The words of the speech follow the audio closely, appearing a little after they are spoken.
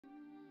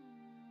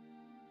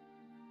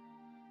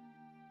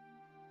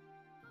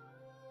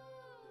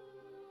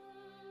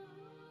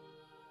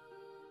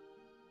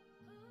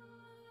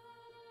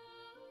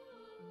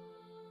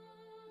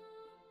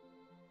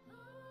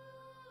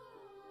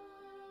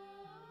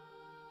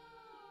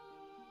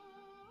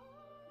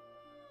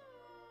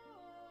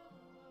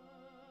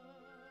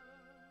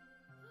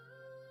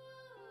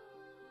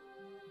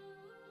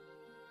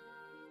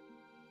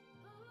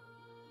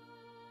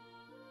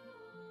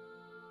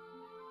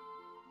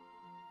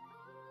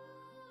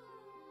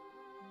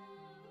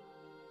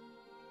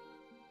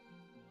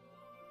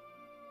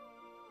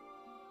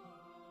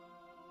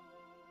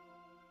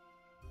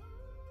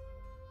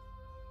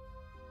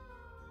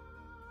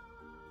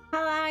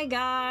Hi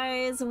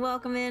guys,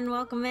 welcome in,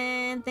 welcome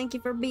in. Thank you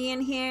for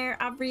being here.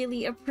 I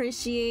really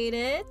appreciate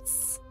it.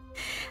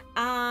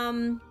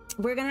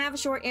 We're gonna have a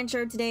short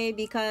intro today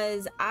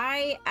because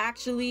I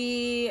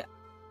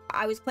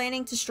was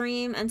planning to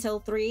stream until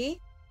 3.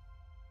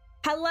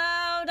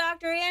 Hello,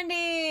 Dr.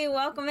 Andy.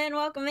 Welcome in,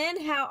 welcome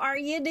in. How are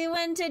you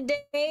doing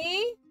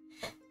today?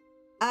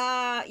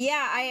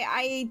 Yeah,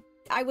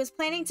 I was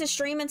planning to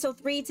stream until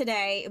 3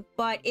 today,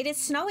 but it is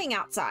snowing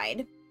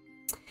outside.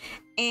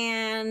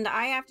 And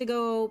I have to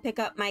go pick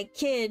up my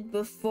kid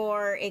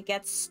before it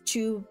gets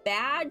too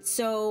bad,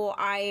 so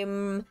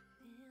I'm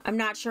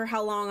not sure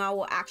how long I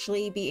will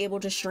actually be able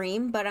to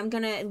stream, but I'm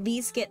gonna at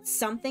least get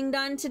something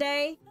done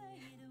today.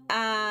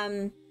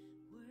 So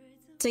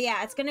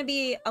yeah, it's gonna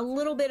be a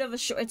little bit of a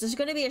short. It's just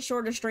gonna be a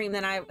shorter stream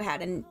than I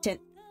had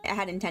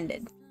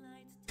intended.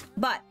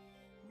 But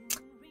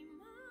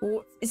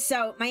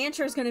so my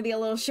intro is gonna be a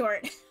little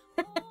short.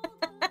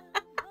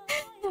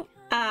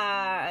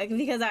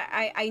 Because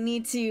I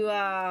need to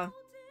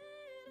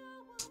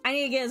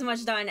get as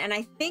much done, and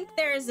I think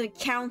there's a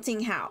counting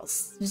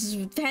house,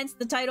 hence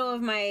the title of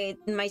my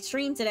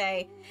stream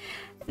today.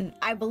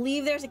 I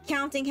believe there's a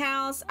counting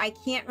house. I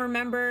can't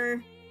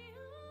remember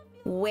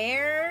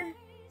where,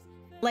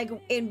 like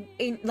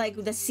in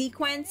like the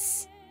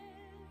sequence,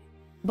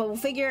 but we'll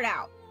figure it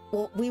out.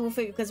 We will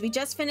figure, because we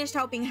just finished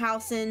helping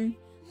Housen,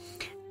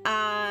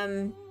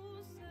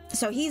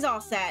 so he's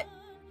all set.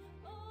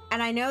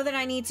 And I know that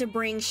I need to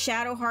bring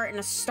Shadowheart and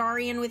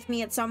Astarion with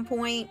me at some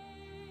point.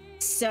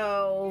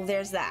 So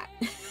there's that.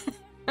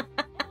 There's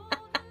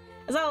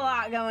a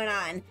lot going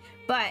on.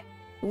 But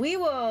we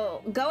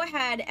will go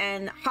ahead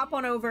and hop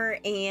on over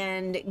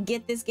and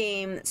get this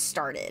game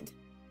started.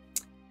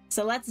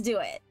 So let's do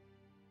it.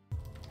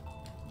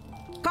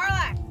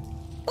 Karlach!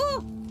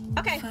 Ooh!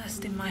 Okay.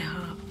 First in my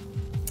heart.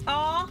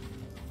 Aw.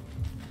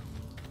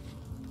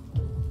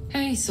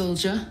 Hey,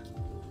 soldier.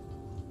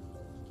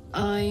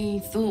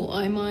 I thought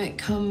I might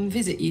come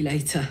visit you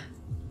later,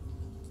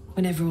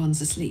 when everyone's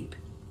asleep.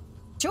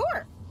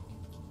 Sure.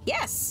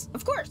 Yes,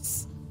 of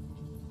course.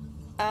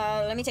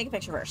 Let me take a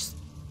picture first.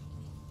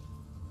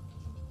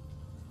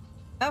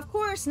 Of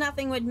course,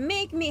 nothing would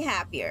make me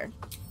happier.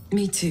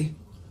 Me too.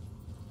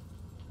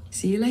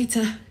 See you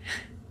later.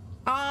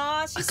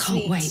 Aw, she's sweet. I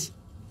can't wait.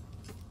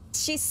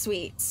 She's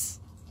sweet.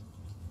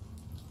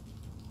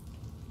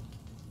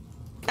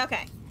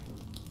 Okay.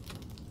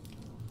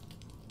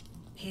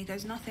 Here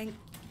goes nothing.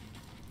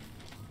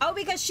 Oh,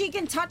 because she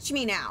can touch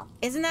me now.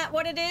 Isn't that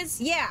what it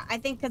is? Yeah, I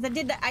think because I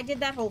did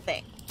that whole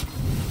thing.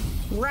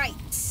 Right.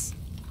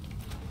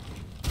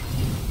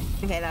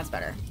 Okay, that's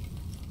better.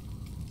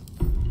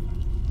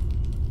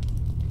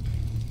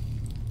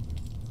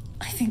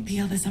 I think the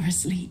others are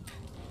asleep.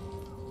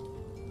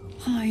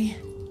 Hi.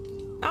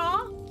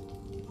 Aw.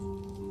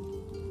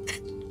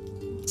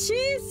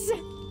 She's...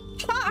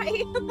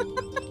 Hi.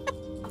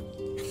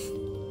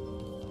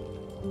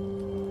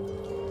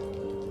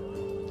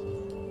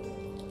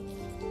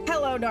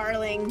 Hello,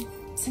 darling.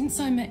 Since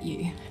I met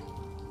you,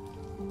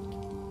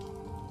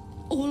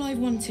 all I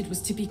wanted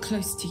was to be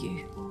close to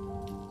you.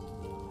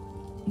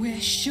 We're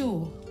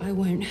sure I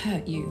won't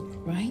hurt you,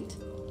 right?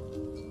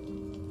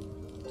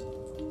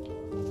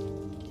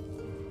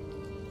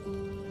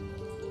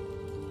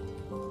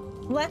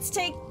 Let's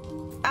take...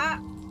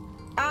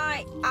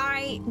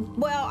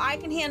 well, I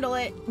can handle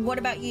it. What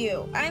about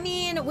you? I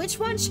mean, which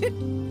one should...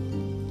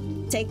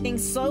 Take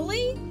things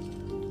slowly?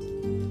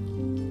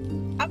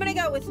 I'm gonna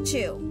go with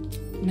 2.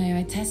 May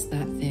I test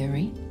that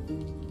theory?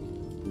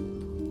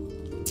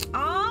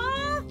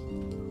 Ah,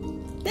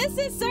 this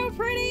is so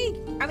pretty.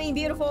 I mean,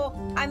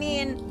 beautiful. I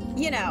mean,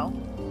 you know.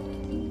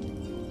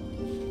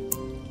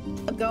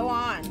 Go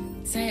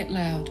on. Say it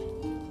loud.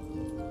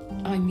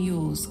 I'm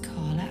yours,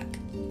 Karlach.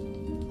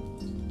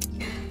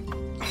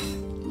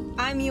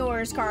 I'm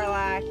yours,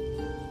 Karlach.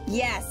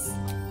 Yes.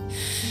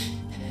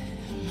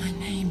 My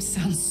name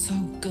sounds so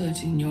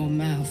good in your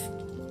mouth.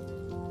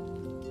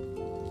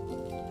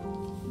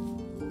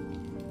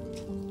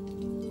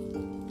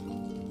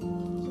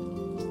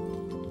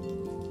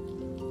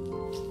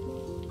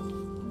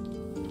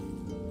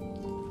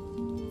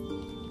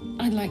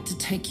 I'd like to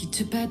take you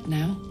to bed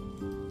now.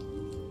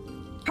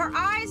 Her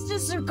eyes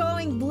just are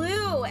going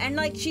blue, and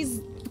like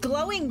she's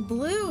glowing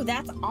blue.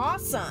 That's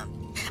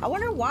awesome. I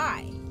wonder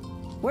why.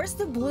 Where's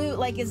the blue?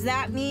 Like, does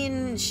that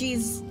mean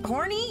she's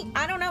horny?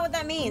 I don't know what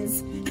that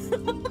means.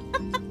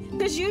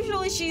 Because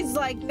usually she's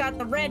like got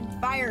the red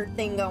fire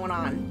thing going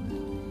on.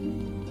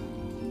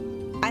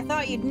 I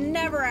thought you'd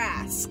never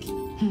ask.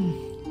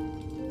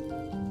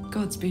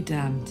 Gods be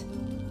damned.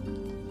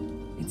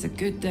 It's a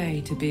good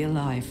day to be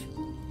alive.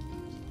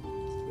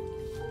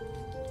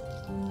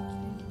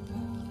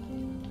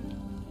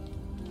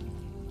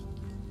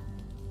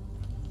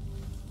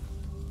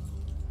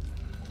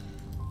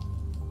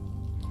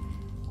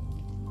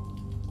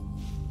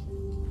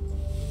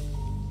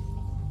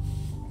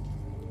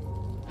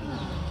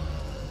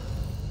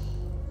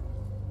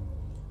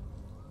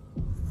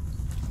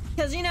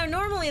 Because, you know,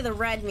 normally the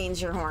red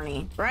means you're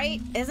horny, right?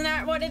 Isn't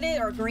that what it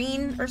is? Or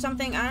green or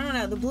something? I don't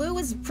know. The blue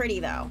was pretty,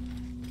 though.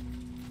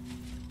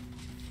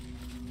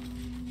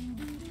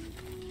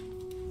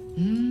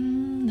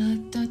 Da,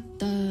 da,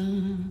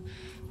 da.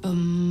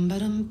 Bum, ba,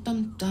 dum,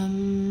 dum,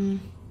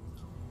 dum.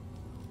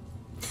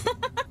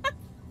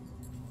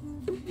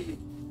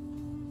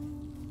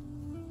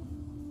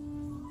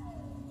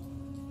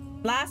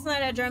 Last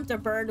night I dreamt a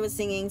bird was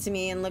singing to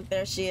me, and look,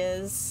 there she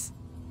is.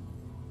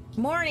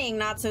 Morning,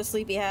 not so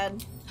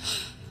sleepyhead.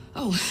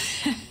 Oh,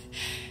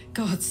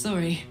 God,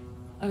 sorry.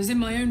 I was in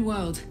my own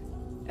world.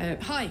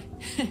 Hi.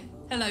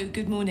 Hello,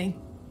 good morning.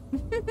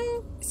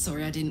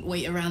 Sorry I didn't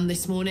wait around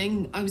this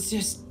morning. I was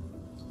just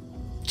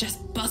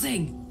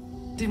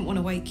buzzing. Didn't want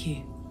to wake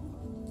you.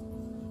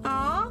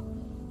 Aww.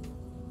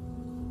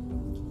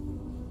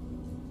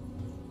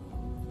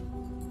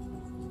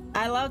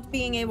 I loved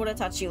being able to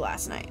touch you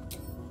last night.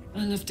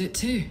 I loved it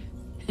too.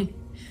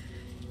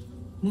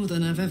 More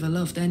than I've ever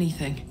loved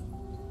anything.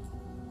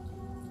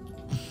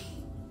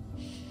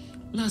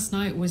 Last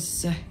night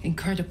was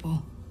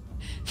incredible.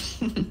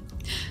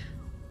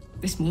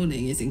 This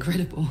morning is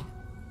incredible.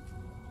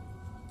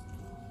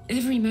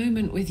 Every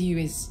moment with you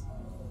is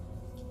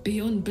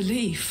beyond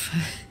belief.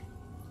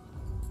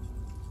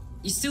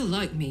 You still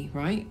like me,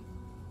 right?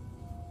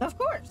 Of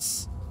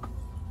course.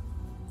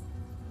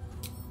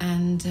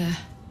 And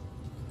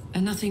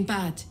nothing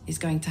bad is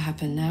going to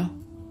happen now.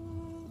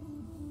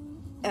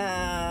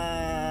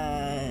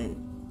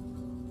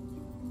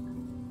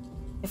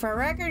 If our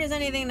record is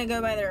anything to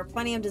go by, there are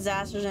plenty of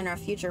disasters in our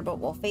future, but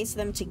we'll face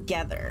them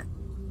together.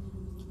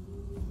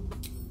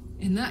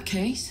 In that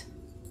case,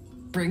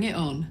 bring it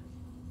on.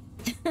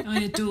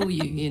 I adore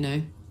you, you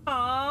know.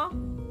 Aww.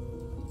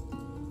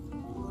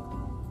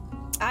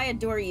 I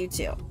adore you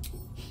too.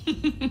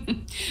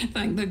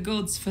 Thank the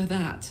gods for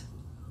that.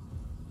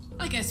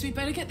 I guess we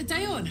better get the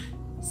day on.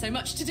 So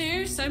much to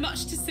do, so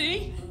much to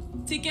see.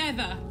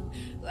 Together.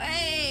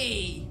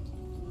 Hey!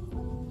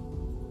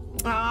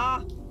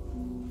 Ah.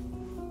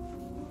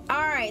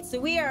 Alright, so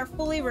we are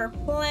fully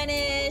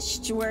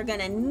replenished. We're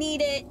gonna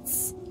need it.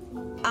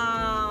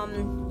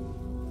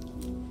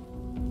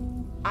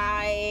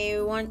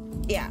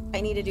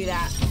 I need to do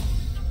that.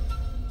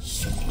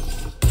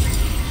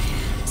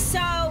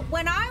 So,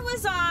 when I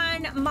was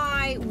on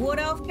my Wood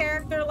Elf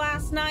character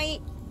last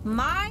night,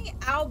 my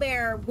Owl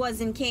Bear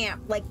was in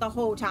camp, like, the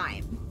whole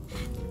time.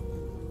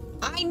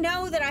 I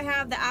know that I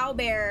have the Owl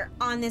Bear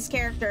on this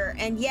character,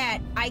 and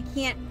yet I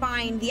can't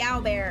find the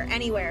Owl Bear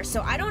anywhere.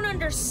 So I don't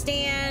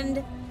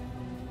understand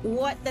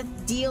what the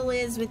deal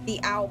is with the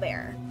Owl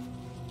Bear.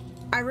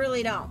 I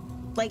really don't.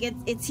 Like,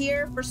 it's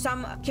here for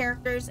some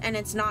characters, and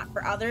it's not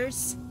for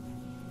others.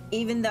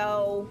 Even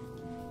though...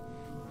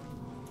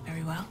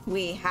 Very well.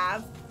 We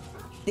have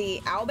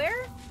the Owl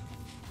Bear.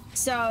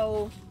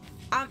 So,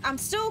 I'm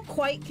still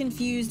quite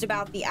confused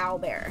about the Owl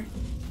Bear.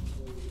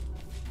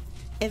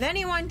 If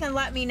anyone can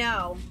let me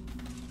know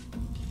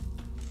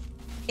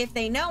if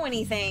they know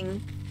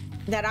anything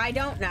that I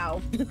don't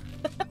know,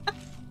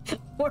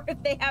 or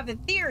if they have a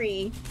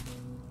theory,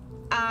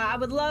 I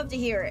would love to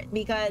hear it,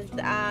 because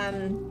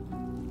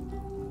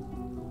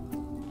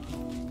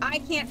I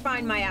can't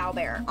find my Owl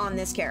Bear on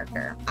this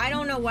character. I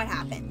don't know what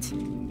happened,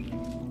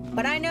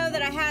 but I know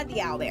that I had the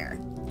Owl Bear.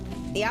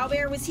 The Owl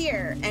Bear was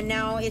here, and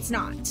now it's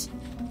not.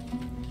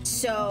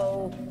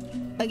 So,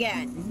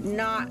 again,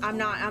 I'm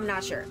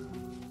not sure.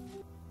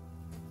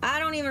 I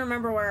don't even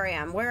remember where I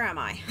am. Where am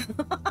I?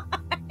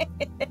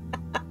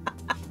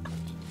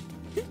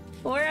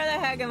 Where the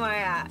heck am I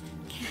at?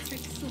 Ketheric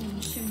Storm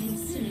shown in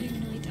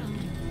Silluminite armor.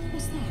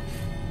 What's that?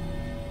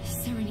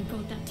 Is there any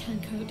god that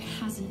turncoat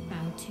hasn't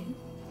bowed to?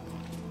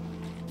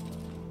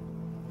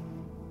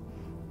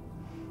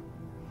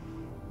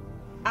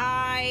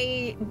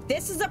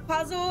 This is a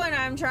puzzle, and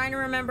I'm trying to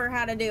remember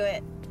how to do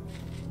it.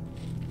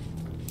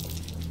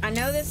 I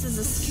know this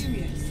is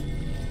Curious.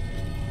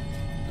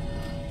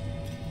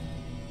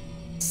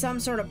 some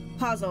sort of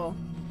puzzle.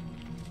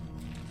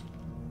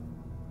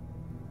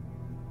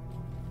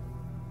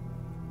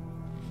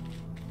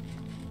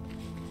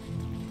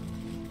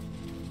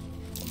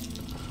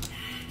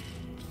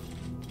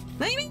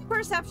 Maybe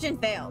perception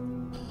failed.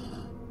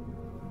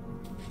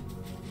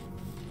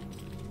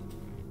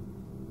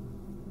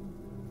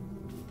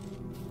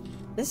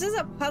 This is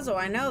a puzzle,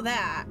 I know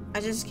that.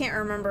 I just can't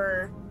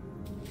remember.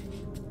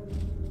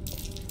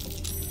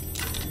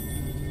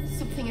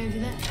 Something over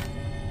there.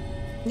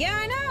 Yeah,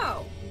 I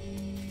know.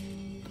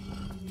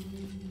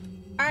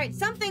 All right,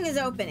 something is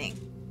opening.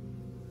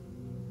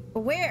 But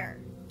where?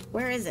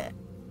 Where is it?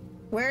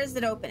 Where is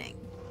it opening?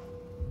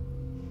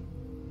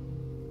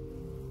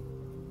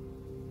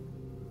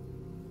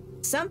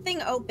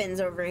 Something opens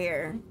over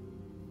here.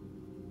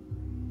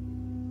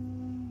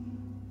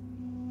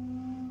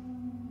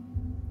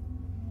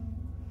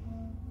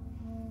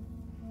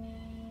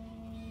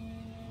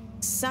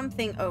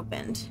 Something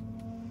opened.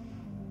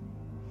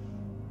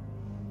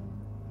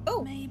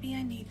 Oh! Maybe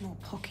I need more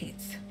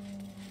pockets.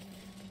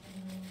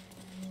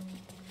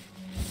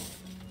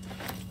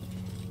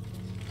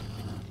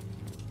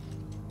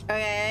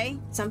 Okay,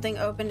 something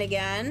opened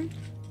again,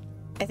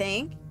 I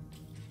think.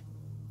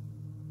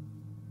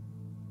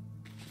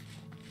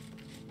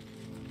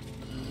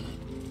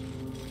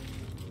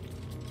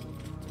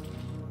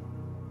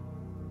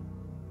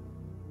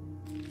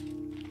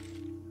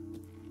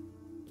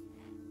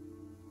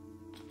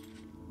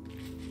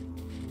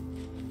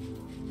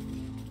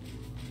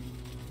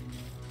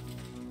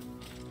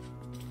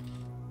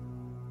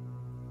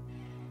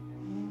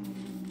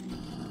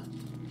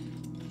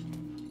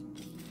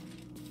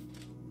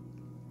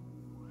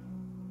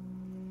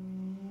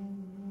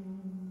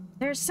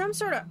 There's some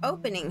sort of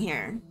opening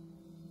here.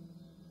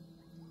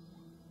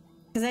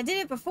 Because I did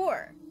it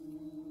before.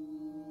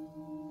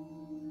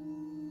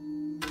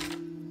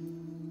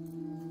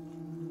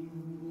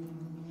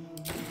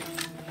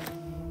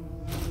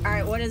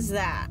 Alright, what is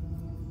that?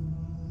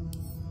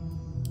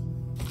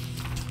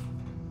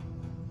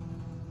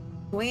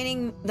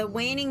 The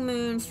Waning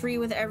Moon, free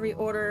with every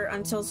order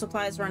until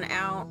supplies run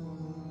out.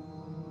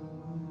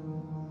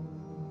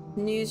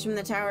 News from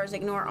the towers,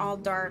 ignore all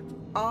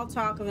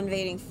talk of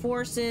invading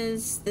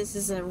forces. This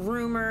is a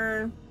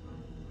rumor.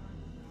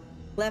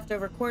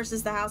 Leftover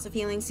courses, the House of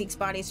Healing seeks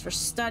bodies for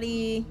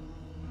study.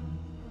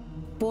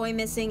 Boy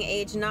missing,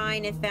 age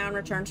 9, if found,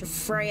 return to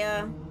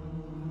Freya.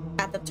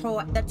 At the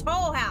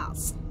toll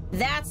house.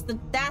 That's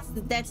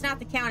not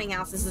the counting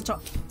house, it's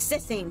it's the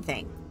same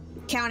thing.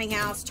 Counting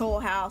house, toll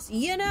house,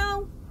 you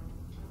know?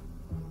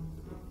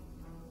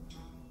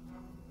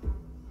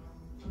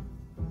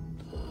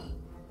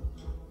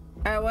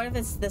 Alright, what if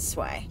it's this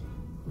way?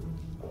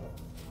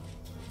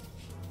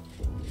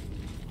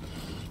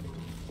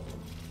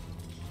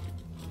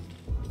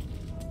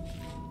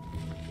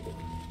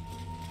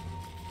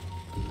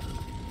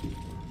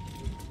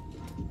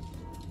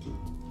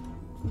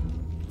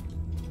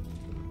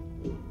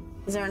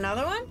 Is there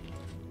another one?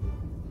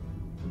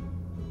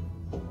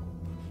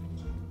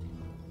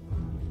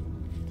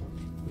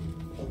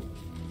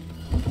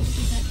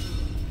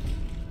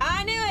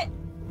 I knew it!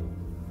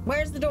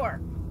 Where's the door?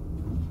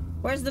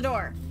 Where's the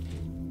door?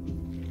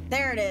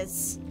 There it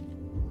is.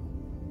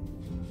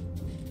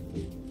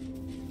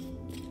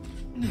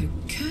 No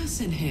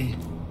curse in here.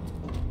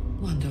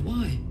 Wonder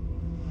why.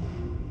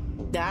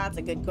 That's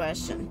a good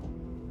question.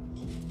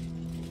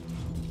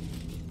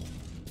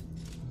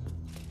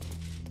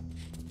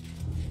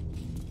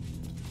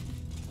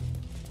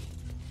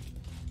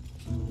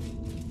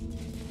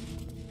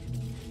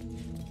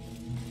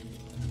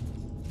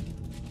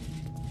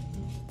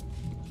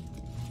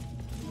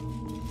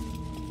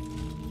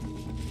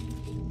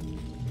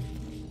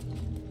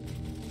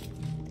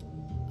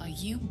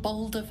 You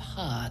bold of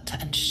heart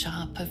and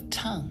sharp of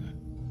tongue?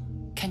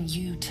 Can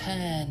you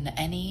turn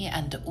any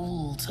and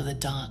all to the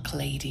Dark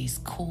Lady's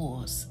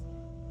cause?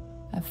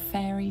 A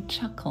fairy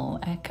chuckle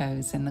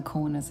echoes in the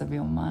corners of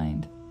your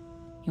mind.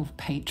 Your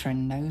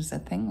patron knows a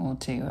thing or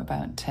two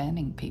about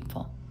turning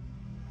people.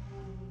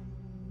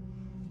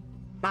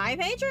 My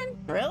patron?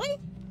 Really?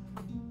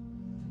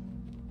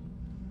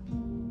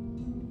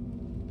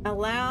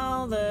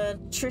 Allow the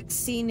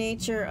tricksy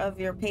nature of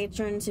your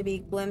patron to be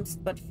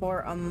glimpsed but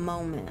for a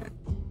moment.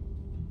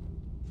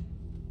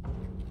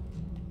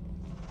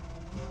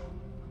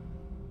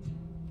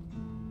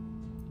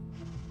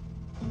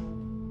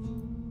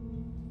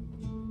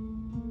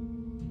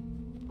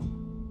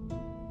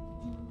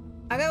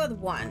 I'll go with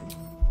 1.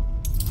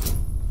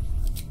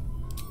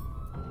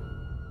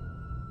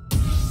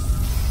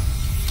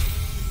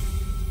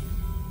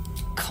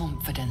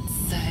 Confidence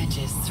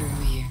surges through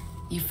you.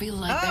 You feel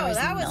like there is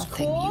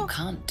nothing cool. you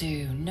can't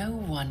do, no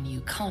one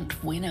you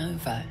can't win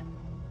over.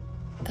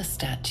 The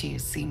statue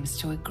seems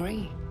to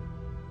agree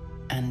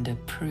and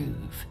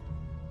approve.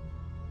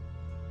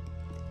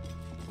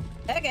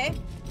 Okay.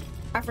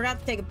 I forgot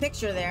to take a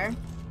picture there.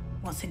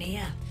 What's in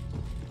here?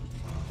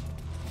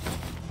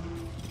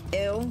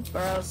 Ew,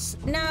 gross.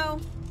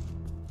 No.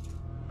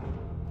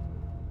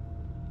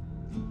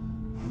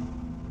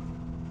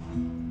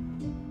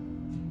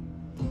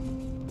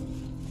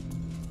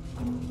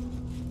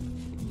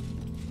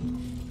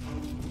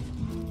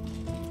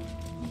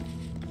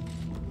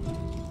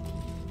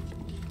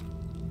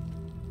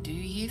 Do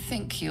you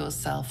think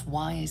yourself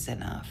wise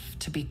enough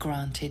to be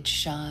granted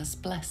Shah's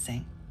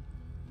blessing?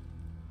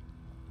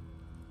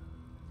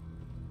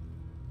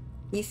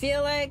 You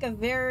feel like a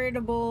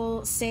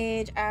veritable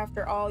sage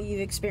after all you've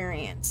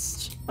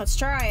experienced. Let's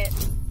try it.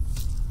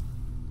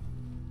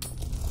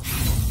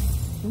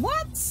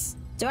 What?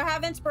 Do I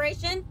have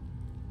inspiration?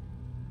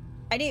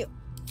 I do.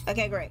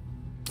 Okay, great.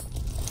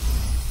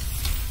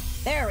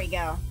 There we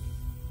go.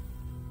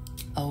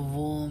 A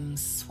warm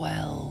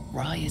swell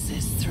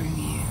rises through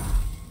you.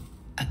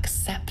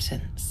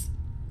 Acceptance.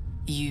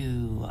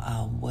 You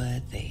are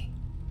worthy.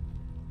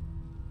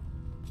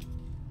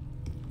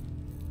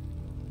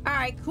 All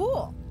right,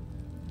 cool.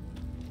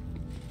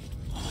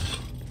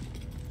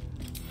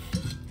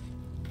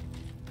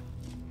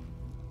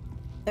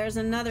 There's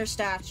another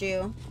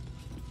statue.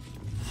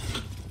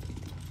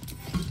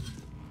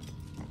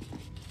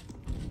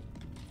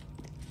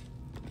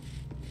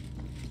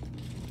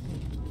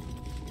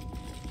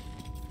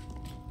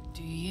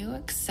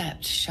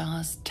 accept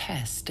Shah's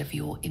test of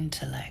your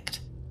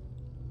intellect?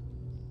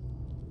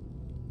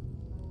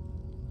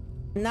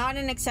 Not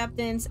an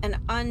acceptance.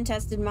 An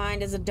untested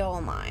mind is a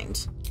dull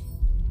mind.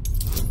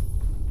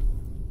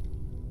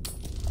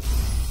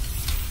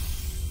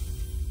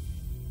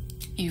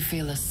 You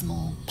feel a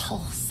small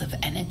pulse of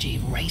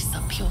energy race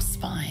up your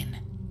spine,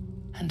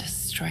 and a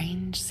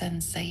strange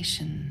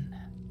sensation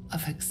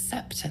of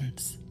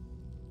acceptance.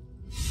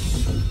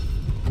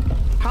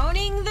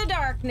 Honing the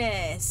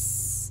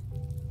darkness.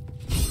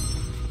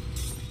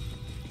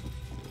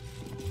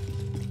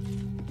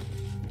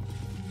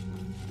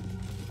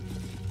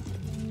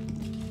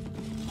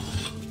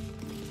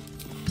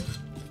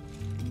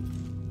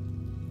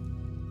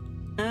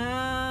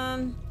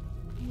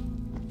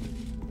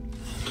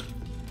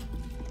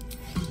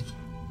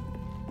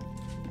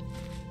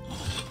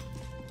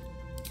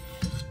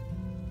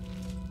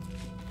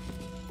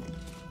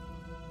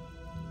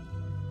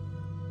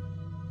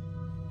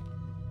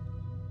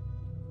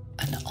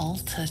 An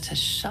altar to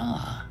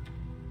Shah.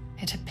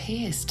 It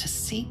appears to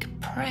seek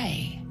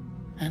prey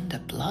and a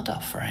blood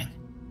offering.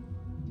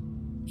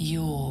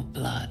 Your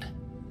blood.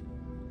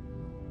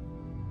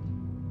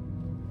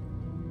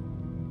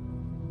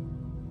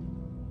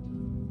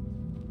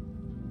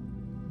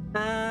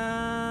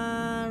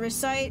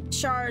 Recite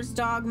Shard's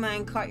dogma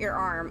and cut your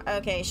arm.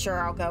 Okay, sure,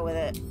 I'll go with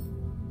it.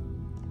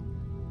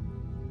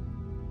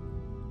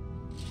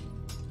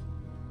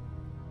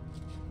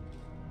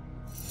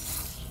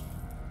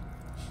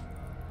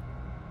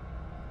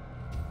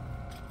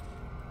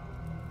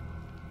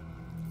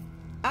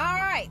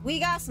 Alright, we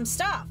got some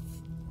stuff.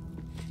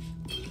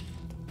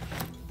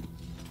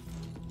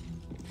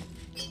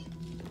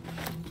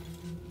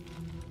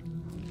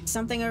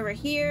 Something over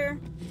here.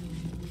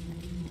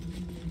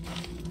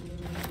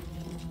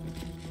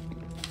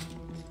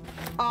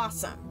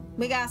 Awesome.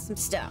 We got some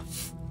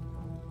stuff.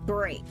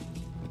 Great.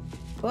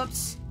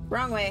 Whoops.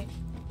 Wrong way.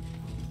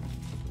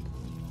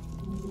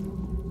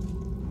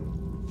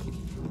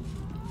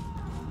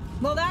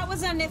 Well, that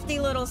was a nifty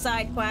little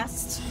side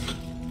quest.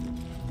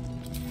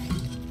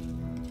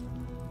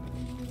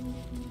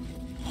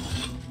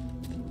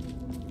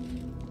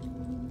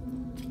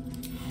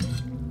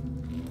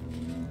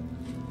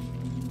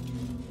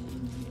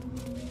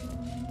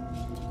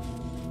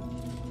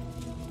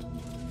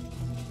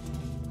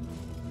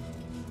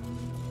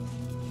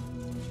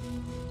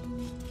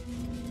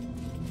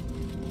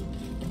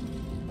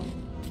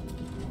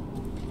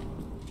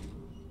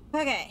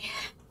 Okay,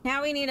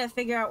 now we need to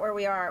figure out where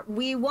we are.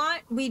 We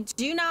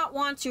do not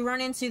want to run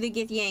into the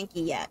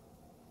Githyanki yet.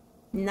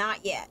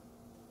 Not yet.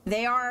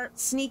 They are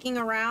sneaking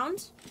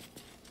around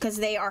because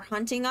they are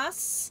hunting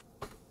us.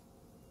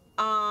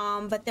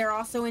 But they're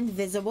also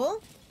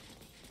invisible.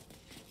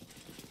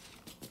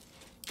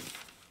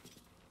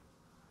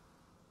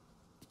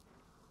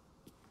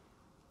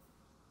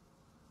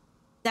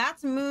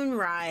 That's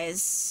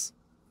Moonrise.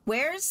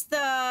 Where's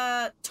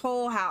the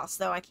toll house,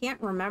 though? I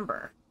can't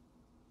remember.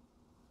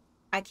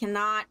 I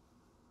cannot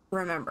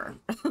remember.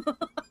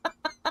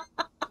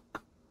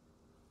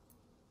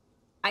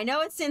 I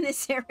know it's in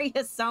this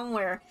area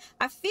somewhere.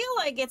 I feel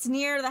like it's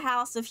near the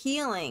House of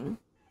Healing.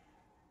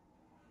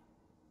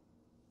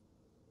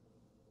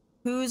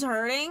 Who's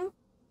hurting?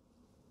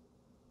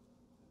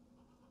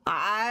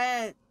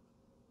 No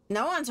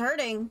one's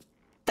hurting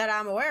that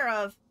I'm aware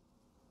of.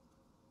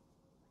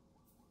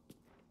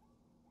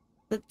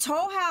 The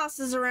toll house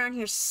is around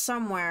here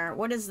somewhere.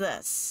 What is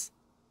this?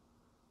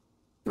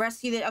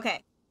 Rescue the...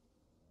 Okay.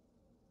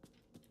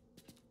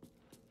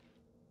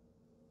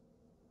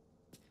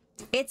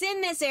 It's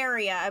in this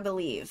area, I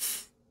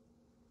believe.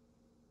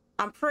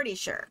 I'm pretty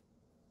sure.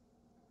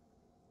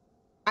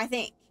 I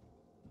think.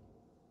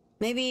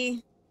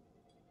 Maybe...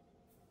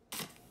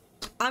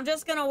 I'm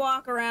just gonna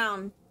walk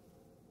around.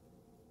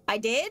 I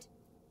did?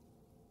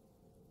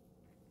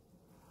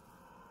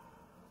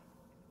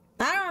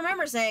 I don't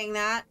remember saying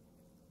that.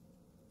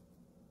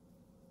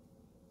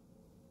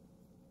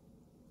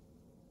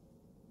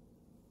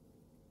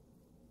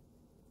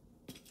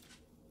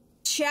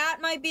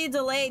 Chat might be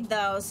delayed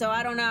though, so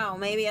I don't know.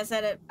 Maybe I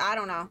said it. I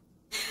don't know.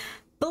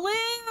 Blue,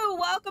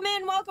 welcome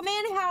in, welcome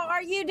in. How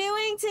are you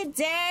doing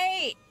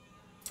today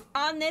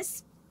on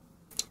this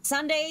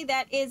Sunday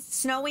that is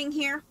snowing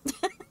here?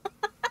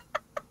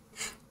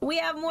 We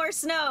have more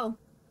snow.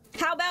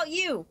 How about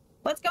you?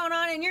 What's going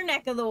on in your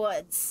neck of the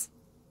woods?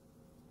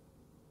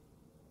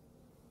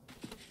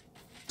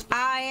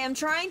 I am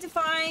trying to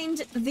find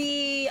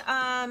the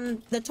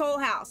toll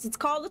house. It's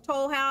called the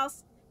toll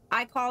house.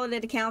 I call it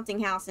an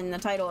accounting house in the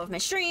title of my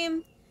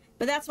stream,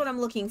 but that's what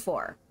I'm looking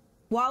for.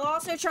 While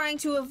also trying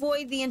to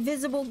avoid the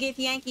invisible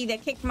Githyanki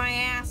that kicked my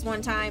ass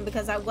one time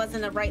because I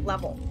wasn't at right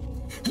level.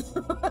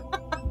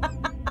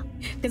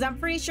 Because I'm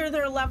pretty sure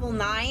they're level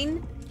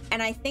 9,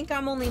 and I think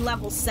I'm only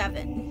level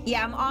 7.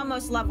 Yeah, I'm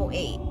almost level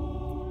 8.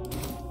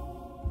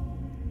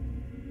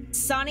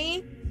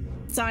 Sunny,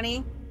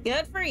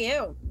 good for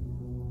you.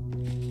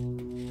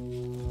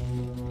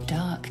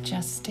 Dark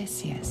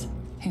justiciars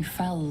who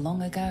fell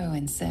long ago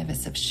in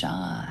service of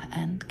Shah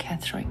and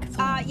Ketheric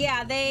Storm.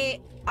 Yeah,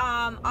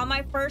 on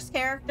my first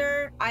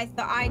character, I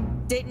thought I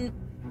didn't,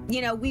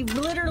 you know, we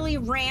literally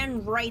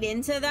ran right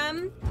into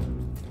them.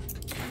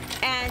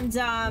 And,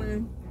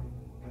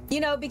 you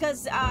know,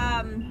 because,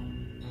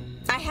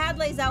 I had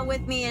Lae'zel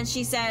with me and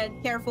she said,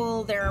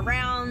 careful, they're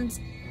around,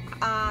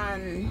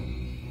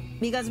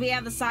 because we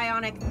have the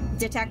psionic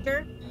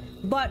detector,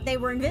 but they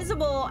were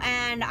invisible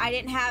and I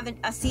didn't have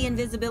a see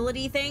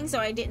invisibility thing, so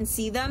I didn't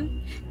see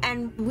them.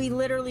 And we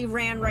literally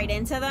ran right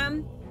into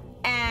them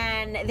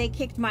and they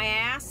kicked my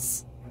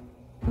ass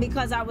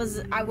because I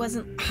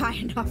wasn't high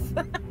enough.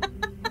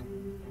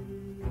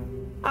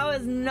 I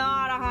was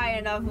not a high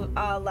enough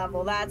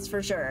level, that's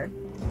for sure.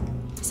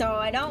 So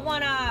I don't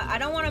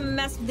wanna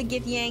mess with the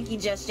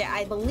Githyanki just yet.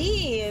 I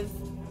believe.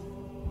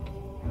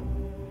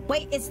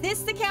 Wait, is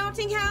this the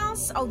counting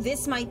house? Oh,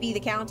 this might be the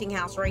counting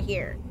house right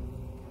here.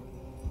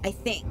 I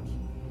think.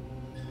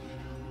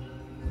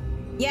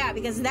 Yeah,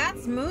 because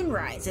that's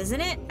Moonrise,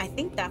 isn't it? I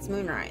think that's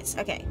Moonrise.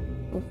 Okay.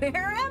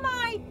 Where am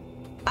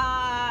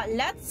I?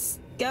 Let's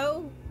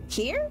go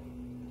here.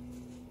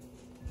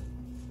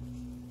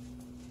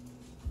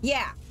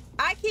 Yeah.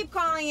 I keep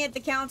calling it the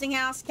counting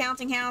house,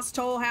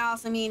 toll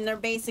house. I mean, they're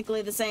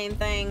basically the same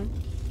thing.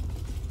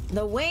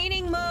 The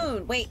Waning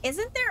Moon. Wait,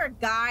 isn't there a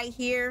guy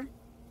here?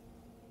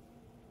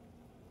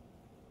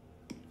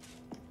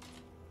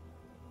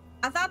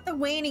 I thought the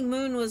Waning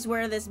Moon was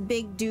where this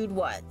big dude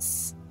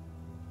was.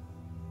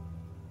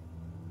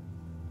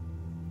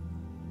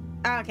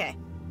 Okay,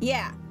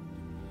 yeah.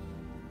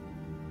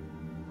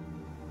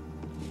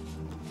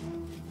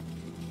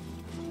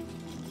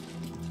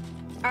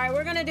 All right,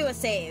 we're gonna do a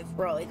save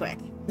really quick.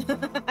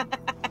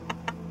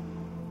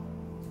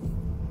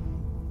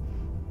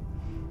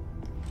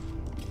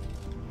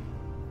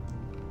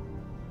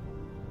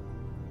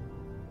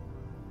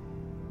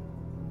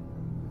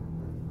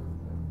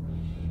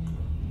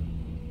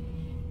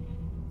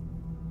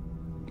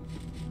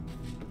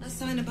 A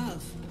sign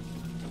above.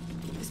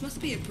 This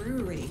must be a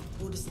brewery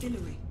or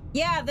distillery.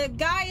 Yeah, the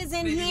guy is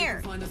in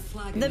here.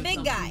 The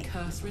big guy.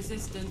 Curse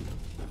resistant.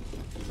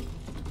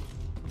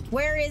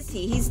 Where is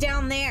he? He's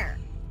down there.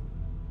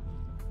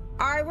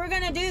 All right, we're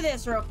gonna do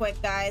this real quick,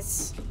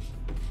 guys.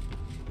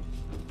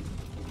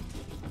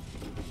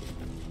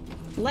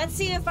 Let's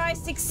see if I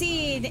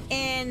succeed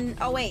in...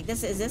 Oh, wait,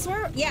 is this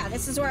where? Yeah,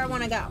 this is where I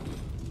want to go.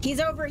 He's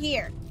over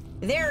here.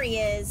 There he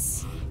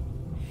is.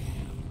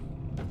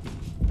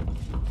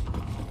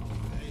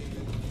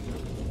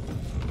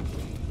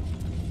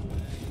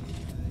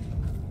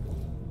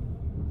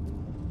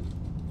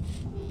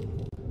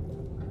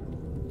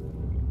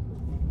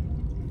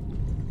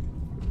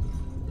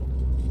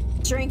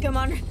 Drink him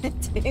under the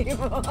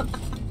table.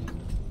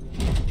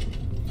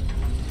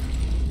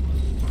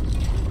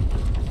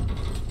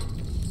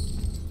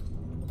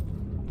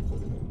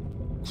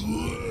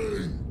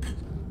 Drink!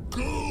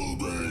 Calm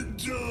it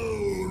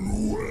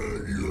down,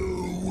 wet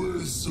your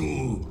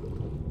whistle.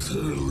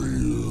 Tell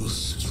your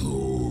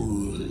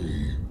story.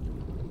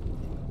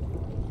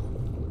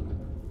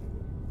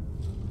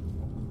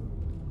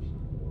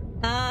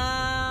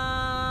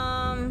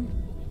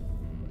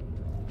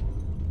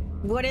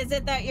 What is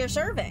it that you're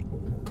serving?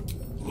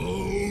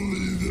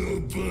 Only the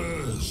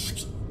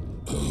best.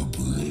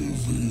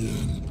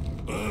 Oblivion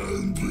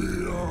and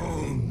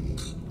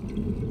beyond.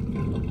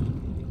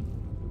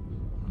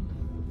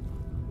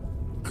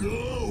 Go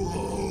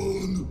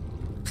on.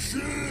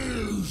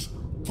 Cheers.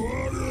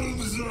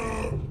 Bottoms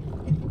up.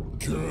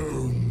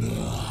 Go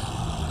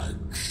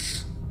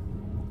nuts.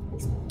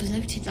 It's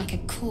bloated like a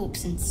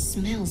corpse and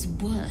smells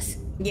worse.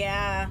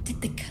 Yeah.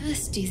 Did the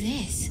curse do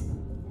this?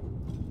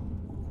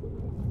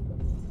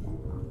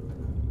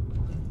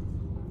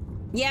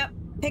 Yep.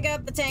 Pick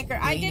up the tanker.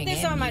 I did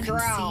this on my drow.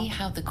 You can see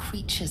how the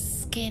creature's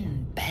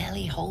skin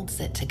barely holds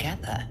it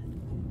together.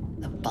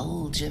 The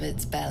bulge of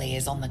its belly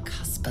is on the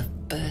cusp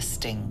of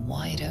bursting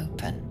wide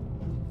open.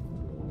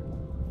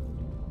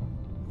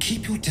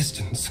 Keep your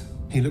distance.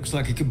 He looks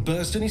like he could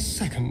burst any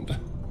second.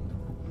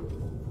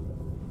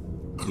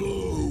 Go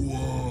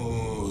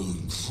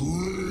on,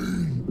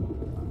 drink.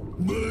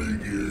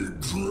 Make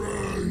it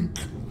drink.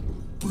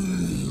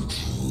 Be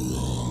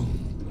drunk.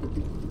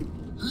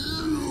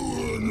 You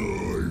and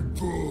I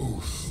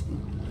both.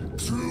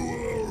 To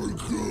our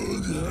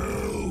good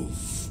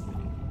health.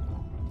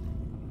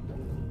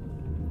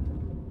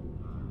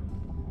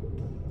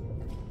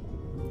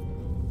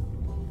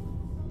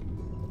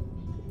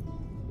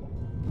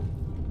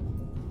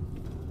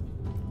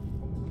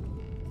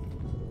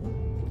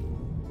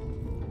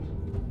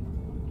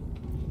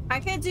 I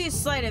could do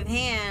sleight of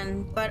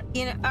hand, but,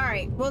 you know, all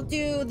right, we'll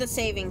do the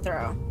saving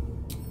throw.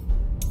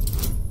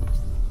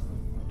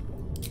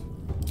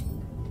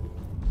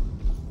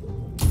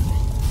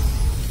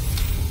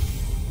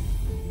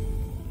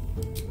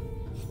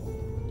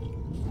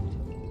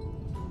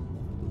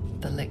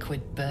 The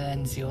liquid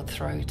burns your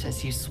throat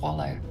as you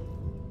swallow,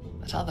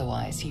 but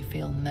otherwise you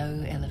feel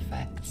no ill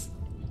effects.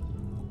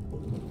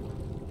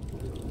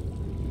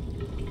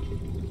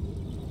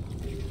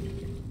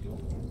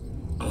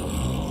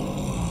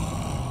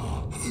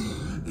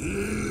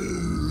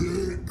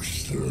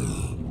 Elixir.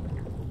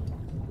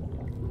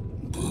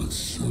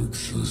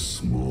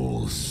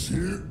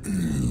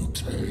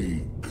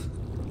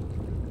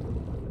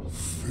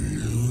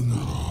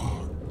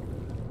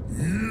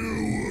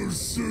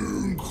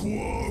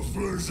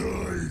 tough as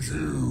I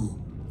do.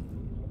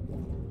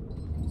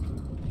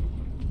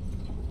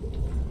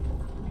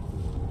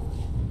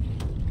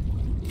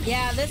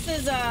 Yeah, this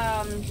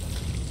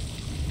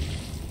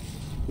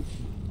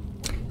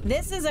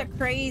is a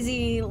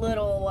crazy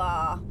little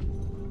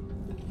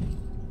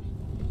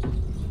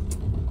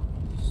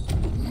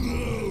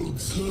Now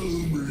tell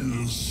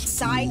me a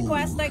side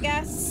quest, I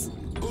guess.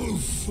 A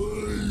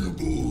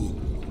fable,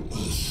 a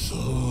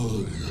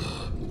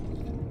saga.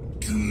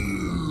 Guide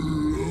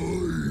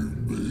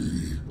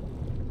me.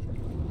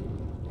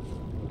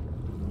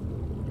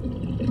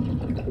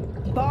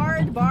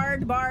 Bard,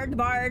 bard, bard,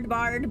 bard,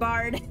 bard,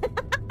 bard.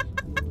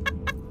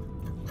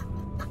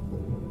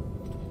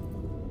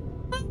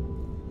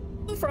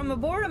 From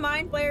aboard a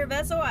mind flayer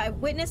vessel, I've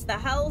witnessed the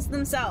hells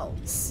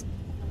themselves.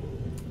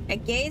 I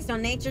gazed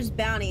on nature's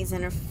bounties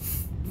and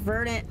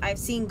verdant. I've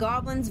seen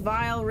goblins'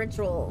 vile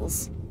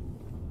rituals.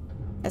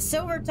 A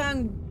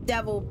silver-tongued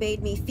devil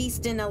bade me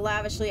feast in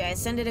lavishly. I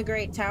ascended a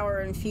great tower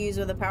infused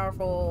with a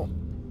powerful.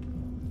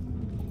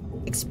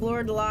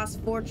 Explored the lost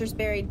fortress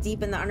buried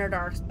deep in the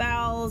Underdark's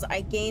bowels.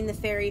 I gained the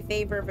fairy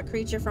favor of a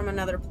creature from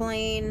another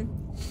plane.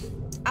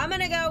 I'm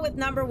gonna go with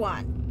number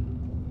 1.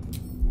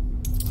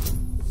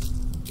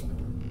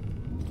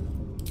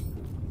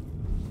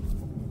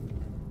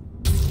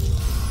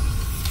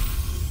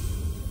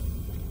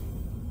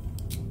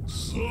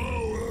 So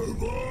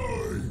have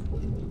I.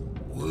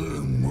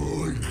 When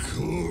my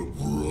cup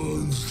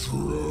runs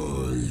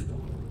dry,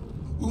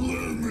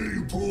 let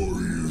me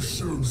pour you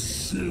some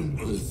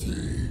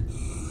sympathy.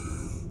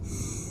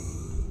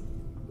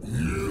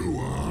 You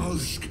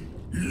ask,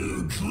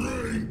 you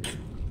drink,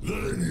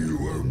 then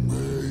you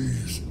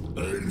amaze,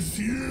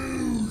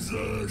 enthuse,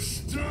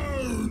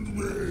 astound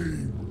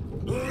me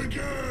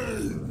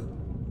again.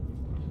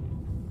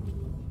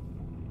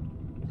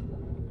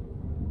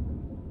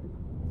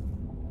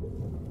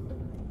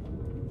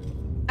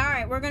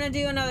 Alright, we're gonna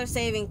do another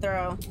saving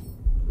throw.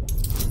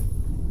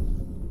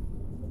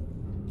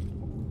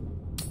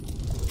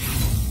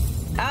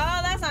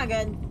 Oh, that's not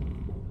good.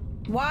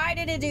 Why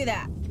did it do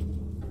that?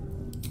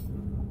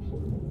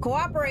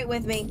 Cooperate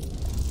with me.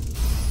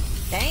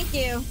 Thank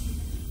you.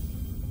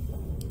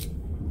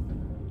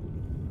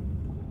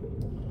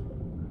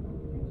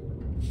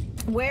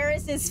 Where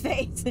is his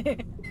face?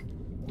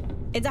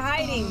 It's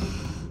hiding.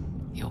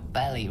 Your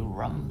belly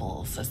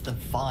rumbles as the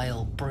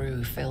vile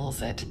brew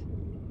fills it.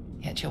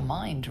 Yet your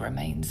mind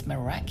remains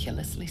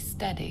miraculously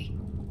steady.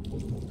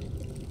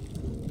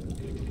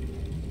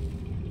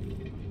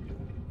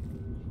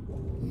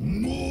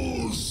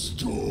 More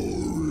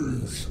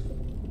stories.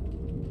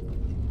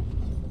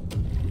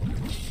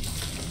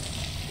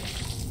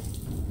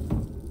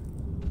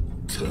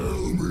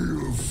 Tell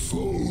me of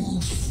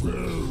foes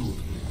fell,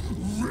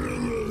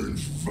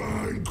 villains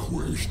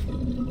vanquished,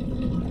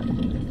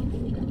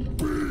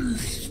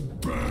 beasts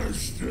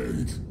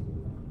bastard.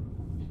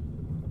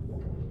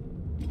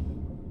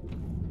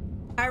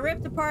 I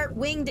ripped apart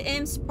winged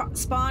imps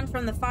spawned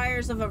from the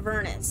fires of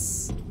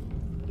Avernus.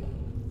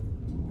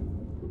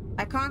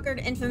 I conquered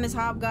infamous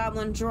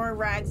hobgoblin Jor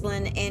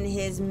Ragzlin and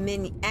his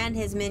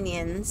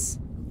minions.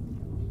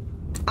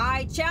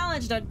 I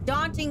challenged a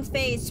daunting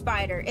phase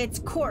spider. Its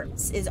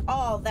corpse is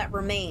all that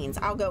remains.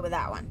 I'll go with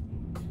that one.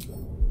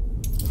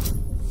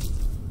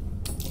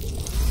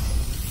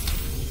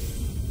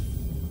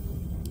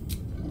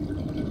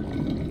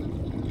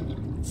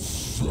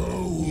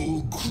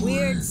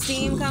 Weird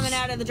steam coming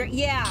out of the drink.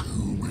 Yeah.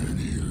 Too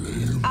many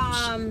limbs.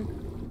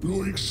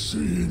 Like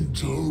seeing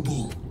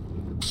double,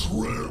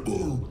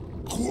 treble,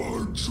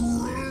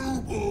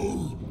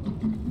 quadruple.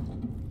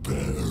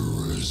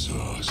 Better as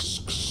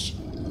husks.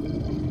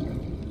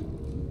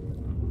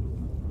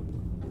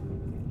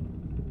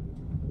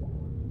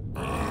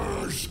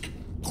 Ask,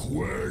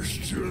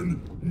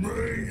 question,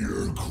 make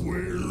your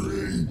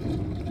query,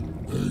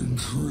 and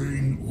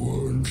drink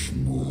once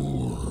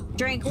more.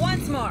 Drink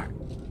once more.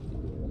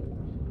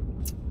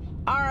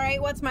 All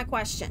right, what's my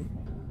question?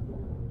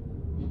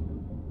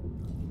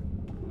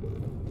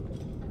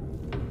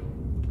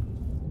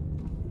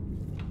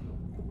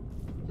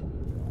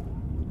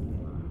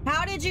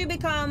 How did you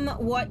become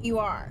what you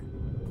are?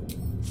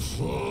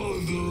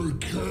 Father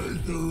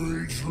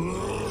Ketheric's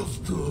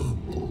laughter.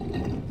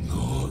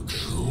 Not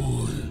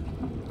joy.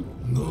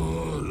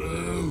 Not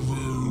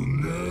ever,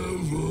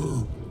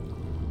 never.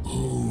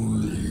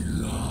 Only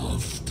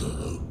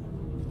laughter.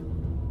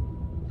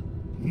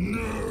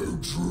 Now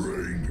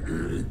drink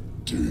it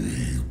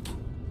deep.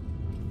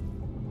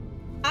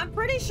 I'm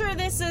pretty sure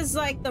this is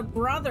like the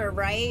brother,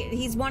 right?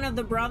 He's one of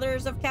the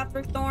brothers of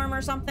Ketheric Storm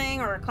or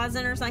something, or a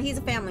cousin or something. He's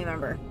a family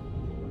member.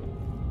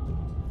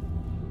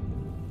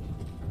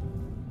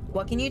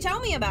 What can you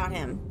tell me about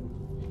him?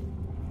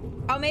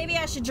 Oh, maybe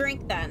I should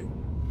drink then.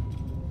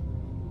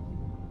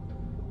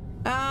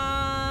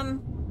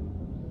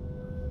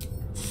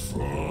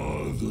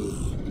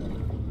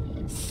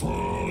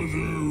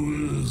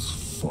 Father is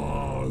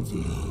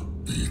Father.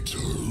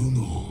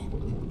 Eternal.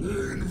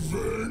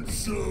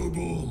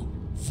 Invincible.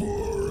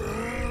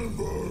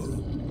 Forever.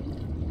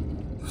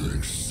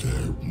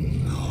 Except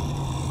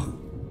not.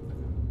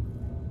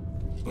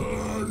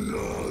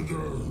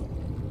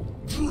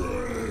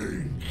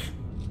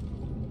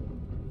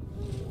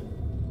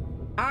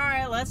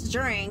 let's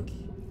drink.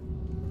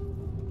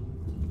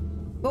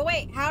 But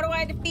wait, how do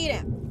I defeat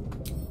him?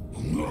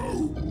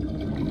 No,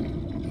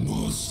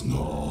 must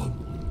not,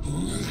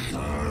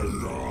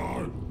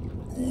 cannot,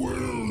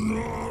 will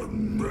not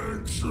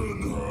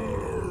mention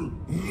her.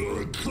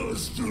 The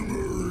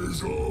customer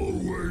is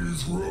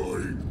always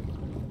right,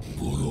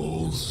 but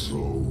also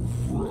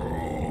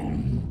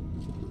wrong.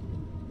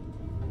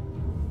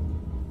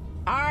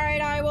 All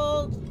right, I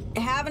will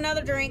have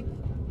another drink.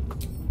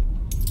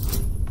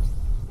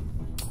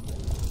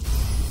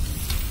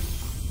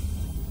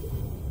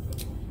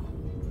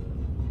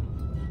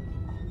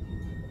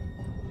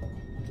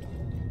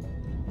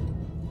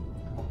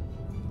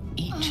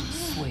 Each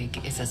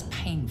swig is as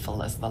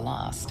painful as the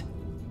last,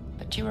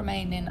 but you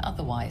remain in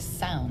otherwise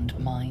sound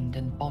mind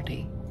and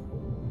body.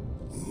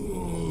 I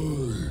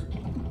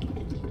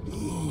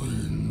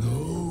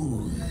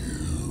know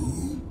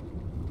you.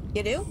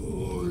 You do?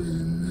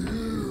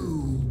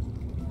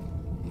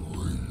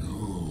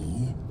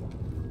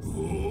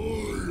 I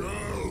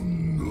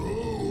am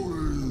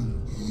knowing.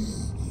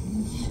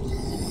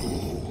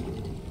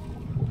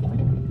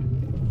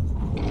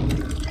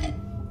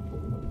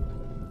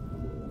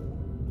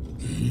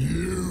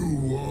 You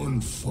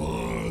want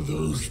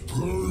Father's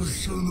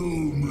personal,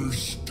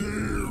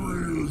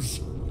 mysterious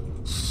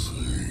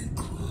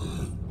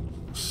secret.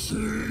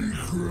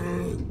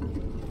 Secret?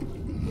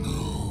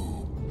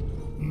 No.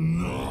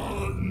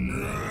 Not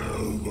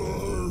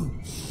never.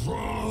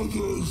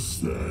 Father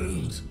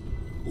said,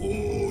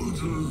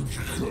 ordered,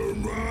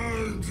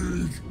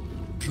 commanded.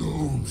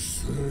 Don't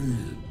say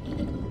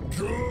it.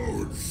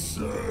 Don't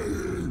say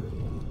it.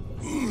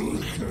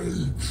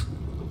 Hurricanes.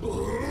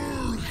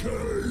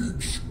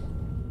 Hurricanes.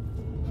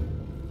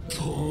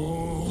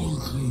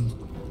 Talk and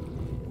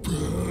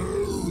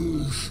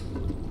perish.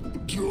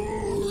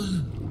 Die.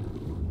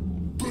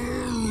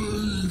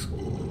 Buried.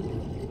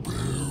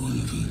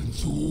 Buried in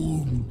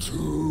Thorn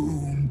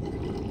Tomb.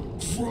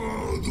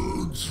 Father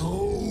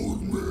told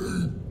me.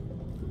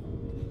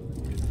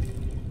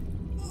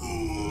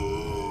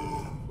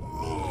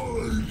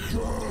 I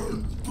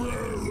can't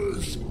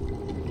perish.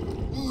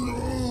 No,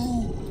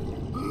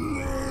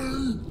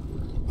 nay,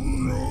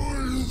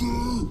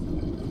 neither.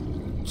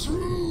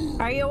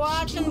 Are you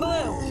watching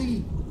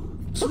Blue?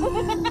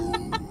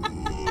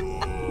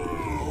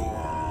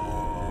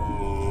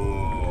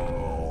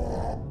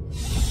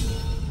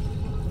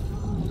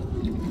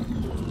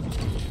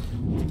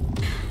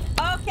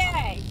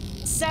 Okay,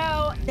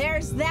 so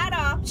there's that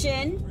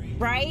option,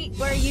 right?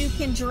 Where you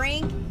can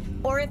drink,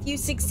 or if you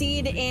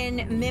succeed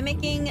in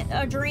mimicking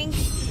a drink,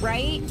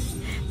 right?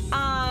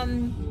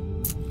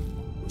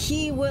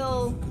 He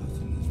will,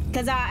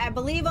 because I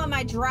believe on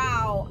my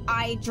drow,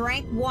 I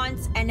drank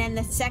once, and then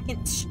the second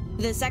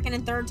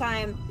and third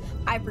time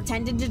I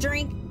pretended to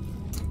drink,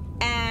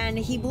 and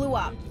he blew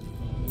up.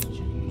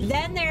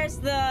 Then there's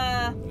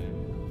the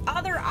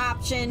other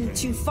option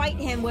to fight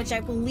him, which I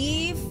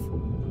believe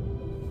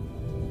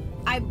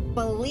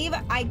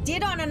I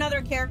did on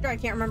another character. I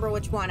can't remember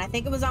which one. I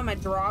think it was on my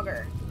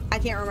Draugr. I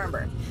can't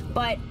remember.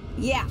 But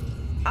yeah.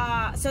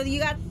 So you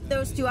got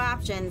those two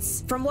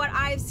options. From what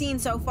I've seen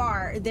so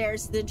far,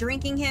 there's the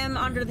drinking him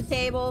under the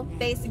table,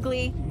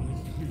 basically.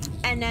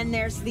 And then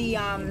there's the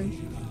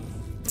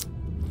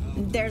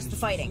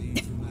fighting.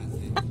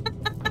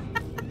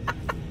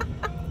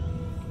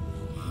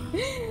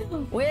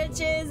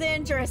 Which is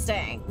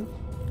interesting.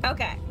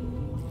 Okay.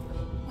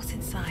 What's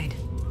inside?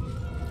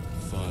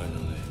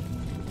 Finally.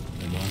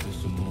 And offer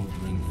some more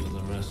drink for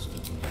the rest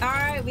of them.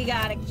 Alright, we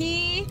got a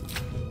key.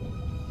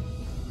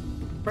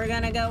 We're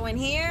gonna go in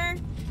here.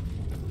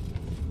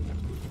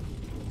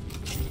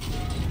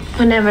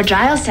 Whenever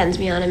Giles sends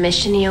me on a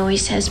mission, he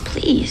always says,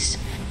 please.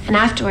 And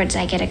afterwards,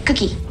 I get a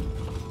cookie.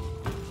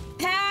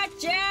 Pat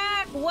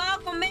Jack,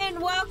 welcome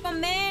in,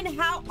 welcome in.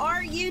 How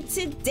are you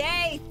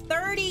today?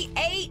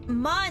 38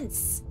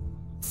 months.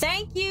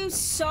 Thank you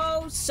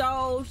so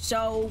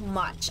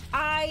much.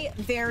 I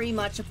very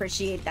much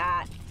appreciate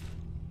that.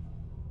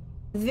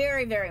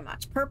 Very, very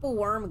much. Purple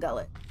worm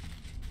gullet.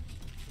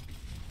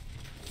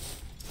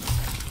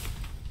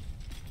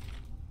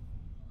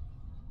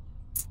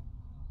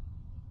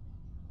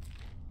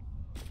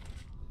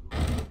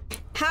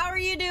 How are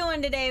you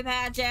doing today,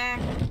 Pat Jack?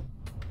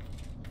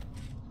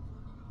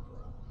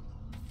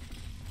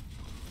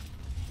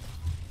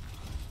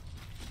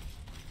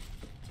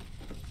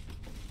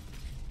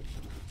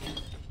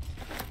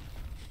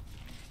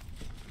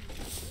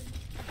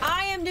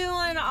 I am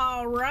doing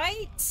all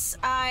right.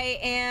 I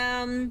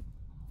am...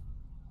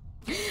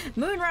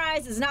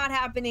 Moonrise is not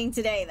happening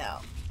today, though.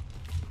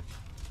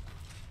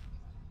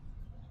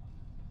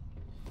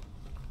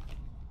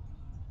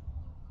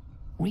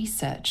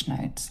 Research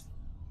notes.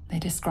 They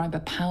describe a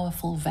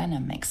powerful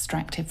venom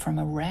extracted from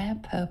a rare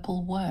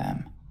purple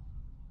worm.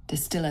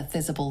 Distiller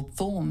Thizabald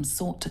Thorm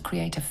sought to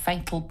create a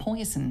fatal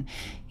poison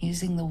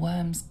using the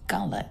worm's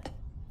gullet.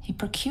 He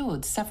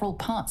procured several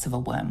parts of a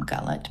worm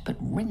gullet, but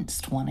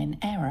rinsed one in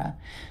error.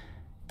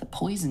 The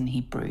poison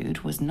he brewed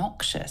was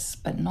noxious,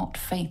 but not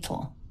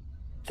fatal.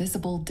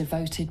 Visible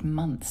devoted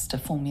months to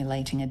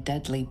formulating a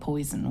deadly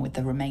poison with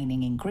the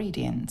remaining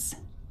ingredients,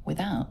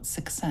 without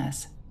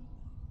success.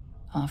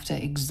 After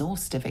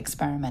exhaustive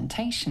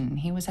experimentation,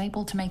 he was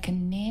able to make a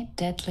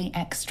near-deadly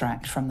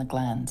extract from the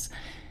glands.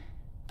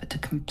 But to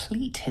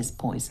complete his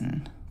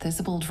poison,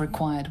 Thisbald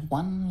required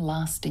one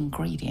last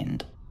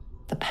ingredient,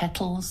 the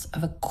petals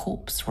of a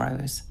corpse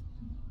rose.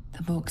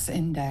 The book's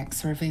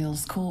index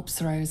reveals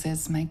corpse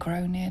roses may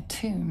grow near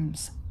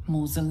tombs,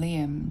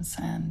 mausoleums,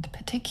 and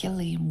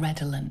particularly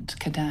redolent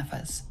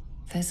cadavers.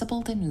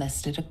 Thisbald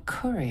enlisted a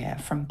courier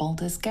from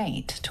Baldur's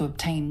Gate to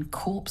obtain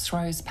corpse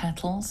rose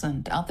petals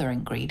and other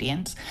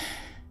ingredients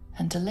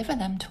and deliver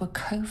them to a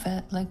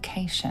covert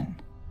location.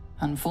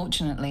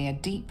 Unfortunately, a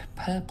deep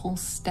purple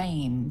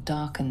stain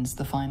darkens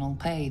the final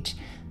page,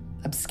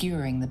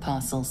 obscuring the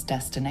parcel's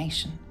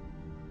destination.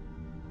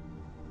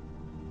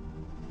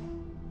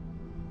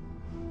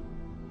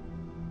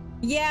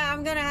 Yeah,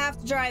 I'm gonna have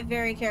to drive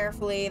very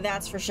carefully,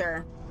 that's for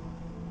sure.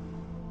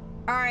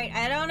 Alright,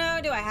 I don't know.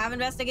 Do I have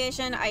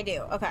investigation? I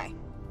do. Okay.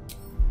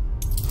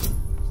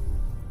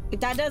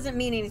 That doesn't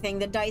mean anything.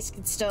 The dice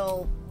could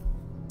still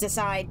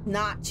decide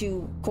not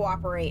to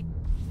cooperate.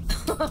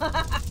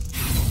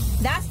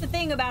 That's the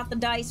thing about the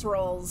dice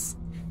rolls,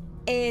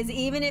 is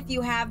even if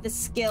you have the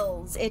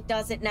skills, it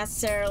doesn't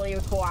necessarily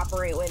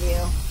cooperate with you.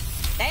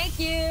 Thank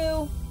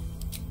you!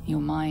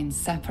 Your mind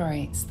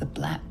separates the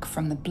black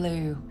from the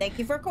blue. Thank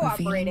you for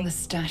cooperating. Revealing the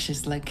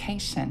stash's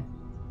location.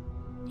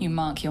 You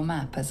mark your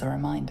map as a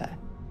reminder.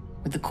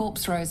 With the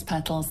corpse rose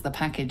petals the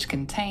package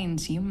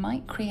contains, you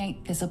might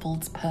create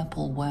Thisbald's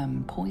purple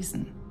worm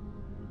poison.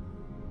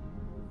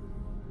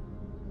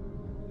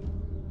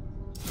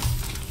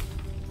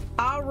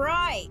 All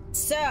right,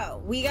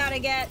 so we gotta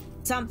get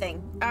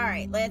something. All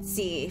right, let's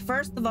see.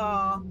 First of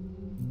all,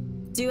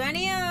 do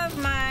any of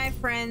my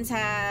friends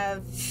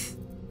have...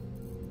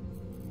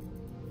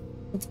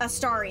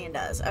 Astarion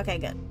does. Okay,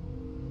 good.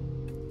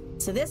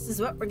 So this is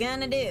what we're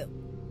gonna do.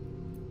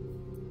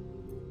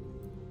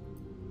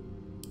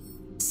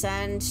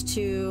 Send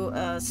to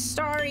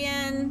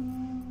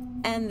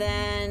Astarion, and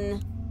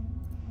then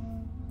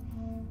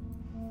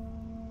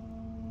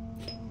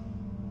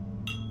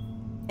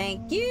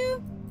thank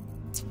you.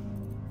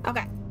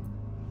 Okay.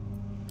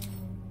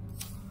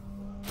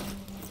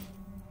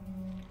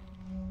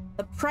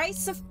 The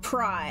price of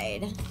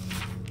pride.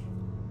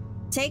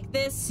 Take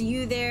this,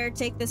 you there,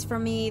 take this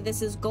from me.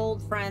 This is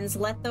gold, friends.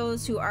 Let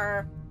those who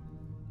are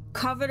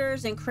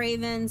coveters and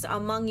cravens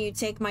among you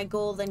take my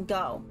gold and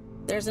go.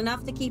 There's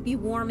enough to keep you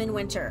warm in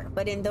winter,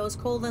 but in those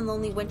cold and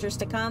lonely winters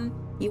to come,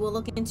 you will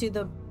look into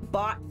the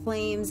bought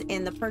flames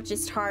in the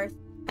purchased hearth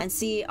and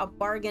see a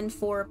bargain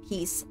for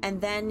peace,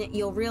 and then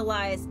you'll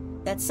realize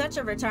that such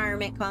a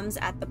retirement comes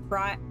at the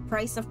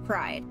price of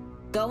pride.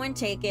 Go and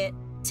take it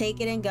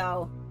and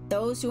go.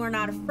 Those who are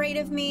not afraid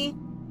of me,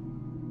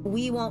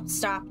 we won't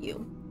stop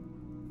you.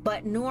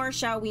 But nor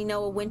shall we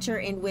know a winter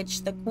in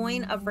which the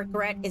coin of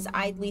regret is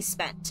idly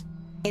spent.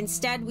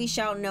 Instead, we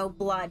shall know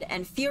blood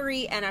and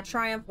fury and a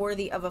triumph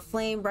worthy of a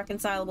flame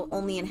reconcilable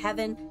only in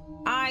heaven.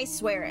 I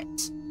swear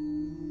it.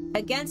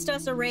 Against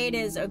us arrayed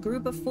is a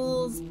group of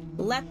fools.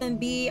 Let them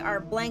be our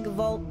blank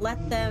vault.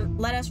 Let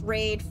us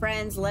raid,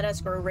 friends. Let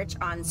us grow rich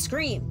on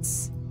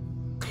screams.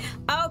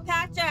 Oh,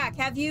 Pat Jack,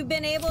 have you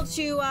been able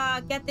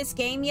to get this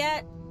game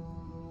yet?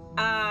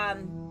 I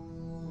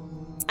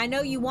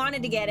know you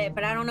wanted to get it,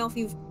 but I don't know if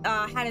you've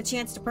had a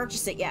chance to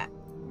purchase it yet.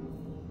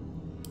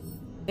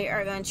 We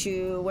are going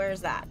to...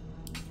 Where's that?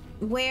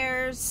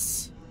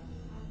 Where's...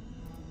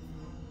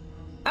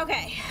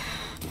 Okay.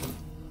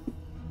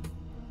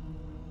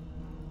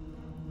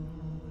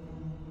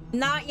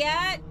 Not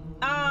yet?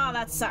 Oh,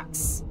 that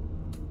sucks.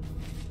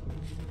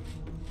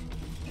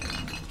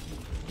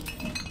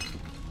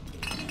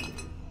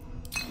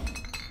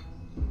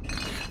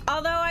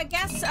 Although, I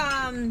guess,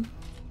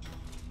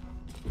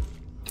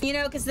 you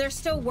know, because they're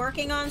still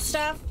working on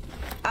stuff,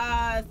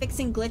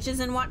 fixing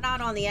glitches and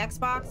whatnot on the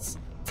Xbox,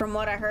 from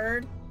what I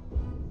heard.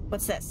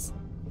 What's this?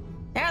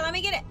 There, let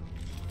me get it.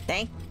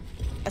 Thank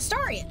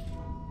Astarion.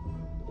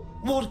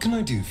 What can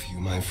I do for you,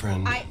 my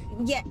friend?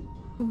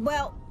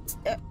 Well,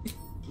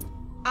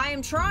 I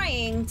am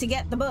trying to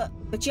get the book,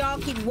 but y'all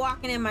keep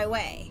walking in my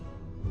way.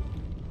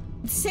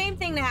 Same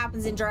thing that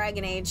happens in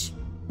Dragon Age.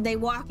 They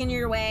walk in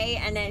your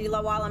way, and then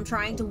while I'm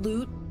trying to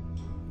loot,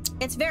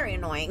 it's very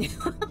annoying.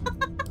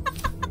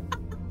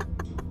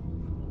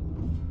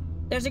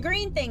 There's a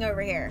green thing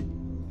over here.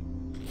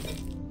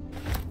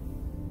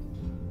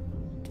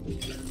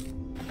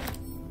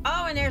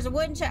 Oh, and there's a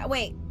wooden chest.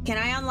 Wait, can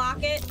I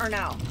unlock it or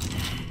no?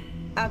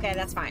 Okay,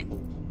 that's fine.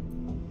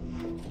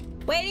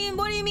 Wait,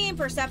 what do you mean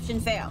perception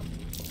failed?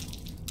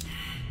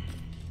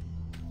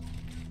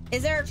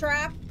 Is there a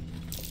trap?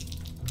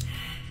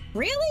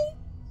 Really?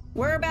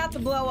 We're about to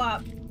blow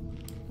up.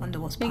 Wonder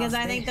what's because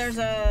past I think this. there's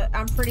a...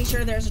 I'm pretty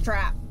sure there's a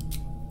trap.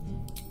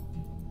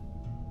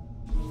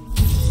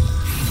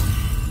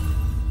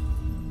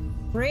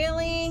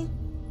 Really?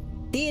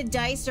 The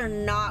dice are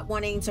not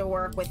wanting to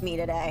work with me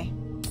today.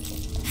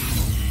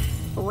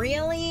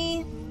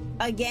 Really?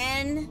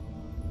 Again?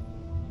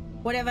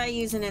 What if I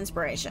use an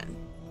inspiration?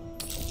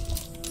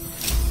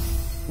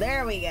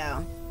 There we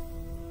go.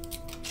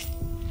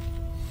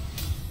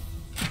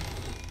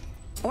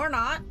 Or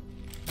not.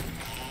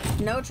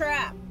 No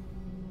trap.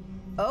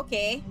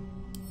 Okay.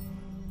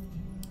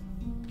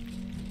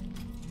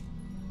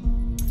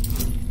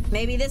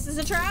 Maybe this is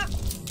a trap?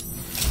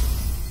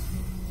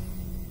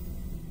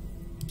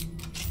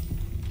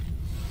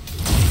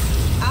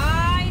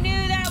 I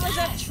knew that was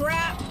a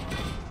trap.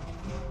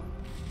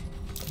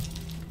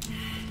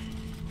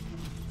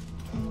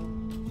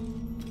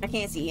 I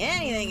can't see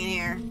anything in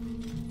here.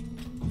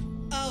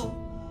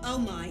 Oh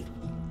my.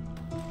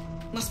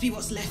 Must be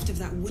what's left of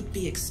that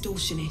would-be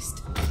extortionist.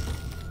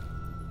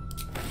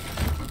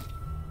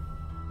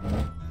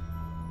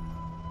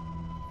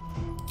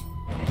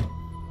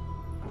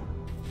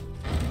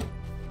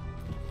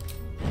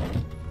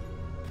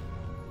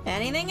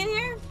 Anything in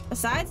here?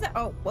 Besides that?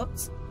 Oh,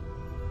 whoops.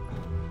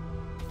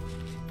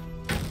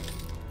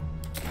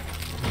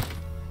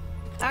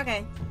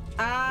 Okay.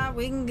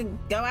 We can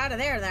go out of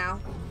there now.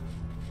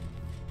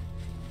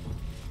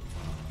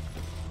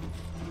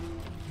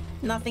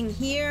 Nothing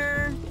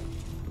here.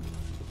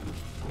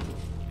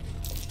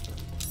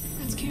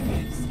 That's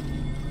curious.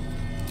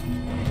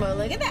 Well,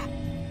 look at that.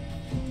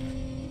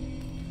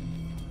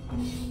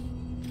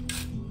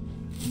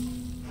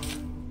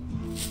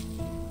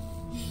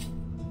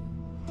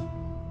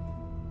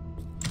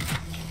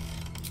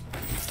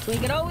 We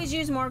could always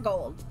use more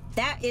gold.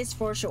 That is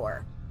for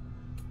sure.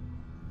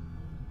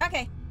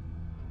 Okay.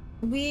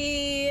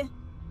 We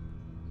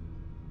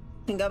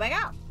can go back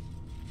out.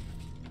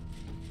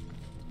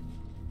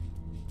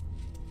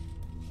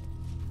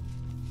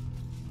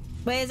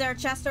 Wait, is there a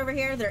chest over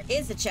here? There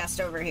is a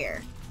chest over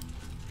here.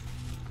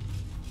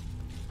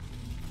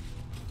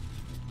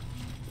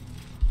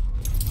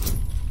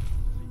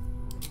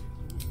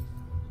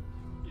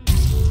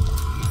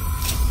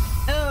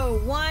 Oh,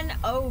 1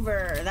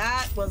 over.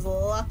 That was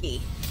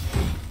lucky.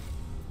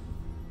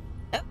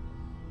 Oh.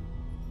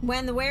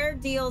 When the wearer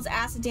deals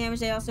acid damage,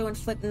 they also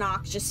inflict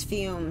noxious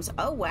fumes.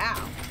 Oh,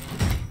 wow.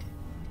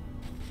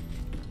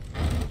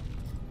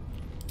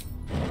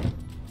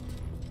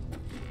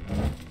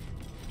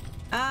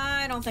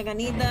 I don't think I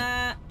need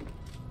that.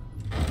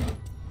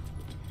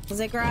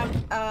 Because I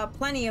grabbed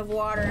plenty of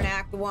water in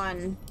Act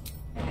 1.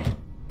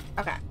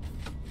 Okay.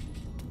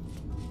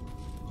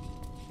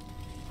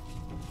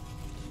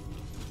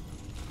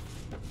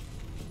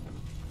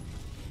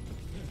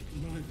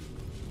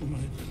 My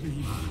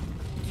plea.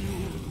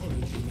 Due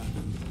apology,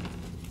 madam.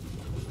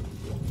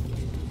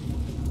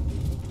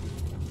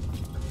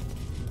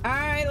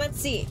 Alright, let's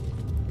see.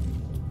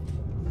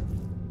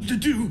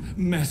 Do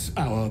mess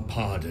our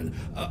pardon.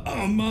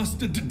 Our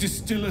master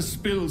distiller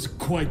spills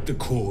quite the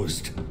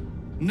cause.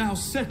 Now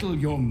settle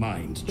your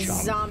mind, chum.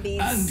 Zombies.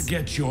 And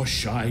get your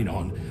shine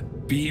on.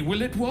 Be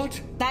will it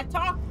what? That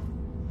talk.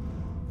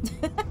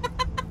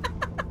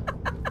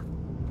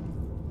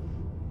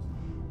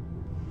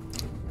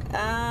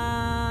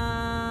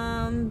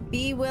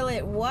 Be will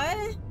it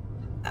what?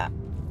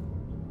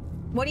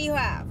 What do you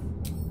have?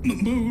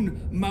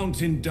 Moon,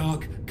 mountain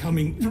dark,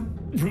 coming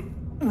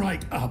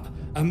right up.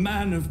 A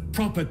man of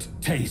proper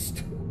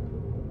taste.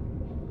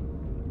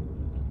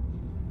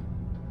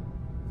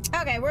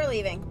 Okay, we're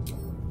leaving.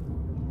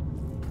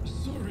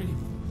 Sorry.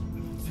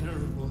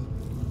 Terrible.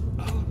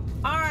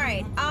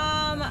 Alright,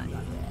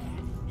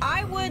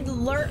 I would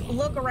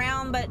look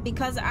around, but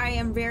because I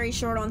am very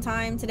short on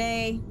time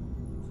today,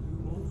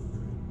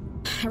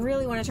 I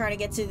really want to try to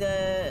get to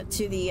the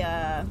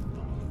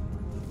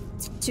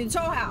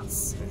toll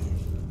house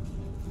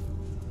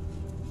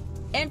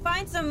and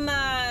find some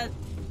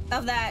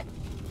of that.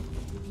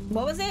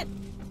 What was it?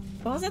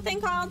 What was that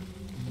thing called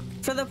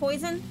for the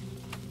poison?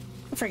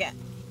 I forget.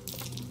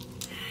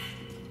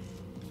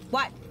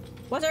 What?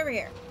 What's over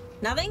here?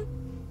 Nothing?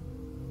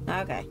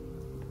 Okay.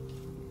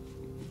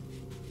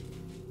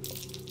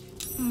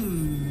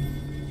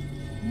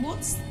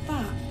 What's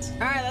that?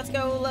 All right, let's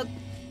go look.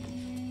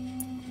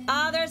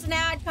 There's an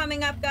ad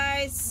coming up,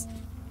 guys.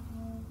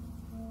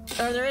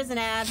 Or there is an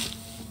ad.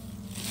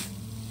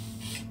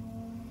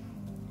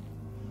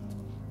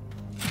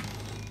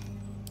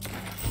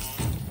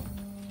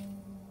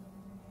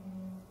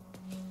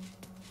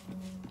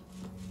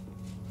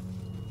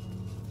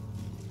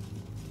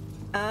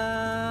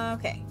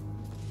 Okay.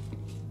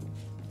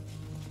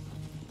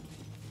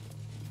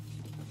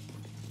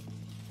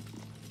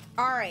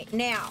 All right,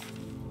 now,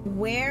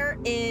 where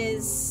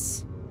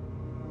is...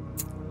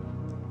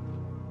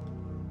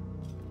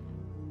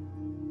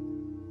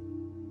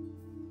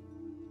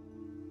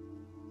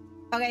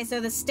 Okay, so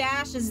the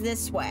stash is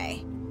this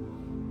way.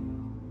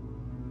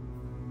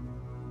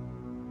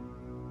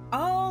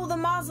 Oh, the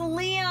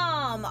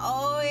mausoleum!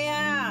 Oh,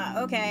 yeah,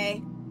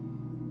 okay.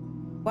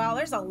 Wow,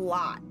 there's a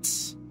lot.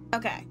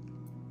 Okay.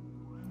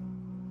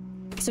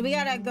 So we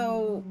gotta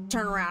go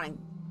turn around and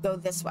go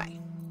this way.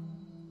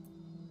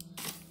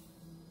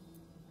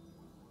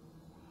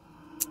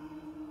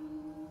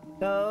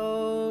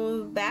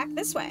 Go back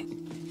this way.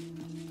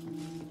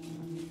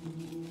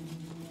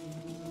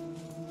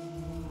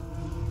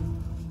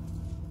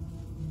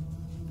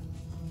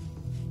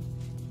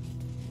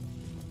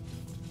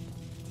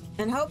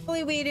 And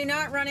hopefully we do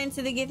not run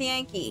into the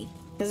Githyanki,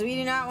 because we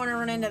do not want to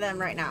run into them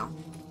right now.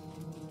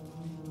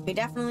 We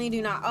definitely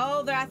do not.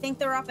 Oh, I think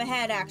they're up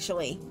ahead,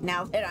 actually,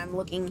 now that I'm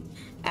looking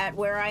at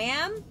where I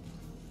am.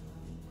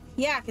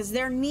 Yeah, because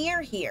they're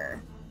near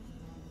here.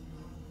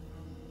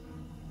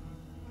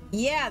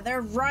 Yeah,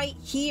 they're right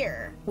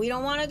here. We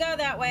don't want to go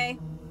that way.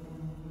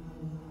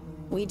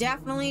 We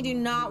definitely do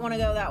not want to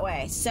go that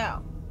way.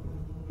 So,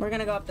 we're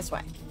going to go up this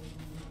way.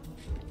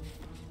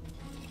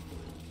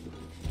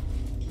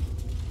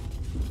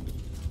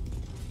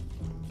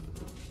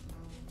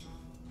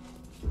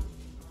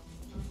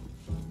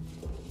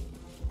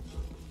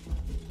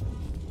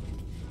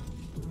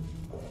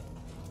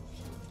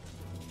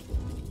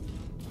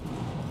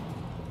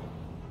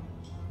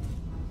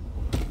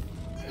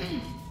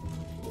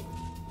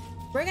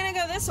 We're gonna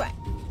go this way.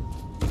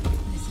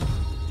 Listen,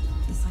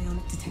 the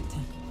psionic detector.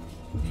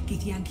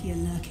 Githyanki are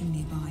lurking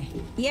nearby.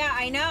 Yeah,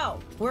 I know.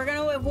 We're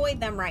gonna avoid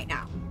them right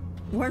now.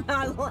 We're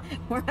not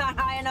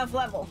high enough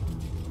level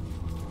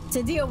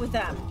to deal with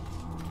them,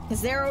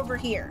 because they're over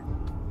here.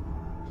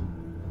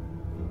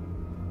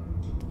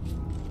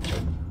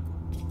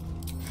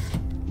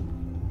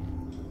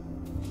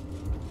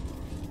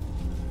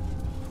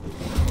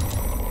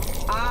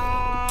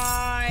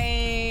 I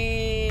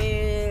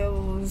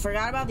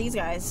forgot about these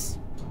guys.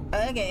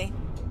 Okay.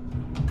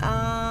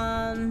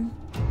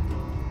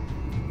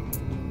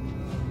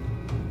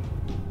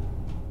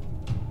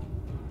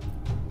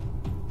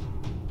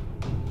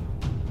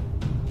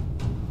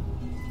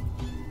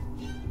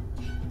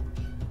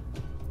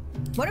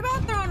 What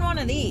about throwing one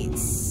of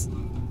these?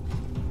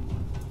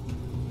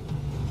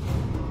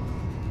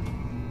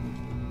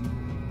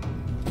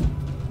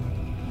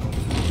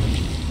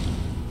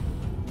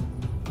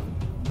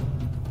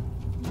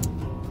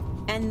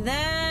 And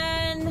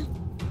then...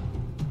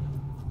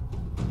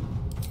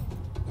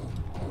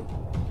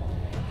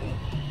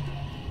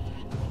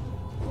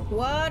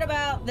 what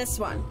about this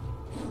one?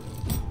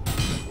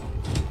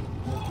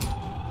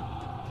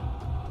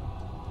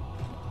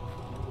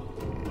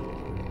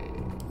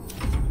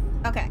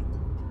 Okay.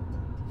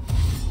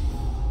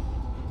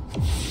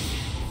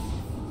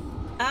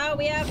 Oh,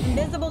 we have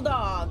invisible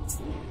dogs.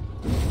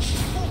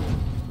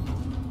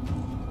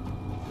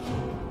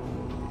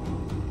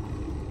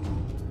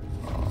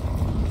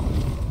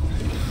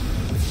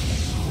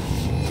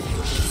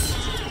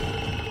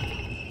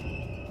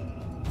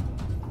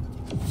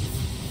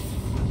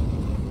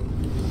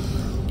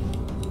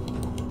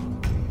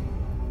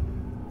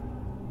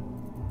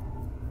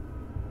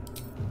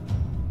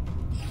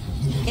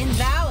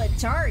 Invalid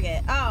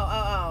target.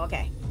 Oh,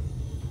 okay.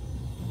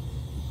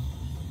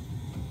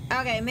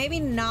 Okay, maybe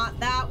not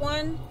that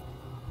one.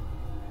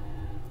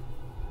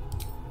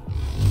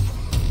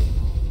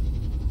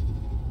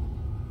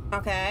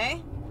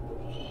 Okay.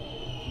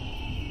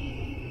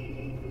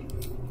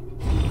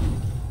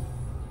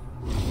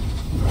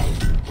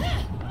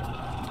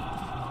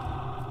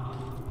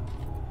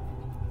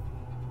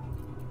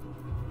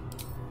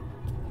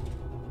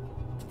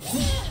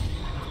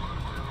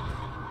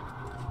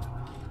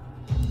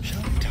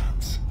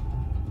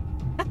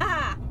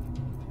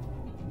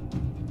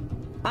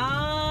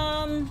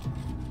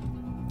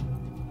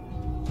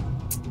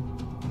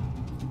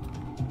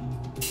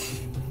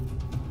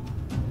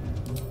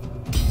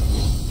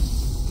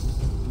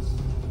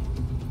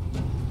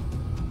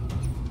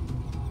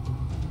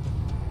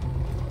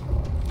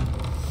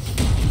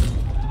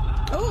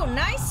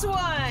 Nice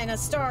one,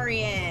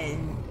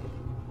 Astarion.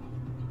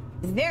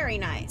 Very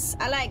nice.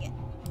 I like it.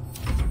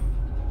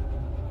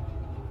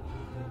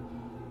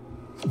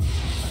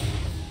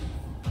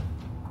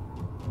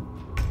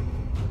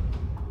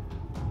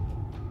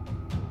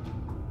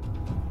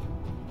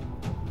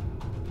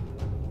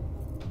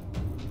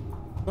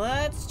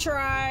 Let's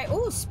try...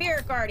 ooh,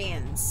 Spirit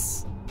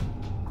Guardians.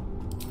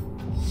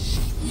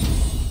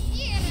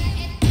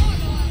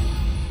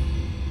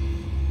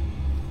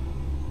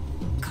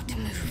 Got to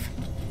move.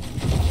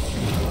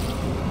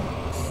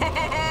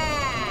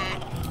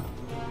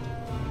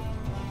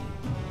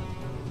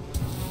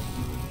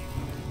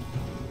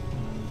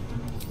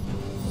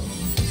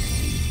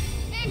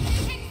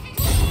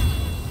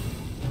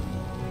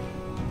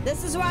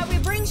 This is why we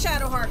bring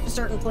Shadowheart to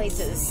certain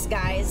places,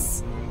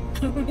 guys.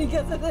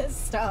 Because of this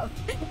stuff.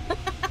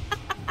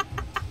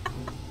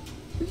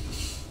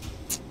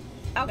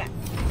 Okay.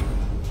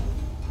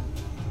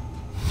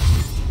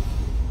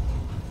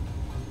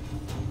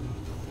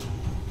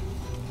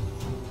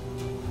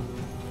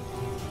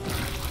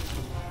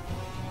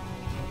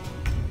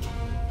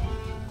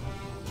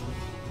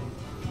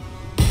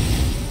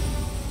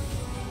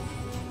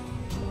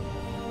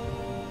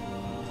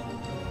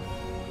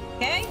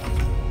 Okay.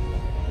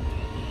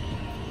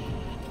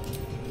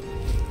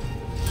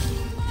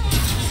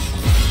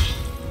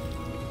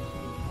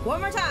 One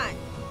more time.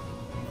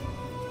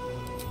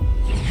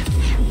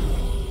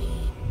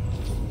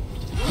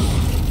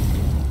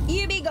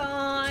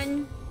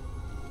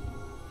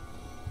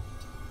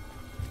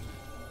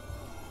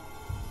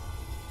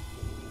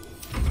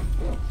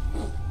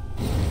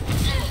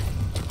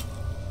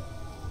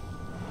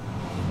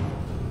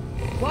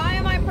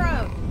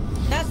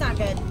 not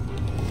good.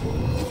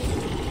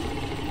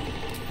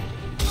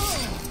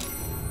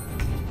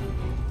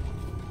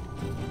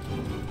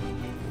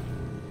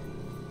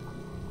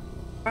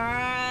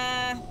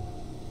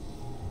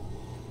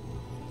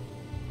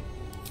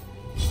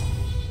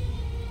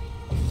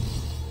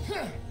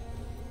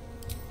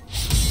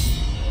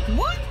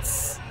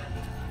 What?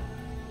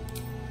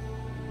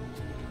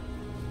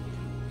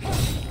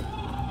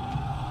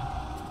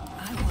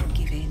 I won't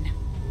give in.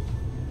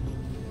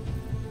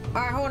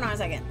 All right, hold on a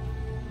second.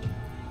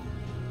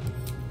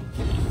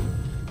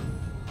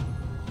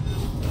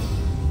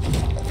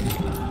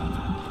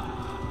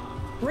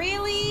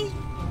 Really?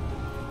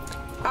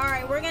 All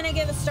right, we're gonna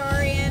give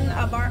Astarion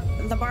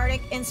the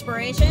Bardic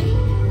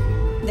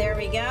Inspiration. There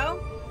we go.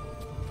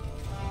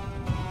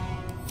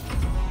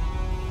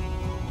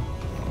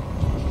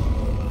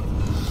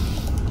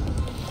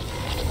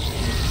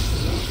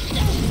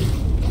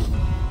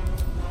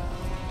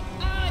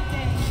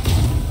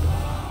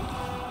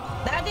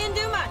 That didn't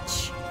do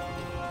much.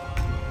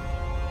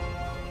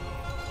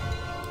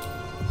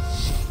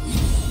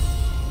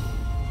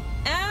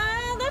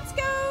 Let's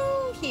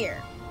go here.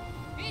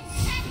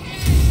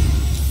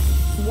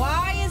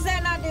 Why is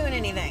that not doing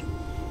anything?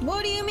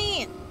 What do you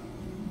mean?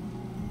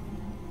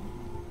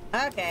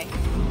 Okay.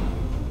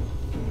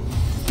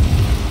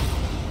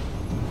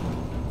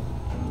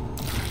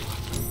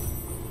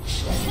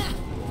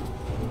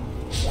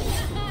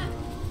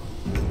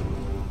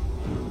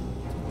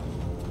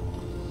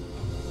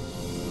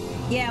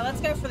 Yeah,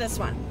 let's go for this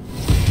one.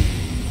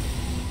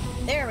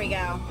 There we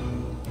go.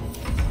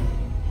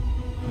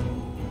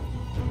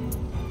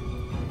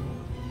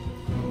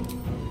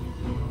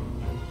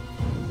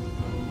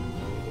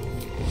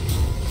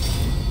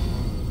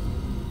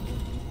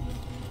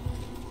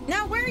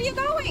 Now, where are you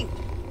going?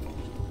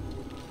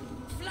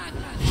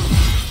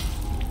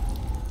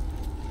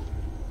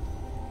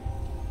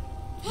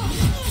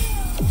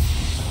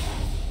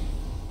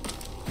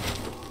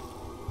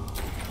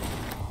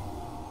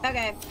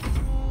 Okay.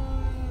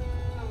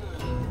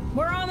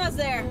 We're almost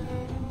there.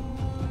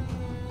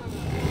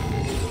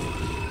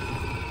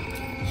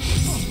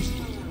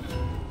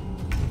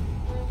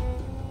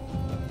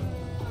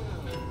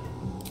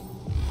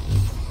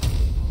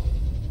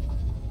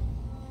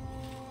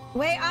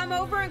 Wait, I'm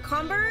over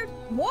encumbered?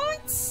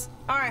 What?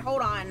 Alright,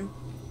 hold on.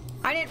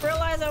 I didn't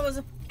realize I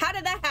was... How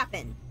did that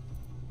happen?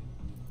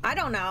 I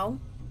don't know.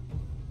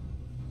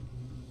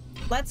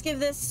 Let's give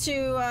this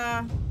to,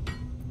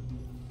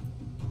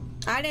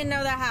 I didn't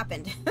know that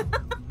happened.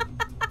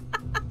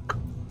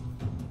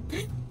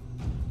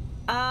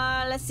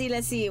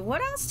 Let's see.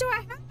 What else do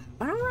I have?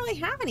 I don't really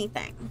have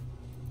anything.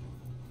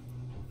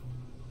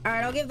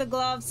 Alright, I'll give the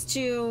gloves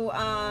to,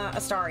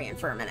 Astarion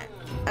for a minute.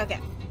 Okay.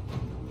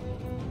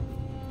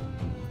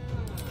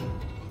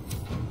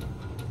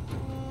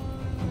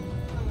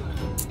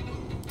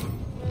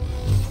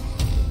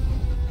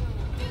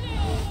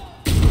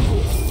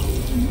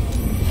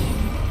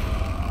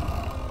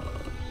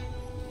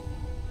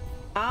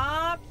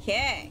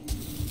 Okay.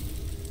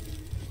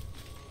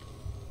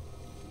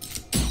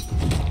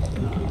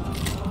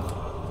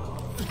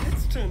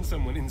 Let's turn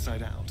someone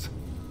inside out.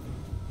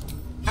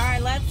 All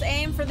right, let's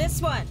aim for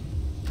this one.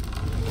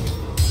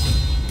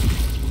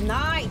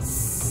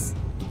 Nice.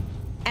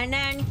 And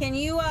then can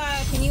you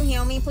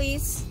heal me,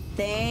 please?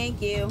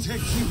 Thank you.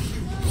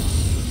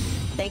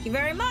 Thank you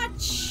very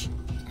much.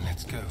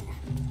 Let's go.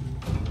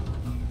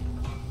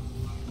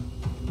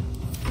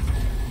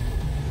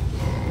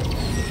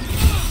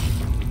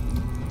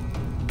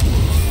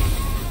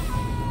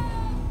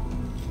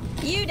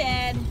 You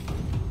dead.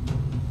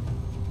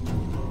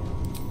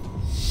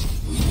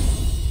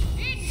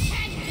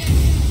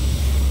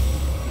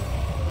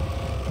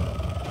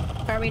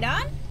 Are we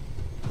done?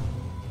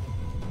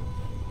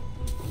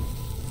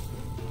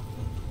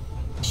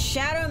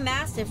 Shadow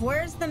Mastiff.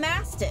 Where's the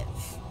Mastiff?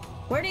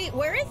 Where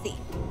is he?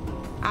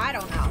 I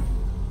don't know.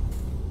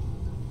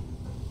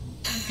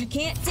 I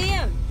can't see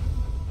him.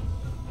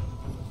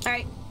 All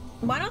right.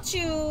 Why don't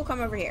you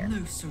come over here?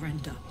 No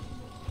surrender.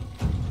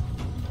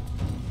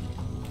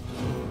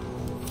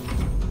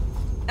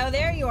 Oh,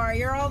 there you are.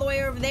 You're all the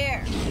way over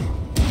there.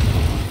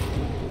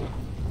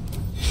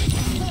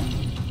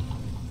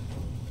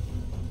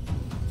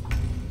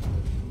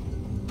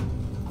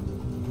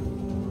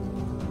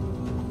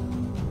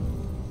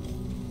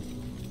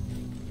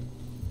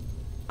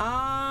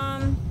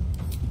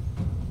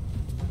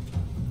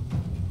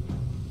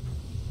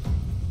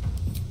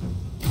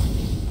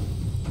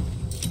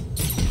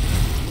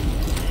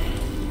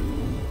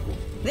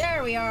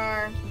 There we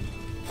are.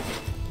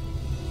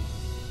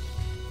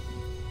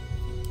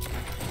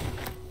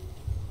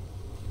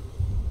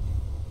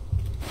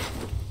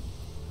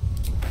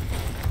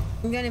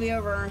 I'm gonna be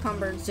over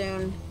encumbered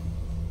soon.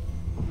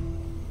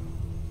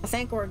 I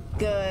think we're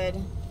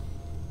good.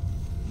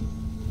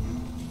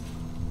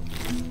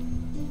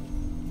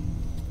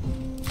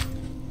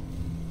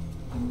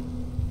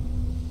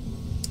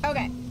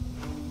 Okay.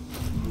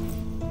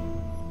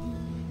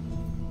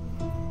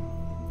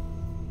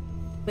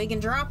 We can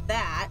drop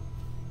that.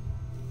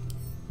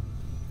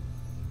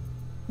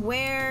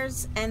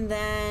 wares, and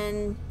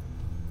then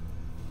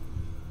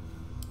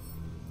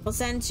we'll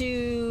send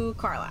to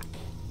Karlach.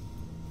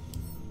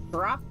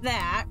 Drop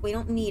that. We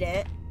don't need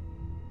it.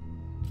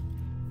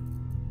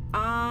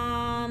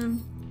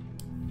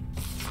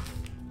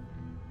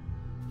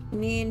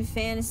 Need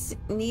fantasy,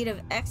 need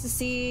of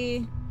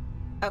ecstasy.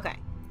 Okay.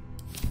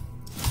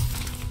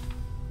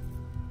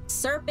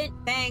 Serpent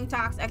Fang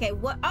Tox. Okay,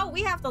 what? Oh,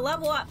 we have to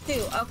level up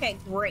too. Okay,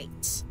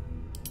 great.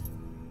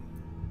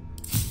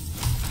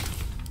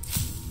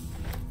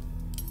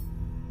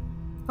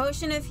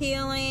 Potion of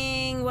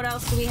healing. What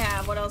else do we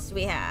have? What else do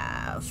we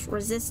have?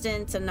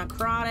 Resistant to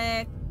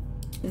necrotic.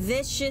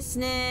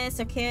 Viciousness.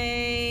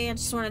 Okay, I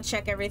just want to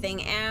check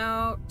everything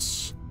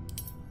out.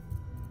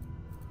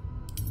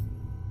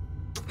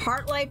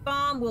 Heartlight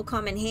Bomb will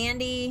come in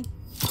handy.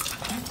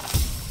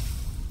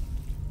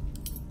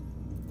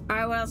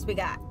 Alright, what else we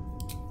got?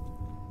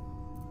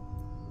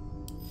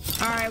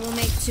 Alright, we'll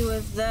make 2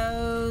 of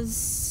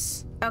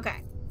those.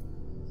 Okay.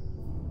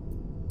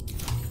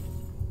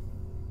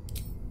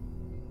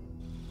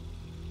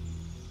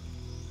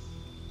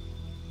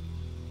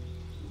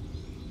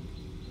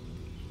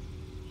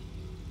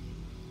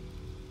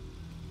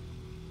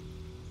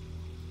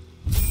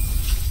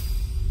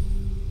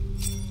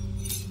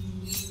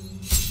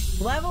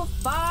 Level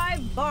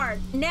 5 Bard.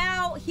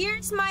 Now,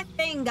 here's my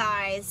thing,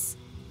 guys.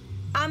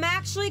 I'm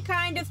actually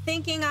kind of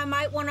thinking I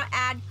might want to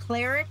add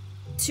Cleric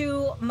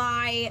to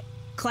my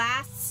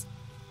class,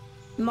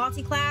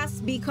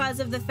 multi-class, because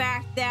of the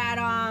fact that,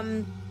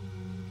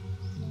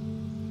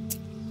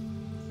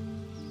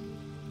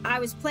 I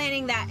was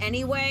planning that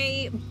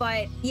anyway,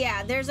 but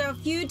yeah, there's a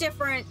few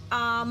different,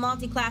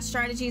 multi-class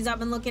strategies I've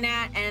been looking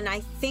at, and I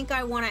think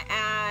I want to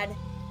add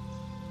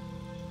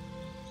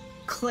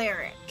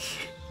Cleric.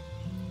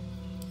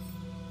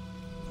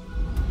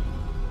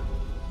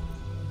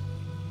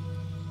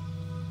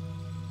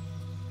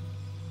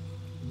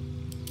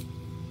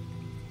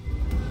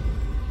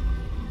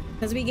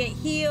 Because we get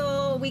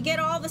heal, we get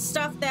all the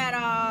stuff that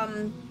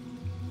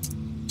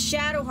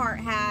Shadowheart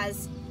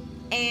has,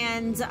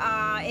 and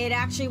it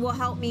actually will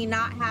help me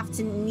not have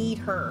to need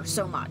her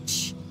so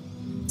much.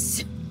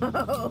 So,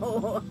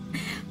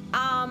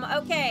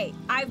 okay,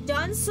 I've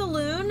done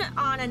Saloon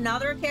on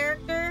another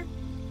character.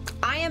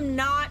 I am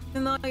not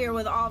familiar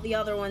with all the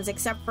other ones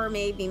except for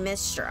maybe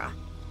Mistra.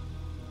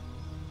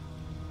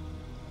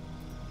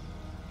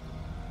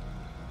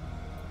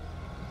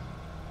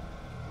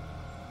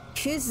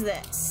 Who's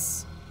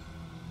this?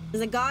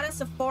 The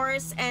goddess of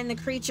forests and the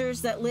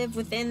creatures that live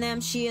within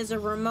them. She is a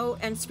remote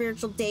and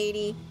spiritual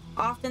deity,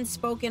 often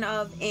spoken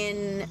of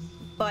in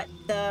but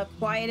the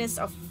quietest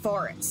of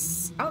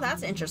forests. Oh,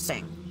 that's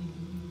interesting.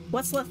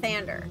 What's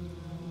Lathander?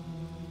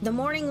 The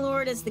Morning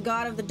Lord is the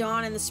god of the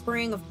dawn and the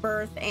spring of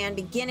birth and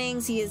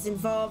beginnings. He is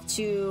invoked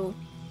to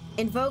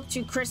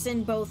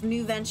christen both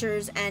new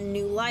ventures and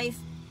new life.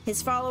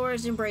 His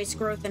followers embrace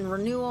growth and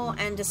renewal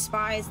and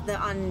despise the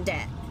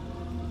undead.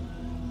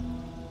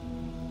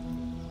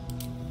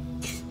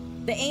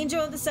 The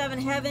Angel of the Seven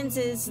Heavens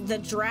is the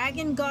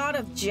dragon god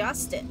of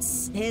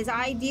justice. His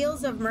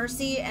ideals of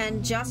mercy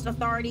and just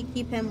authority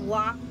keep him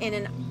locked in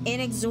an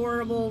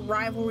inexorable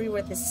rivalry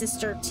with his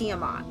sister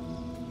Tiamat.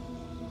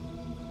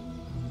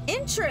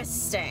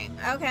 Interesting.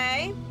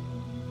 Okay.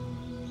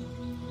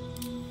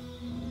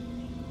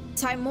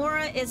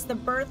 Timora is the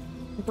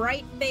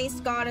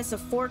bright-faced goddess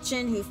of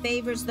fortune who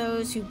favors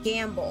those who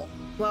gamble.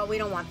 Well, we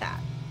don't want that.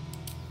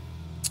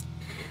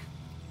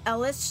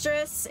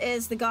 Elistris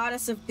is the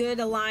goddess of good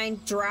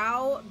aligned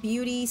drow,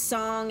 beauty,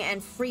 song,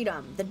 and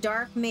freedom. The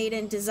Dark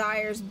Maiden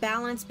desires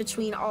balance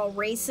between all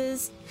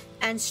races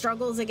and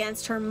struggles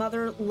against her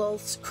mother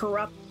Lolth's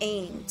corrupt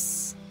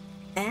aims.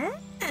 There's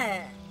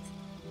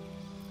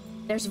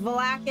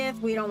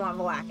Valakith. We don't want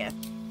Valakith.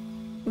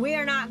 We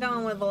are not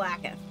going with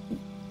Valakith.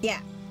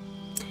 Yeah.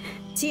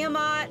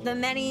 Tiamat, the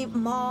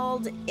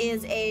many-mauled,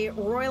 is a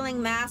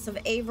roiling mass of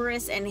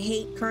avarice and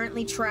hate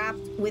currently trapped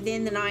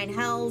within the Nine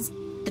Hells.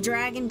 The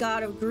dragon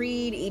god of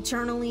greed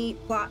eternally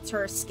plots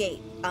her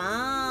escape.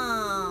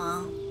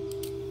 Ah.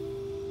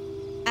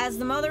 As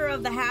the mother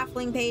of the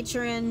halfling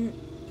patron,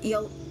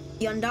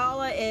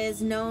 Yondala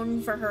is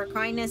known for her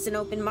kindness and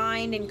open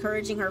mind,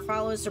 encouraging her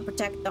followers to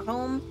protect the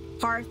home,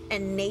 hearth,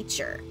 and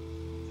nature.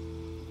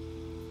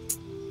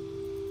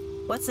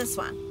 What's this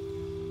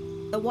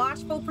one? The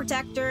Watchful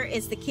Protector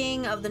is the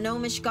king of the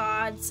gnomish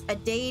gods, a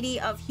deity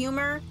of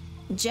humor,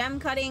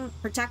 gem-cutting,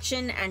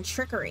 protection, and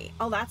trickery.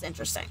 Oh, that's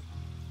interesting.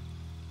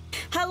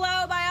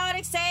 Hello,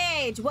 Biotic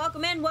Sage!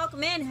 Welcome in,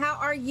 welcome in. How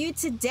are you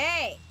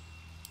today?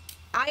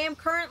 I am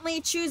currently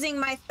choosing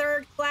my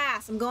 3rd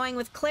class. I'm going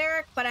with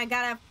Cleric, but I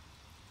gotta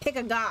pick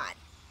a god.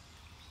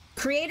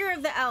 Creator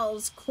of the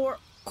elves,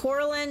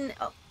 Corlin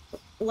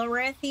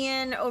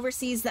Larethian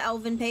oversees the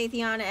elven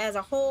pantheon as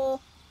a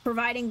whole,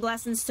 providing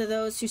blessings to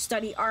those who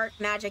study art,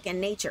 magic,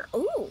 and nature.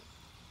 Ooh.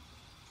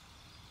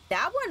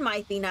 That one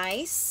might be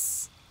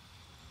nice.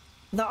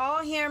 The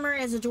Allhammer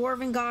is a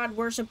dwarven god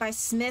worshipped by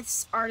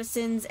smiths,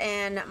 artisans,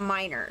 and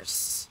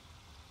miners.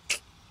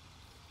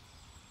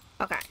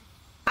 Okay.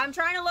 I'm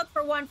trying to look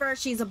for one for her.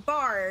 She's a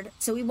bard,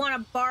 so we want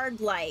a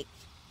bard-like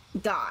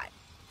god.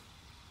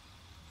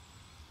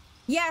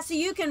 Yeah, so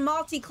you can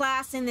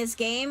multi-class in this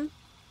game.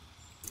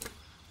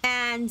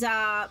 And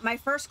my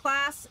first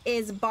class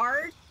is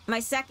bard, my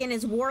second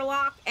is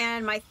warlock,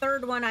 and my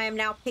third one I am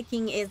now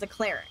picking is a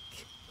cleric.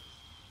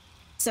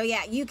 So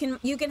yeah, you can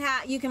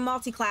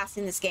multi-class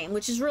in this game,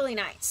 which is really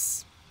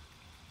nice.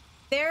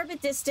 Fair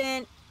but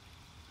distant.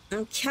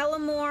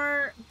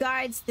 Kellamore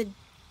guides the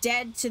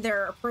dead to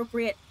their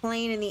appropriate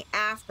plane in the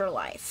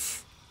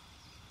afterlife.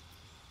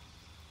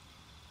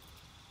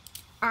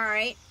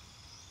 Alright.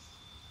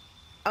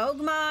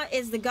 Ogma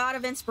is the god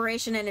of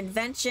inspiration and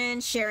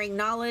invention, sharing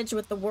knowledge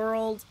with the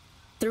world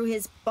through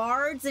his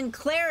bards and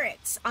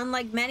clerics.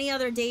 Unlike many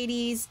other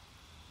deities,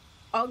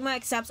 Ogma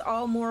accepts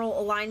all moral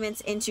alignments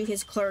into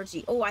his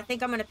clergy. Oh, I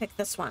think I'm going to pick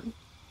this one.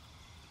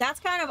 That's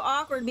kind of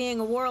awkward being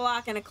a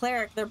warlock and a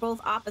cleric. They're both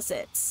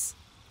opposites.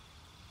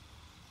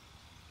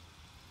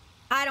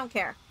 I don't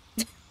care.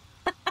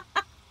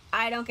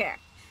 I don't care.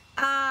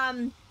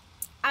 I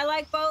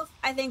like both.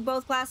 I think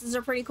both classes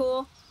are pretty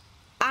cool.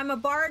 I'm a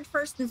bard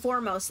first and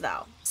foremost,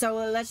 though. So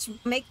let's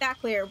make that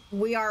clear.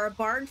 We are a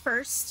bard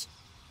first.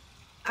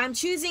 I'm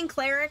choosing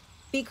cleric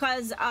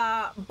because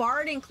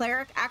bard and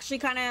cleric actually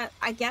kind of,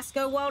 I guess,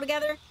 go well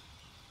together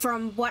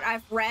from what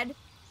I've read.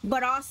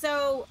 But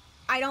also,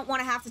 I don't want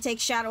to have to take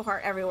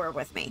Shadowheart everywhere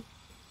with me.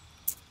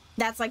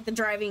 That's like the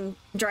driving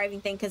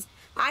thing, because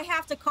I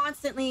have to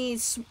constantly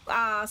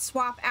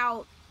swap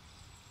out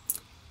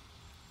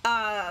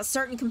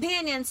certain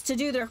companions to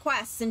do their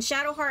quests, and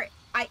Shadowheart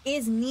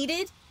is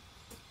needed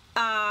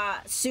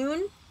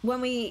soon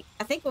when we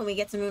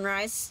get to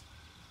Moonrise.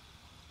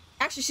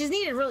 Actually, she's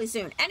needed really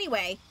soon.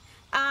 Anyway,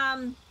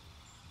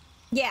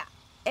 yeah,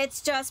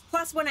 it's just,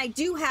 plus when I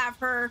do have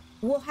her,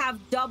 we'll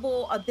have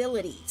double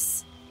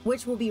abilities,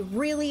 which will be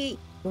really,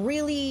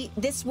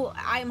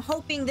 I'm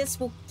hoping this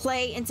will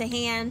play into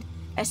hand,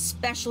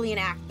 especially in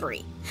Act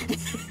 3.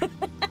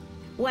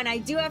 When I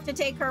do have to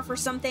take her for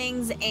some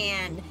things,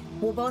 and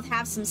we'll both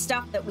have some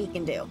stuff that we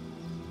can do.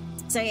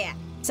 So yeah.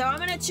 So I'm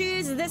gonna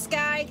choose this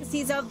guy because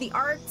he's of the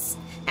arts,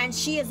 and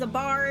she is a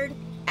bard,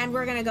 and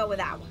we're gonna go with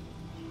that one.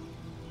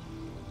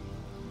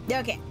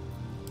 Okay.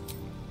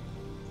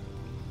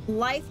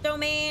 Life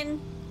domain,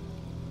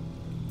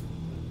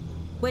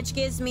 which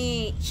gives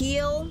me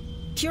heal,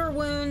 cure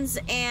wounds,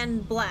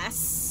 and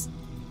bless.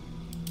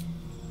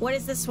 What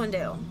does this one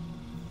do?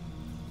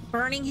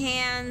 Burning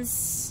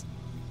hands.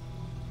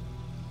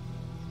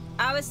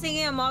 I was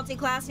thinking of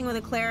multi-classing with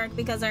a cleric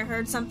because I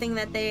heard something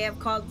that they have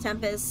called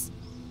Tempest,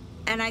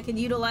 and I could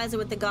utilize it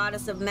with the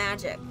goddess of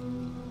magic.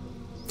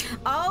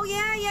 Oh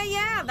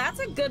yeah. That's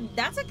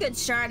a good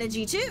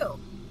strategy too.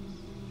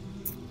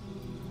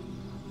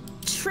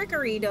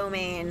 Trickery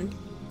domain.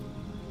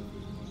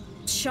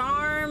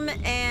 Charm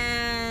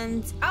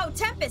and... Oh,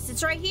 Tempest,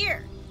 it's right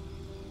here.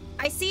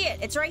 I see it.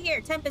 It's right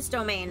here. Tempest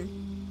domain.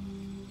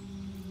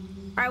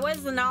 Alright, what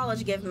does the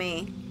knowledge give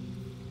me?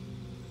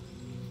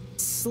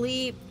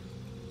 Sleep.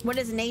 What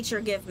does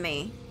nature give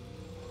me?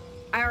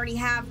 I already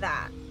have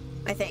that,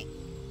 I think.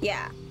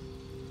 Yeah.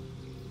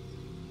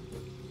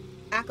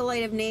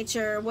 Acolyte of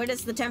nature. What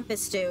does the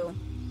Tempest do?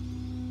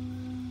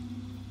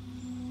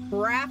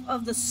 Wrath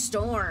of the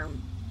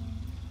Storm.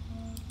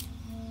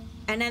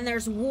 And then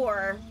there's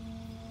war.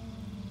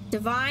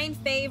 Divine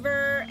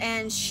favor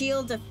and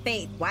shield of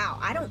faith. Wow,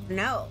 I don't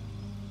know.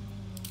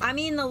 I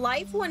mean, the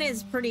life one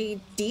is pretty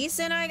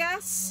decent, I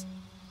guess.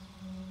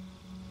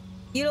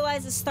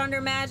 Utilizes thunder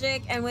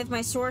magic, and with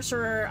my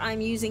sorcerer, I'm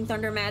using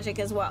thunder magic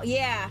as well.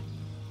 Yeah.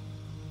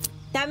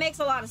 That makes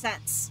a lot of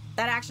sense.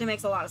 That actually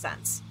makes a lot of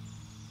sense.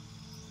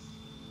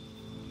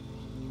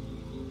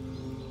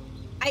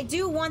 I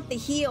do want the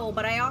heal,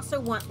 but I also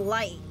want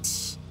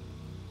light.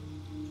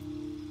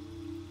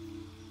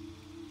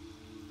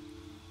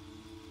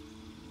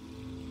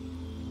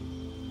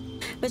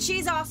 But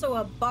she's also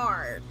a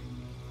bard.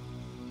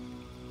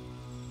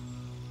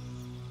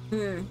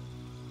 I'm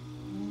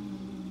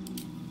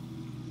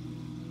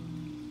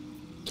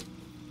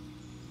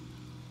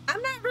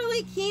not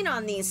really keen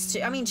on these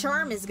two. I mean,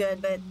 Charm is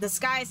good, but the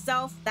Sky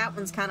Self, that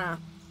one's kind of...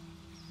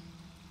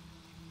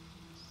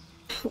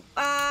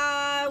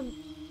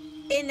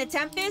 in the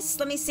Tempest?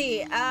 Let me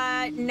see.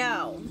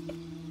 No.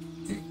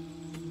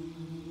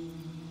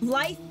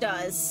 Life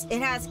does.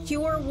 It has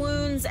Cure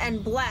Wounds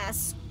and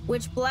Bless,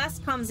 which Bless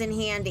comes in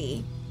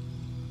handy.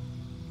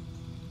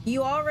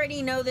 You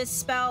already know this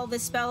spell.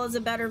 This spell is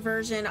a better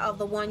version of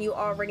the one you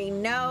already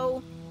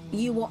know.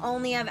 You will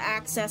only have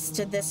access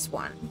to this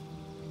one.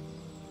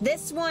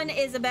 This one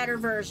is a better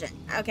version.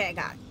 Okay,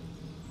 got it.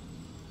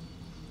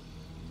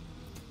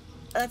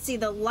 Let's see,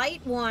 the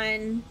light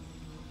one.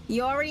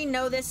 You already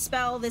know this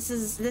spell.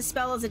 This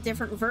spell is a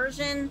different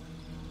version.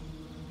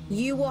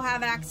 You will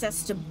have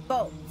access to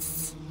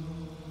both.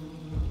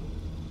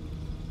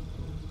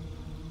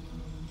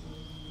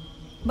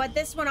 But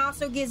this one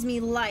also gives me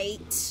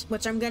light,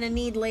 which I'm gonna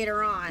need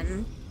later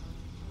on.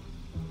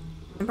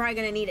 I'm probably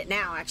gonna need it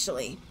now,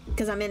 actually,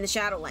 because I'm in the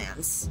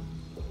Shadowlands.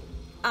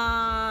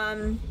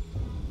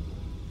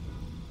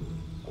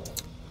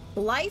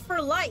 Life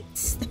or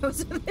light?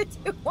 Those are the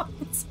two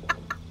ones.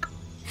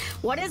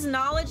 What does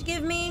knowledge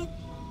give me?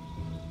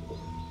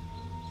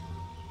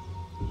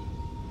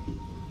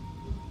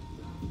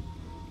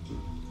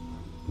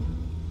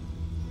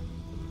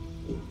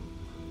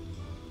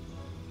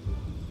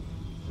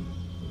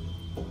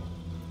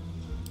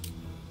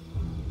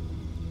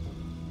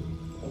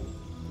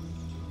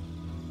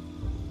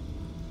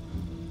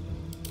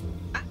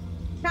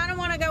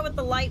 Go with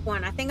the light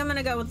one. I think I'm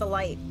gonna go with the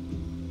light.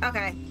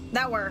 Okay,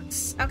 that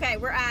works. Okay,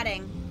 we're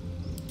adding.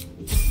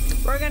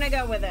 We're gonna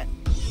go with it.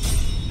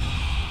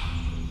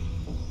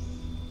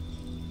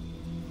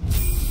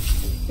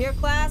 Your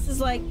class is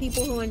like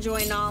people who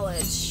enjoy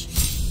knowledge.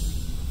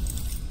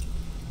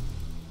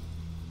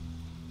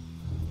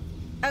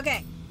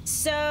 Okay,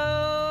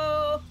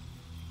 so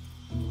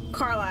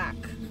Karlach.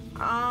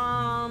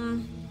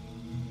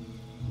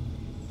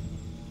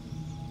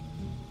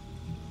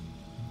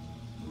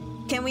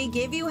 Can we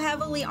give you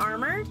heavily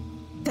armored?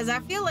 Because I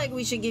feel like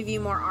we should give you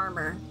more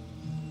armor.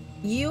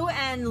 You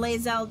and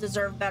Lae'zel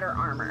deserve better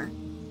armor.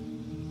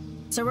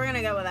 So we're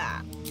gonna go with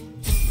that.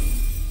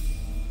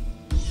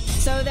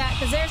 So that,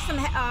 because there's some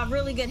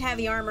really good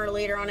heavy armor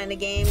later on in the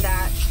game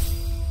that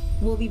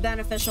will be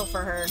beneficial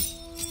for her.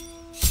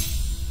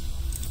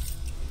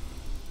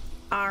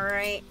 All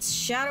right,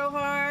 Shadow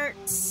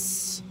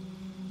Hearts.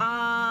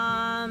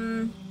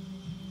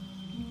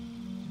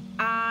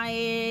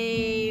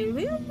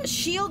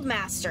 Shield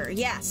Master.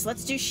 Yes,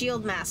 let's do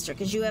Shield Master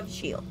because you have a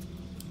shield.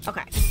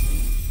 Okay.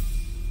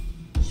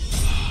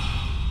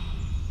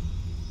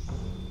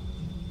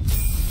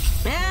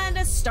 And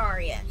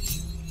Astarion.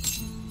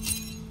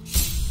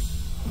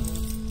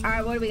 All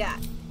right, what do we got?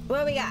 What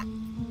do we got?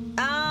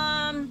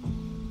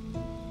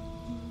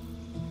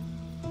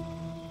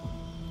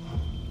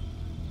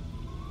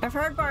 I've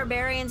heard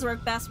barbarians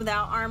work best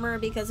without armor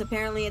because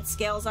apparently it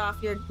scales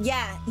off your...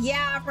 Yeah,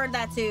 I've heard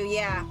that too,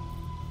 yeah.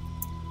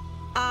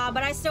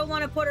 But I still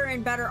want to put her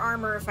in better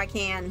armor if I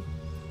can.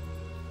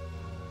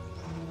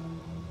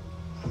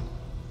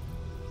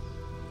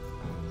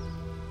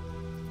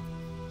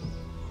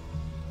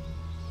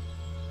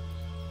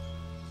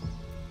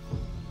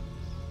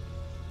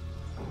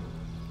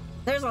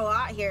 There's a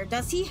lot here.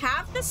 Does he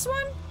have this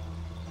one?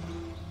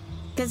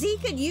 Because he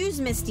could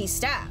use Misty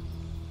Step.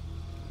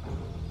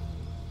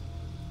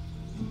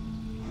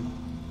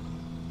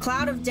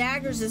 Cloud of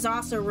Daggers is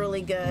also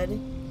really good.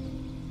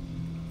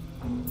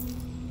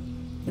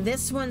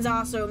 This one's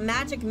also...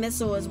 Magic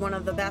Missile is one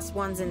of the best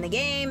ones in the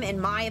game, in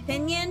my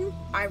opinion.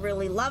 I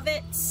really love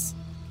it.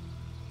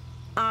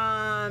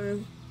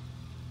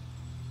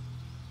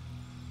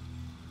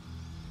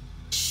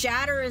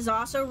 Shatter is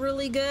also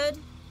really good.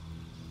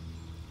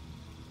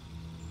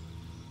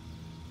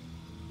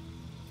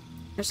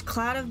 There's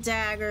Cloud of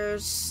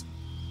Daggers.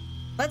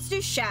 Let's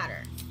do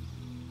Shatter.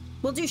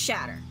 We'll do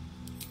Shatter.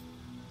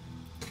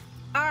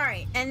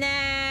 Alright, and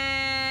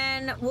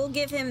then we'll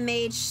give him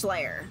Mage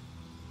Slayer.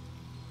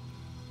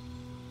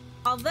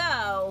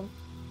 Although...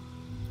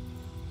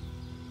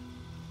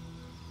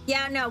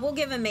 Yeah, no, we'll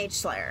give him Mage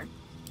Slayer.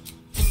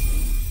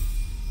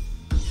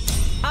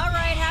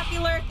 Alright, happy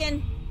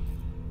lurking.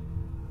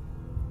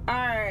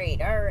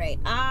 Alright.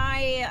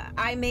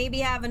 I maybe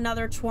have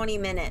another 20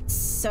 minutes.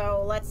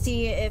 So let's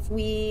see if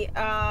we...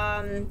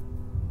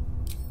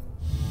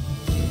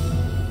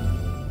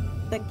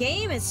 The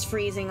game is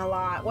freezing a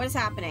lot. What is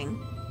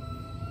happening?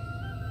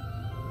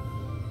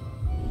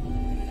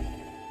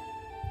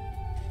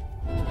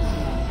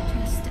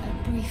 Just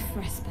a brief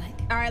respite.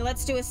 All right,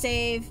 let's do a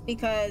save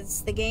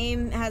because the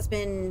game has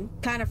been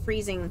kind of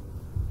freezing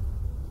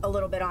a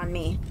little bit on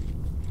me.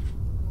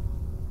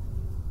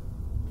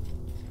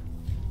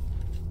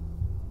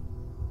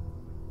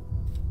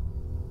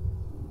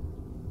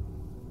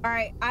 All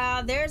right,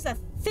 there's a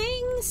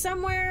thing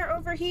somewhere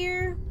over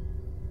here.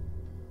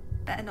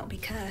 Better not be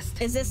cursed.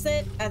 Is this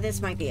it?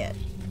 This might be it.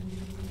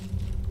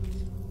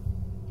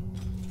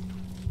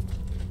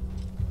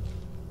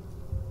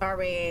 Are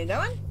we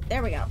going?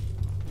 There we go.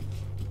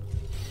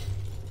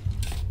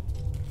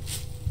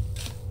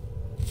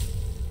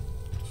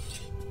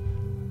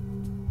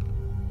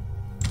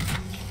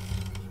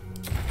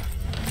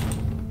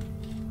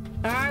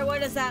 All right,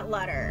 what is that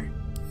letter?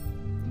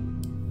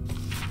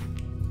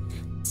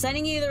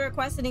 Sending you the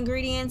requested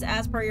ingredients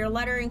as per your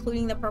letter,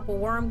 including the purple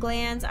worm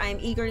glands. I am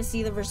eager to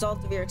see the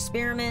result of your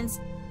experiments.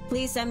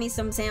 Please send me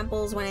some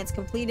samples when it's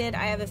completed.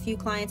 I have a few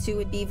clients who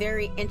would be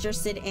very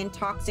interested in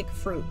toxic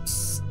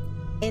fruits.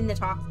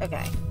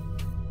 Okay.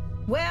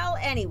 Well,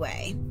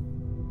 anyway.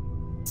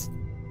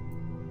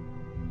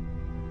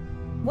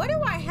 What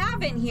do I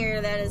have in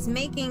here that is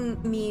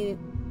making me...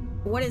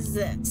 What is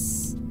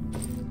this?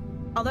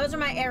 Oh, those are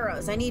my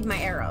arrows. I need my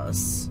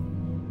arrows.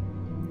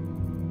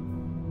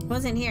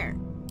 What's in here?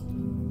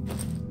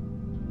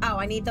 Oh,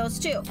 I need those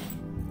too.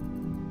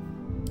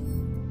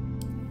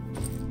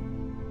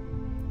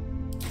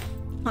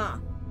 Huh.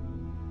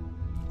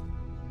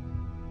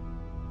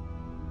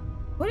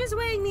 What is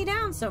weighing me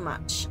down so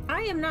much?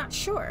 I am not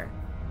sure.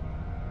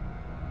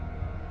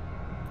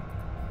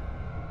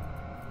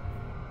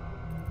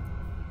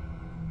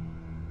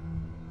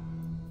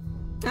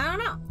 I don't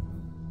know.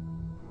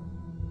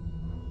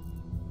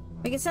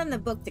 We can send the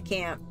book to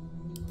camp.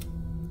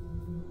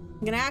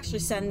 I'm gonna actually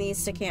send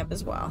these to camp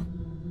as well.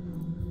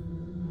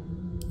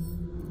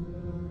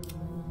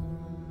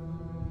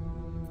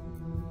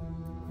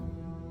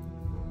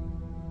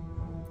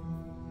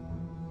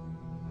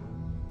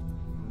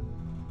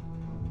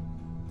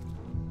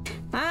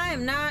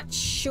 I'm not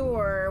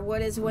sure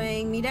what is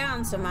weighing me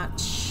down so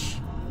much.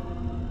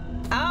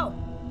 Oh,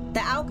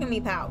 the alchemy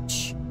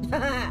pouch.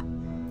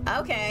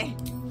 Okay.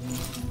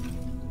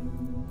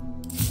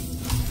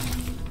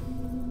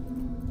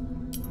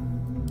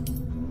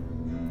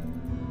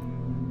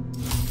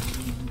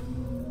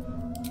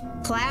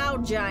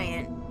 Cloud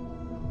giant.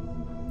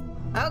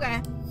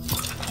 Okay.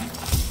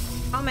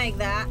 I'll make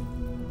that.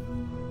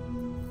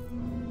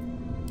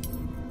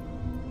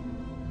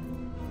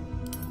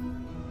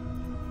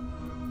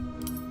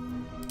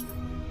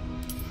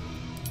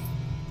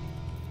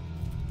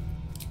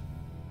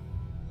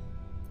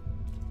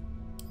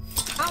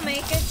 I'll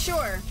make it,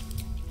 sure.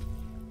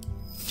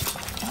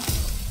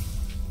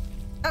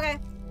 Okay.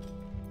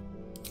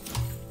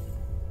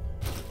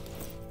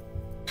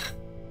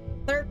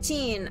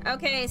 13.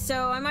 Okay,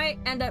 so I might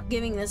end up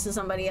giving this to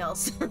somebody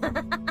else.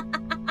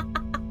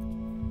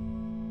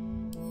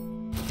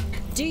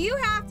 Do you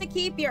have to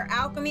keep your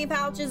alchemy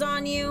pouches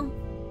on you?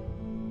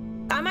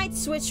 I might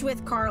switch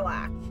with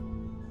Karlach.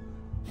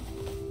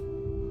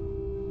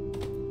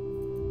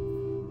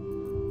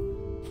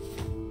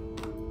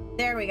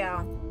 There we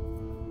go.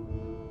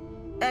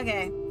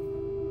 Okay.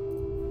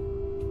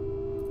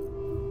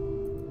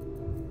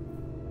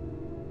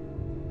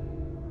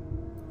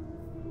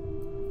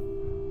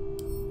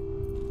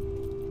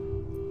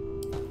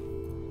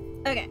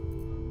 Okay.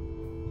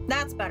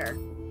 That's better.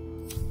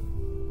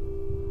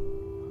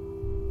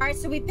 Alright,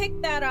 so we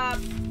picked that up.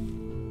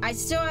 I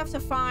still have to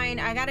find...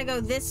 I gotta go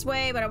this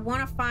way, but I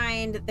want to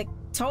find the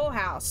toll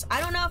house.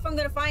 I don't know if I'm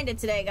gonna find it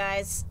today,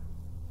 guys.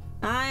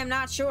 I am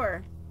not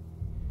sure.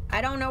 I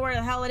don't know where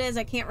the hell it is.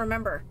 I can't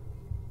remember.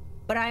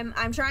 But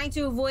I'm trying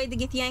to avoid the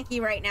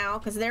Githyanki right now,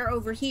 because they're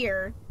over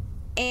here.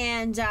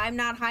 And I'm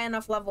not high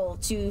enough level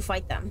to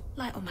fight them.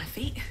 Light on my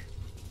feet.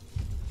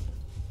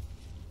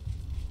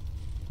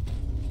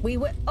 We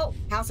would... Oh,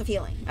 House of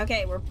Healing.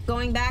 Okay, we're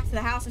going back to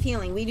the House of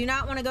Healing. We do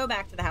not want to go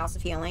back to the House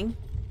of Healing.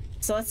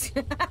 So let's...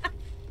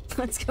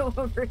 let's go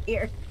over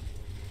here.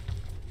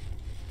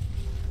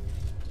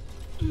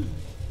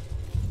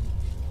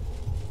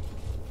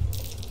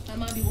 That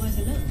might be worth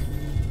a look.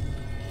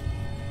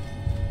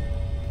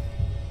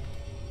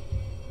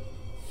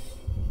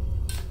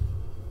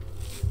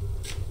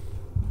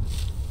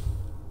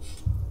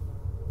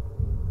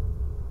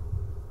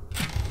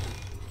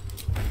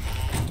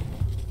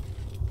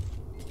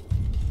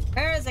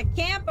 There's a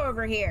camp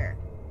over here.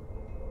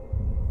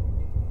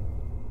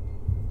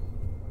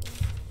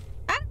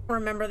 I don't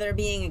remember there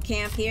being a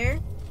camp here.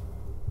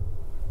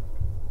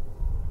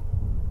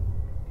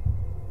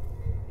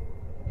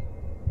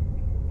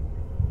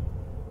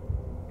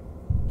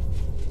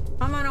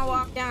 I'm gonna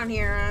walk down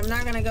here. I'm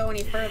not gonna go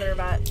any further,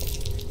 but...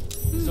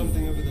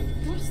 Something over there.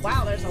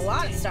 Wow, there's a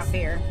lot of stuff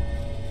here.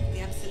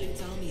 The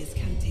Absolute army is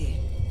camped here.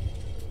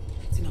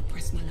 Do not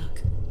press my luck.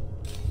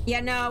 Yeah,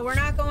 no, we're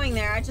not going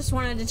there. I just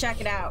wanted to check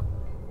it out.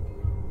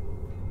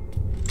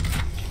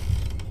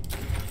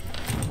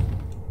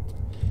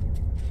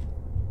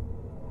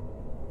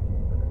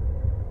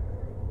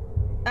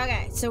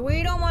 Okay, so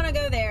we don't want to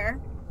go there.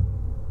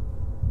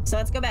 So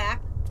let's go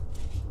back.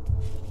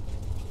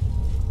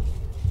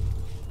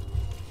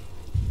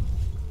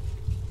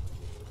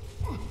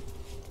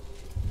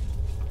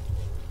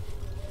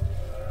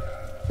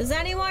 Does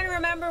anyone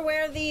remember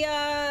where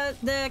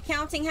the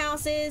counting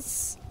house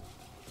is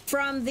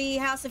from the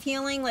House of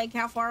Healing? Like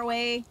how far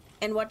away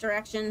and what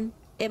direction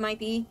it might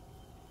be?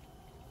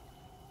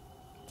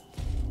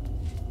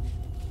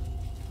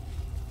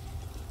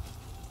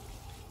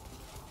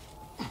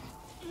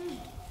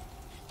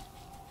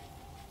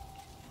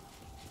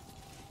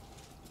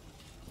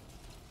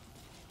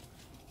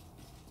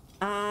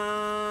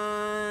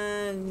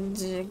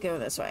 Go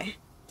this way.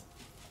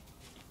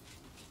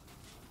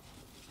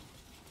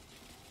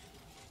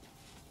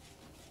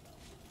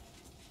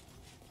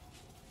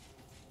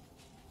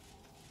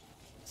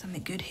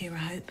 Something good here, I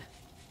hope.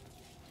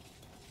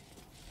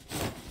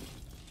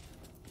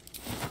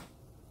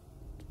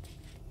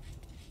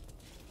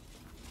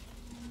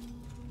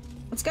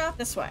 Let's go out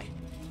this way.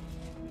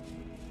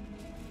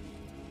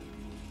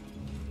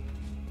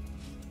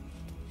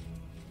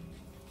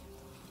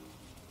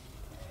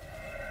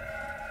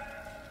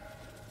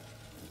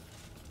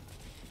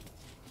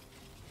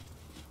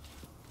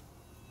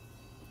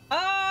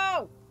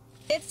 Oh!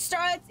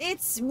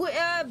 It's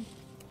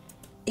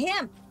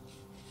him.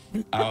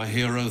 Our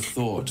hero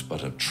thought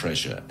but of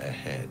treasure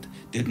ahead,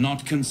 did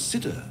not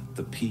consider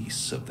the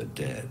peace of the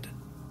dead.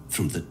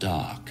 Through the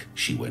dark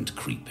she went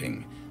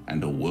creeping,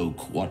 and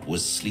awoke what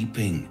was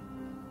sleeping.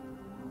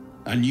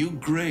 A new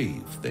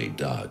grave they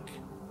dug,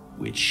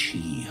 which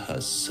she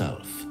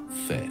herself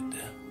fed.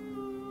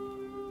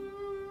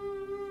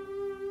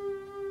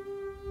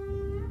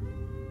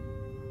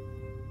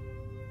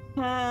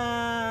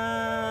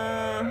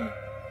 A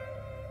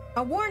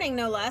warning,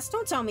 no less.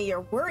 Don't tell me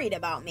you're worried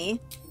about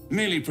me.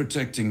 Merely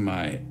protecting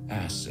my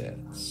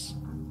assets.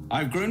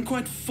 I've grown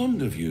quite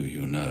fond of you,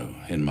 you know,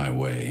 in my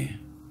way.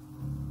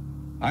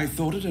 I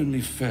thought it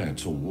only fair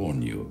to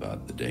warn you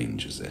about the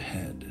dangers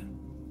ahead.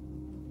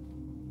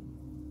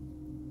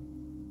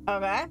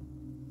 Okay.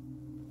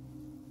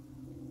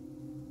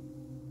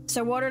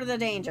 So what are the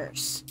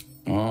dangers?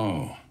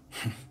 Oh,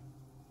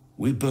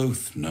 we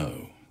both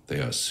know they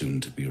are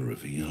soon to be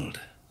revealed.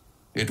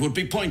 It would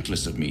be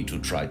pointless of me to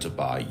try to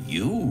bar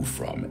you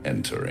from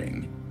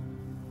entering.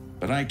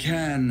 But I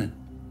can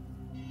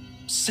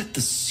set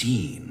the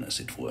scene, as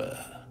it were.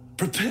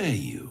 Prepare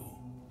you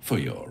for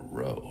your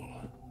role.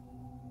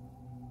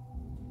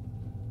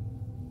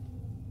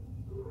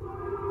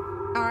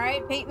 All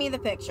right, paint me the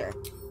picture.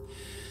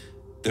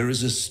 There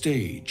is a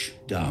stage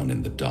down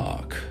in the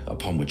dark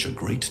upon which a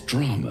great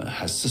drama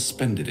has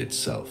suspended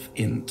itself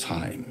in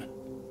time.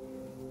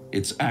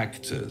 Its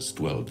actors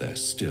dwell there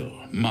still,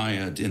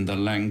 mired in the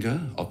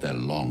languor of their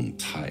long,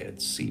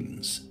 tired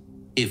scenes.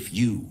 If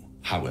you,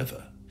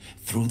 however,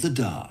 through the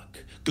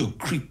dark, go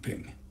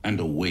creeping and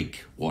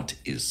awake what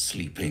is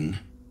sleeping,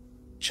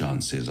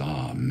 chances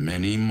are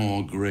many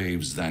more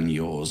graves than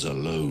yours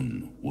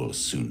alone will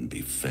soon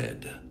be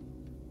fed.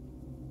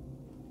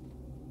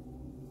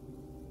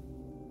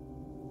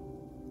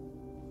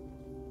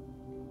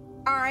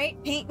 All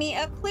right, paint me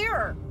a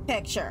clearer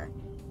picture.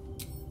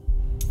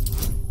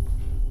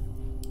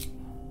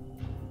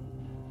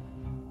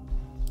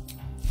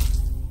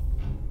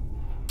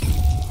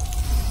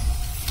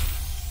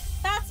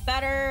 That's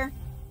better.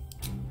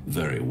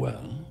 Very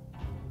well.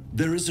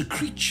 There is a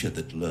creature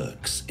that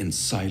lurks in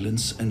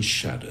silence and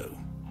shadow.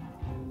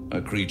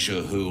 A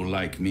creature who,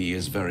 like me,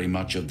 is very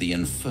much of the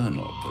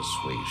infernal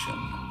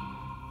persuasion.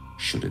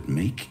 Should it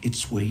make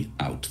its way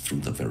out through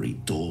the very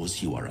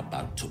doors you are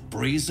about to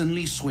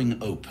brazenly swing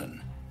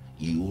open,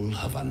 you'll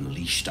have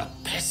unleashed a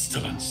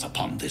pestilence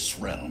upon this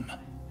realm.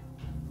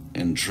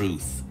 In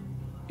truth,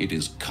 it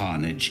is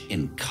carnage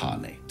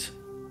incarnate.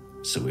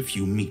 So if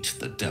you meet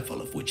the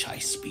devil of which I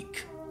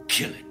speak,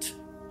 kill it.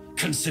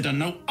 Consider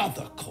no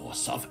other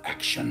course of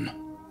action.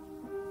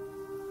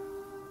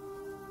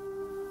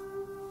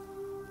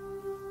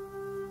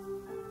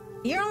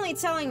 You're only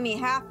telling me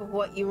half of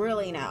what you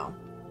really know.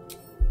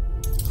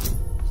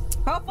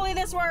 Hopefully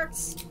this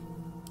works.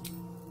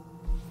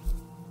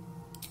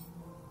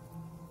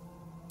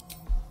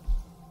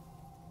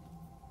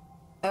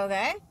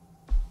 Okay.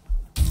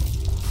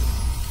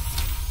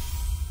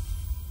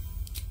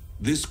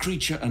 This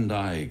creature and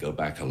I go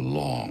back a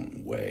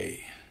long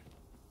way.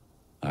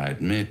 I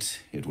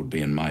admit it would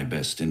be in my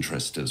best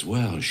interest as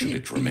well should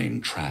it remain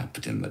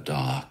trapped in the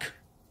dark.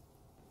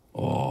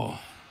 Or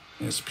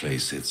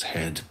misplace its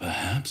head,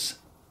 perhaps.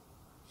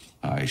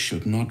 I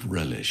should not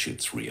relish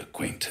its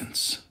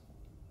reacquaintance.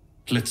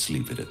 Let's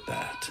leave it at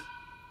that.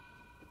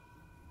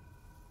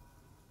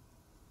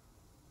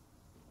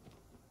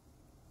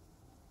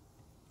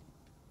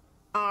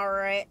 All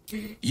right.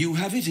 You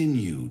have it in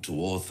you to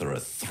author a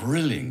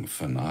thrilling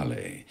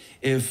finale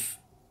if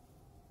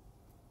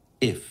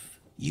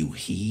you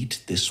heed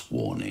this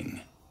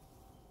warning.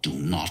 Do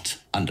not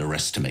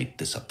underestimate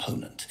this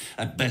opponent.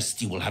 At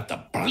best, you will have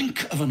the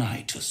blink of an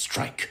eye to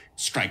strike.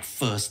 Strike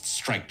first,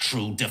 strike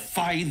true,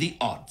 defy the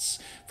odds,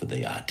 for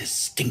they are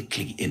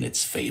distinctly in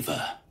its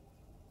favor.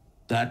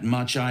 That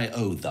much I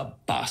owe the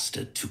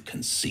bastard to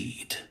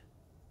concede.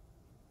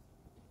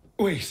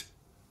 Wait.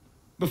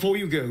 Before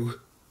you go,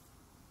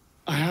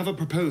 I have a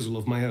proposal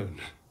of my own.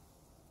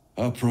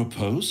 A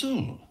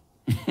proposal?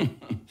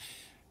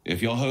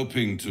 If you're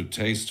hoping to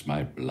taste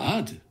my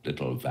blood,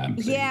 little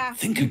vampire, yeah.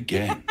 Think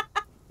again.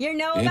 You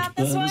know about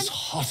this one? It burns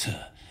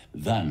hotter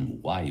than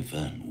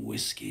wyvern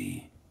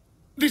whiskey.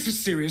 This is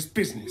serious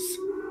business,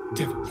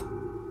 devil.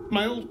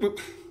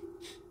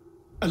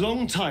 A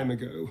long time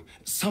ago,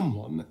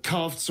 someone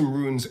carved some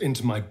runes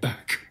into my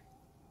back.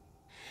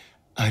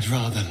 I'd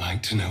rather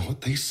like to know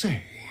what they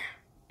say.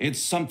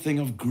 It's something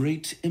of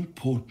great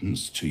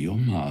importance to your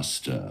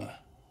master.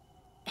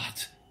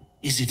 But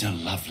is it a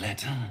love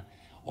letter,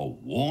 a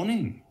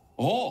warning,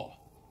 or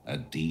a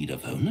deed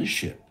of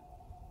ownership?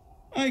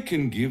 I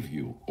can give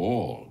you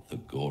all the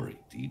gory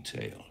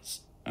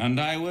details, and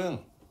I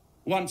will,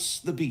 once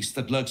the beast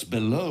that lurks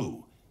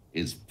below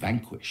is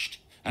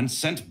vanquished and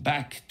sent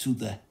back to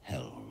the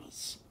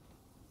hells.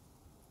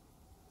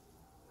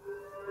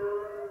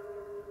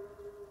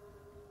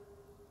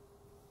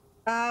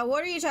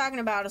 What are you talking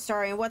about,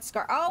 Astarion? What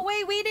scar? Oh,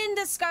 wait, we didn't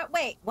discuss.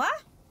 Wait,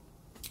 what?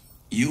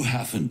 You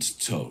haven't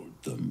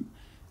told them,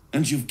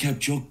 and you've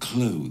kept your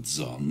clothes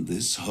on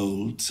this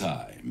whole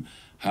time.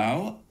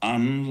 How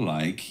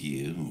unlike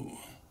you.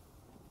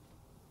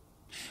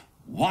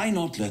 Why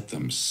not let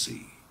them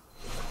see?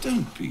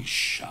 Don't be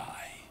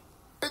shy.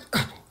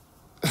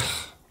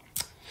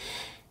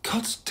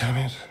 God damn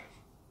it.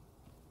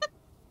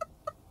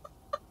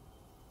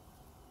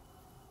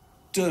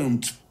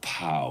 Don't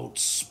pout,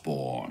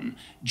 Spawn.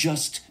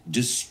 Just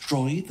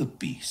destroy the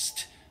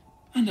beast,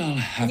 and I'll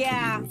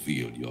happily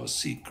reveal your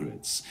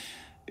secrets.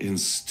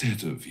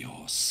 instead of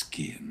your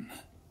skin.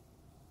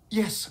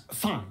 Yes,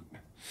 fine.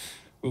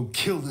 We'll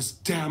kill this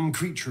damn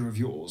creature of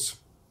yours.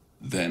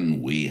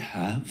 Then we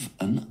have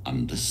an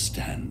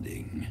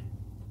understanding.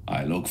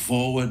 I look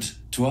forward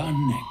to our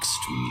next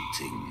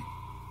meeting.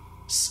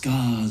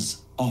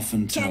 Scars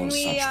often tell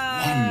such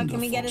wonderful can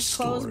we get his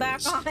clothes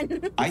back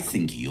on? I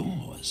think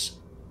yours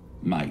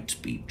might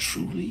be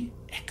truly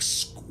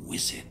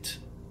exquisite.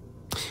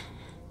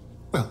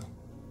 Well,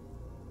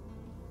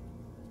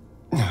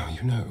 now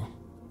you know.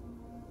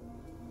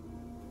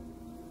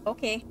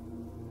 Okay.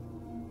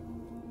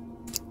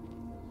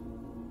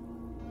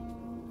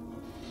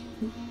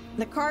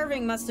 The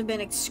carving must have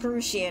been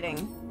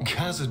excruciating.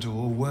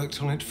 Cazador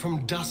worked on it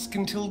from dusk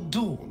until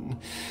dawn,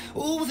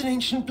 all with an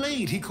ancient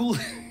blade he called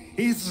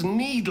his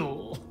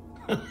needle.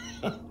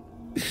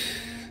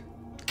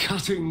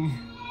 Cutting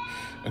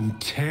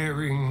and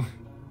tearing,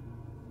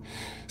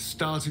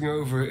 starting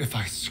over if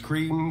I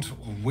screamed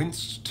or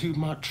winced too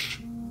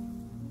much.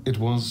 It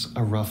was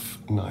a rough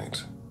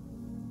night.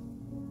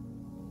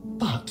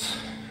 But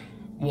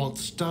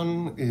what's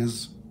done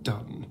is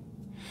done.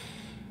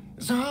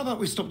 So how about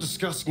we stop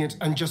discussing it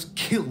and just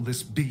kill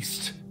this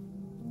beast?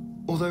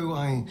 Although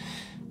I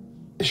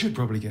should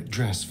probably get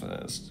dressed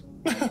first.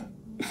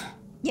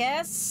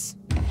 Yes.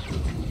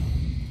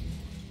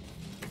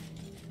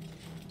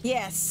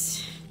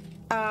 Yes.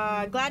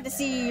 Glad to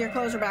see your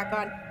clothes are back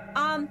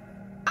on.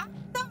 I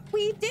thought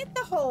we did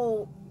the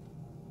whole...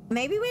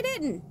 Maybe we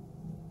didn't.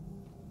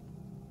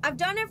 I've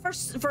done it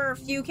for a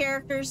few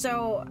characters,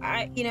 so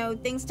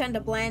things tend to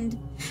blend.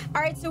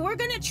 All right, so we're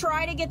gonna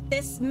try to get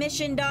this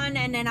mission done,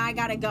 and then I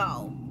gotta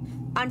go.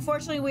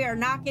 Unfortunately, we are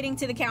not getting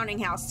to the counting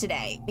house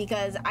today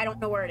because I don't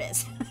know where it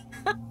is.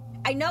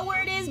 I know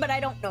where it is, but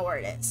I don't know where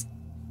it is.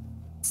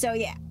 So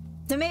yeah.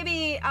 So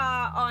maybe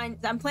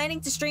I'm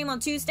planning to stream on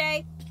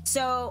Tuesday.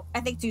 So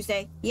I think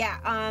Tuesday.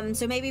 Yeah.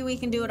 So maybe we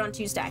can do it on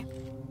Tuesday.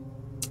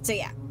 So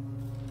yeah.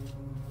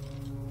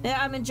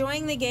 Yeah, I'm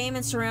enjoying the game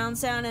in surround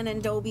sound and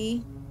in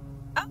Dolby.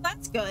 Oh,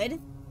 that's good.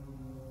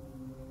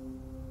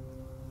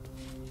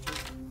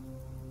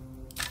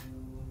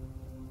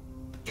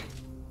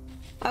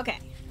 Okay.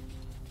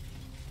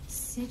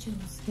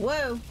 Sigils.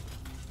 Whoa.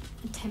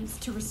 Attempts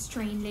to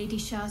restrain Lady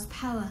Shah's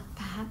power,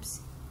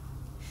 perhaps.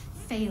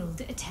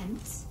 Failed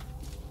attempts.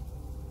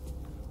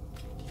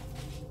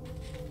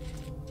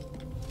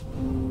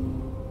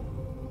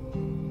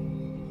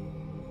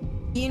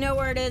 You know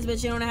where it is,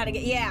 but you don't know how to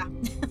get... Yeah.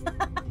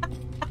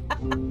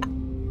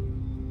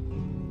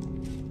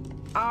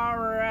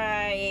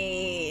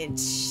 Alright.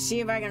 See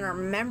if I can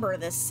remember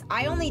this.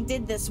 I only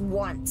did this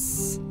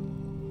once.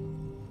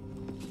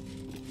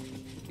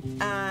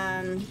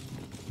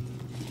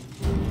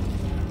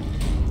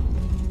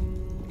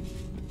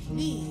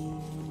 Me,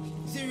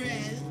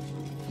 Zerel,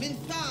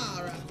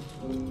 Minthara,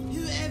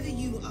 whoever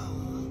you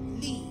are,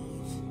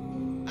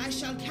 leave. I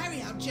shall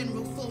carry out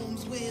General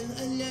Thorm's will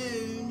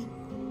alone.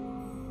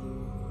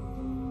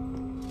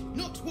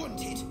 Not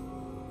wanted,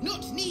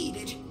 not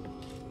needed.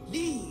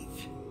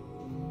 Leave.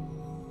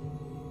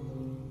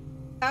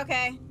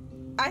 Okay.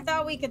 I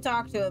thought we could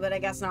talk to it, but I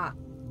guess not.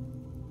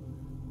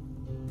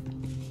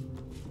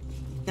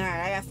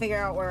 Alright, I gotta figure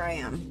out where I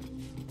am.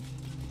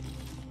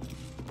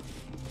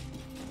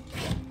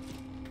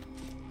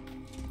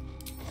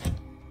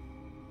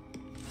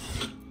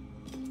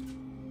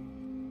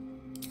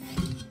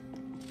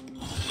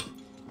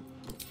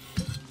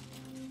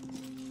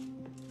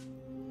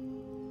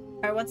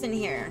 Alright, what's in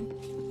here?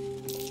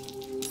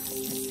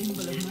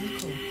 Symbol of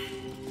Merkel.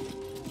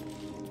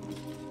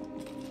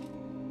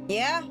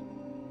 Yeah?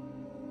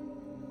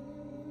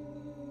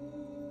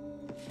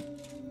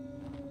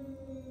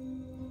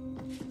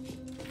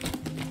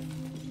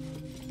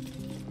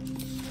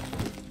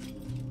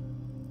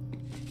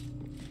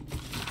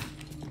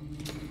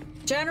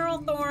 General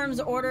Thorm's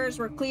orders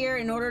were clear.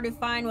 In order to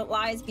find what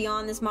lies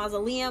beyond this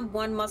mausoleum,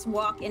 one must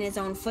walk in his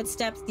own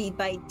footsteps, deed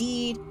by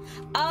deed.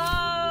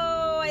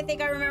 Oh, I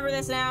think I remember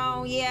this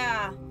now.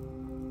 Yeah.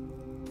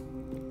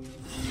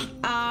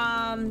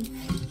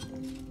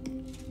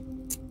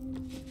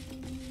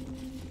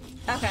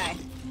 Okay.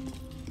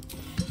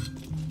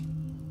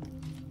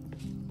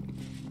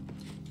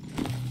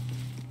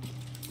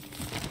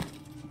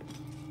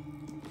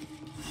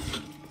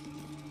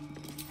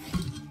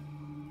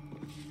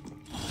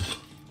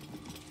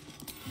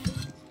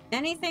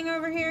 Anything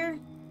over here?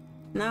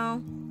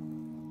 No.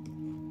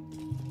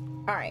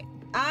 All right.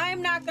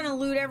 I'm not gonna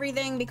loot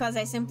everything because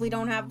I simply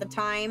don't have the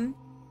time.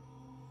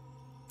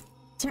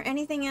 Is there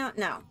anything out?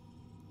 No.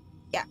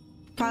 Yeah.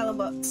 Pile of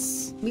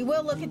books. We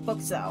will look at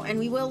books though, and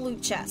we will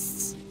loot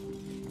chests.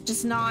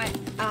 Just not,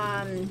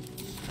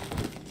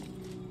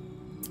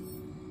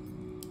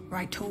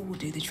 Right tool will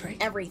do the trick.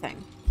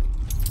 everything.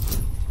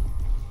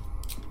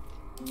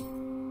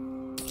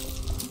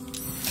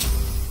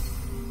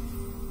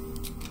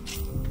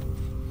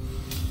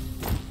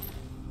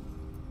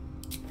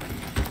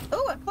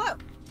 Ooh, a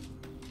cloak.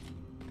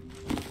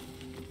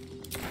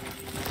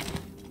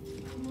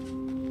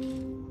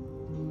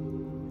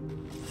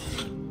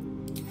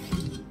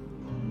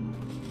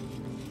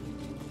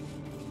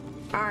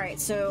 Alright,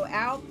 so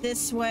out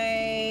this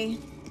way.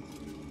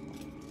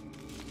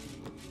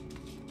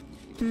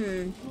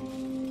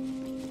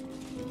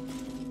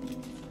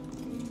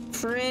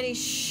 Pretty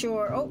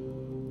sure. Oh.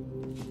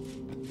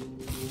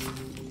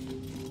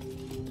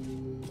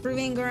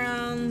 Proving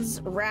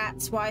grounds,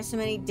 rats. Why so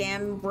many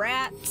damn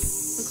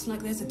rats? Looks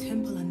like there's a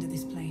temple under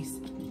this place.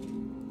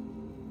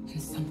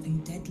 And something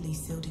deadly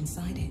sealed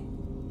inside it.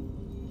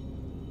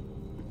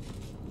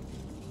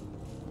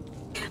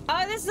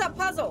 Oh, this is a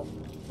puzzle.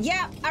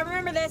 Yeah, I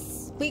remember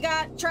this. We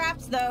got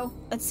traps, though.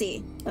 Let's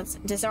see. Let's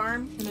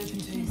disarm. An open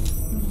door.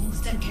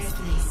 Step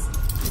carefully.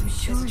 I'm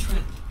sure There's a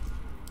trap.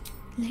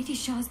 Lady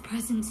Shah's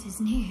presence is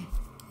near.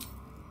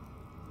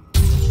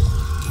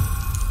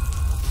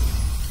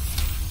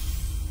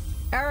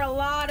 There are a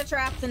lot of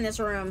traps in this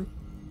room.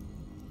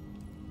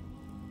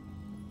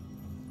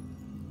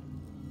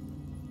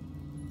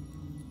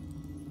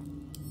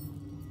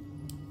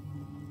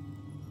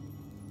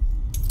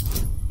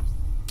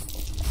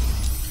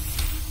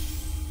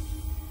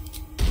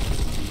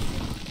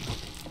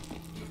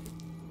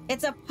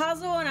 It's a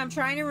puzzle, and I'm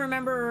trying to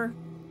remember.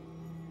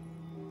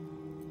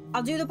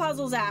 I'll do the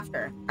puzzles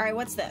after. All right,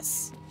 what's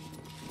this?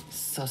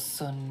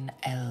 Susun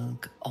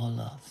Elg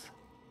Oloth.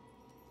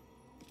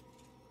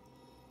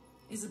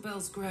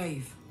 Isabel's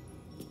grave.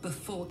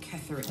 Before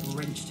Ketheric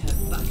wrenched her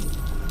back.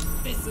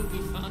 This'll be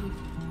fun.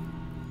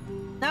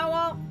 No,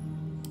 well,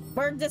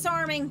 we're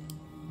disarming.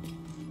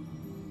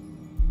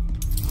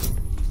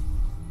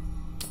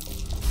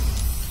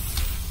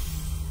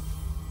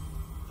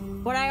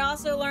 What I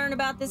also learned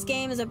about this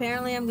game is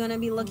apparently I'm going to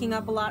be looking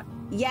up a lot.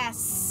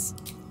 Yes.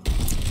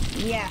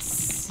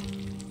 Yes.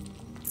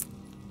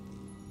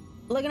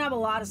 Looking up a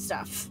lot of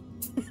stuff.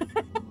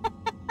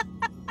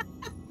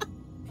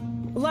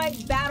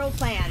 Like battle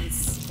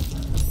plans.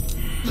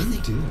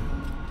 Oh dear.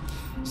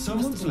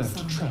 Someone's left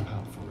a trap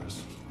out for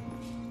us.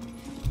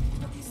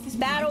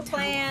 Battle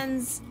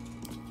plans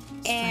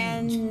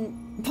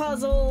and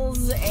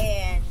puzzles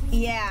and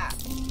yeah.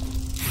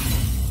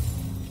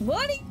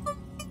 What do you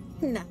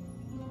mean?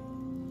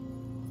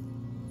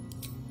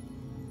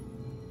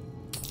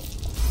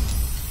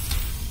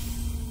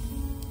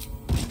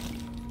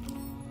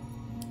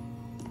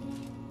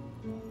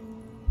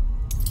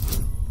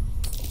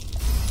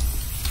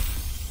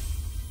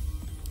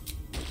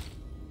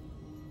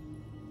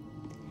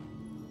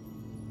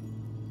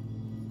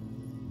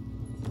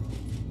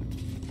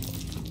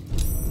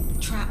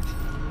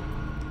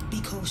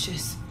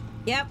 Cautious.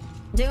 Yep,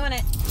 doing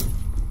it.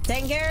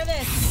 Taking care of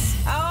this.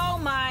 Oh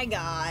my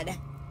god.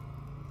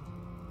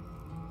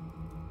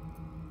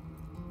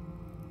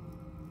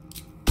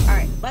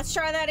 Alright, let's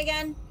try that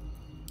again.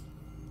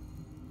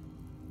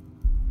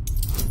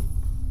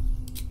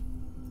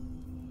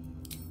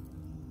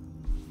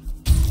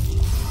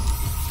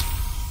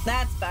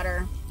 That's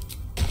better.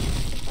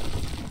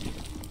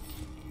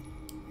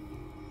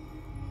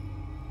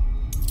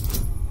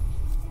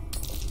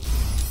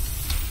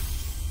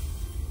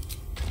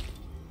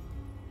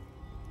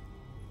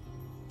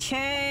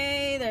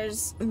 Okay,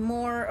 there's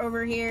more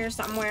over here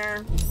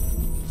somewhere.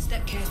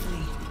 Step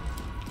carefully.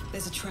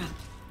 There's a trap.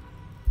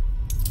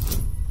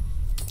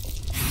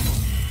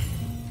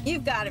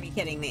 You've got to be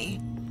kidding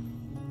me.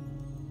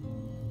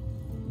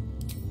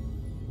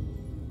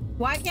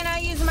 Why can't I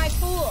use my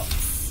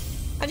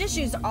tools? I just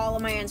used all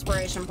of my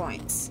inspiration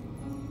points.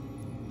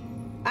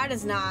 That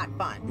is not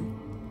fun.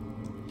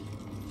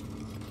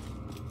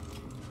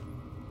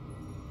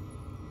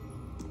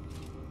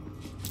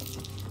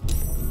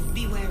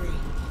 Be wary.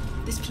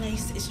 This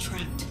place is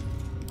trapped.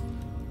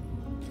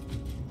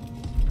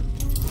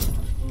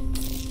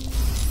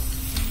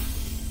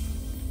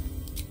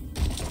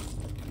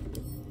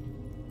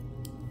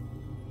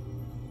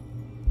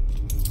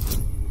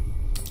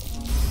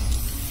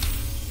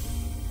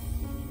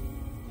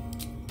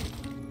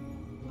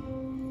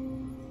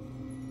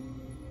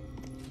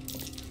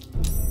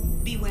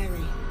 Be wary.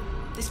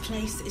 This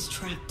place is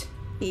trapped.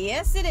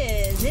 Yes, it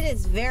is. It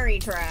is very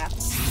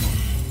trapped.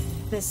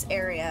 This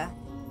area.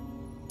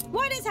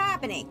 What is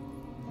happening?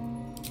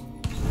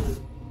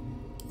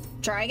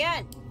 Try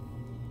again.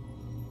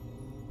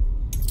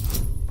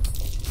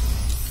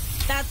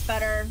 That's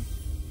better.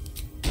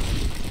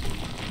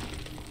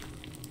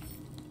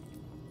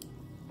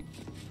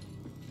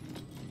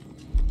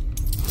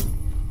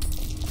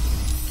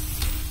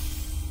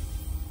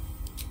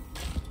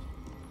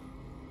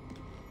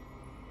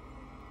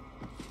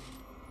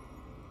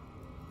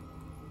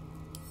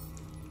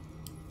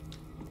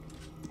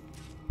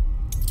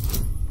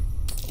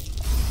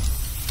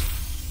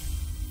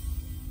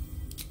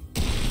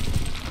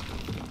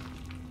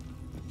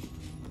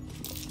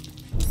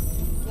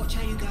 Watch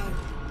how you go.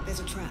 There's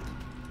a trap.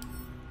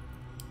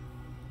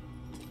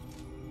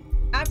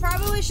 I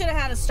probably should have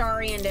had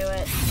Astarion do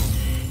it.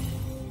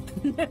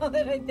 Now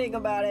that I think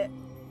about it.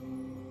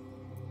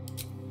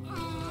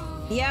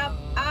 Yep,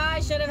 I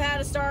should have had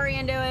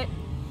Astarion do it.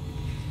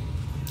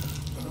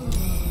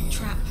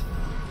 Trap.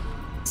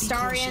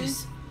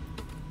 Astarion,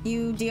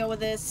 you deal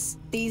with this.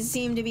 These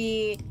seem to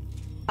be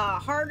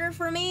harder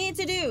for me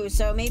to do,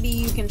 so maybe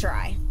you can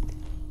try.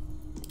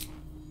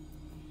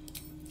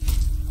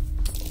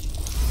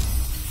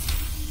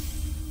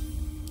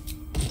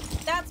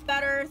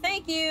 water.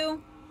 Thank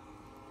you.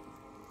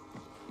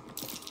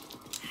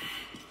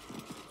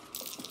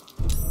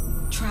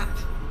 Trap.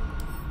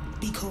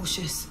 Be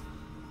cautious.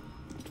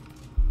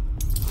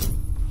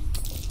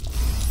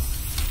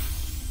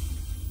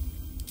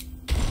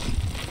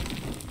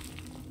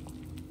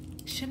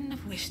 Shouldn't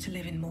have wished to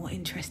live in more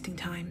interesting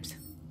times.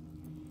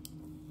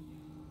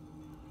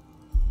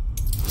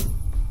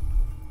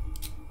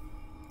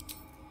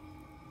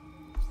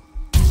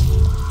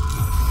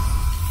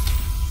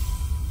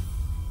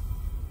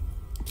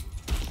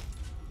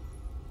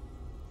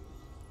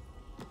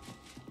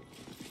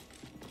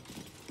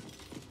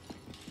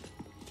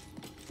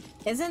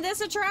 Isn't this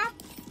a trap?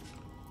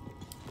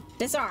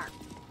 Disarm.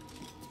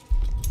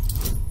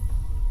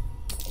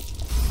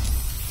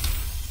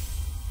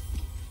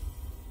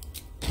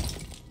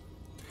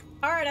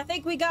 Alright, I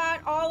think we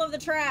got all of the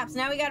traps.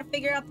 Now we gotta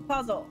figure out the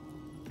puzzle.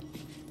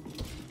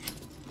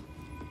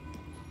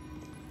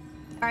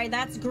 Alright,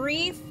 that's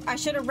grief. I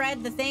should have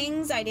read the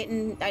things. I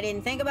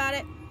didn't think about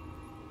it.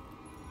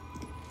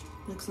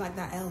 Looks like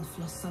that elf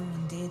lost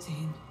someone dear to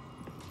him.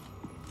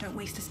 Don't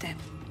waste a step.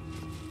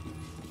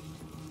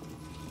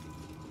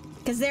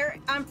 Because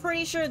I'm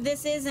pretty sure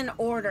this is an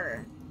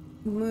order.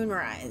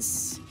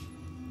 Moonrise.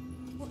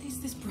 What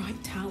is this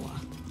bright tower?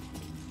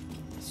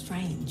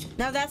 Strange.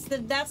 No, that's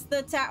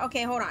the tower.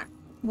 Okay, hold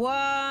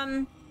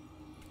on.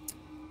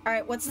 All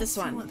right, what's this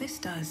one? See what this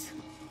does.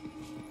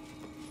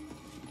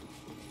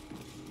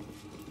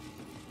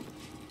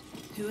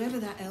 Whoever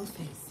that elf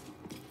is,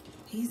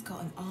 he's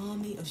got an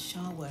army of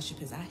Shah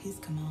worshippers at his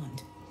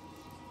command.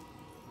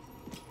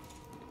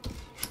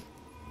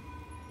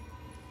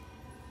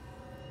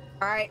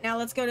 All right, now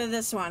let's go to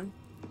this one.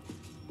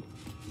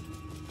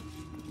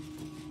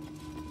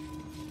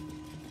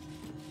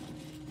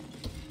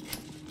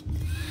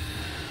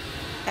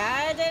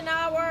 That did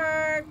not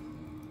work.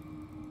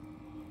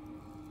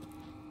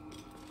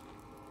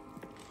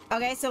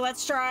 Okay, so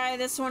let's try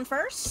this one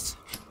first.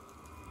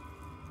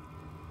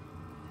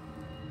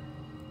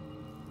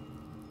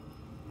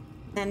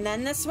 And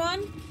then this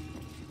one.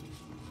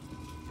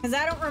 Because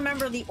I don't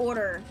remember the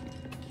order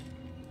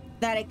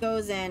that it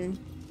goes in.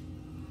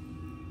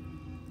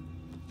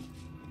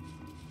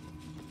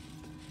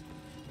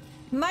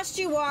 Must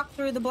you walk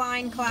through the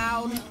blind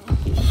cloud?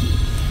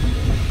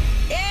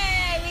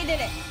 Yay, we did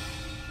it.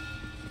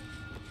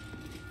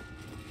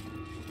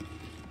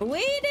 We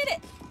did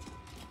it.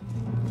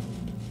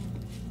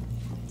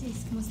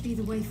 This must be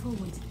the way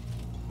forward.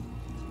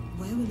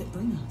 Where will it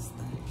bring us,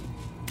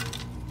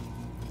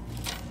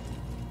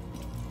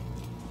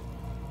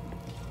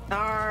 though?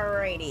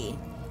 Alrighty.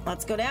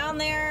 Let's go down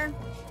there.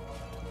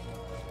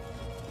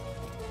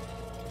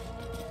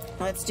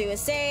 Let's do a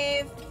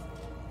save.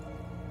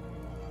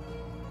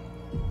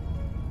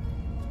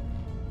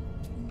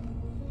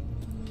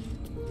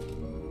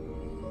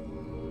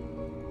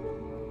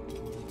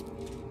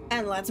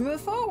 And let's move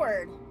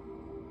forward.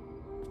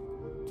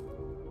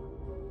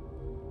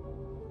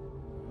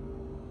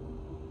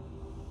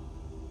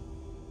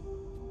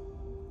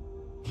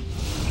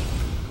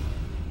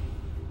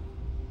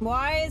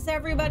 Why is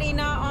everybody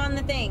not on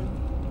the thing?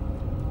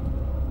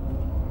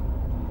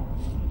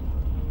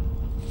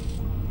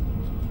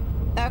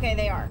 Okay,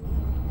 they are.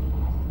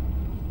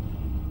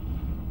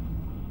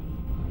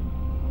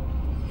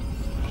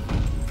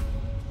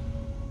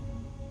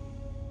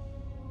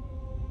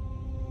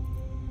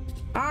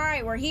 All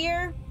right, we're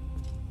here.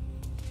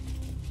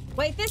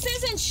 Wait, this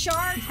isn't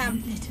Shar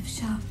Temple. Gauntlet of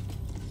Shar.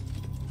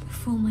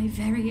 Before my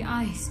very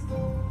eyes.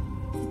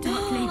 The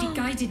Dark Lady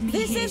guided me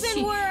This here.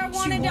 isn't where I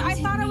wanted to. I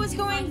thought I was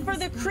going find for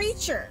the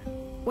creature.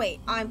 Wait,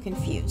 I'm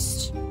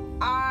confused.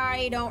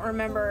 I don't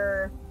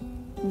remember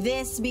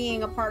this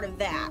being a part of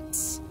that.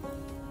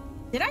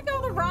 Did I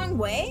go the wrong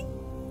way?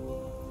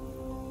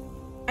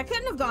 I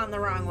couldn't have gone the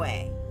wrong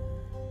way.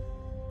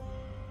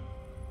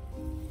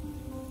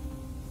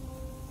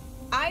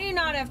 I do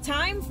not have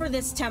time for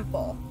this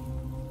temple.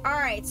 All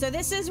right, so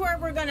this is where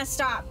we're gonna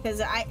stop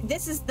because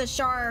this is the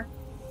Shar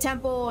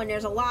temple and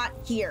there's a lot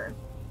here.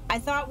 I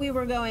thought we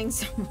were going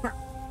somewhere.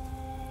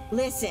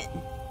 Listen,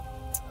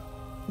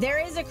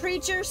 there is a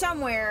creature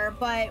somewhere,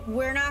 but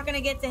we're not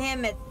gonna get to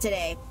him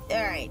today.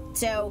 All right,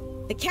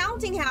 so the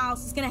counting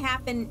house is gonna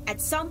happen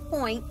at some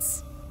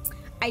point.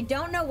 I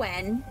don't know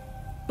when,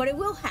 but it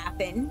will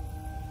happen.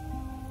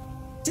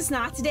 Just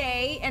not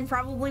today and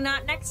probably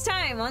not next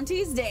time on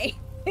Tuesday.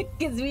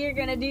 Because we are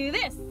gonna do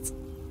this.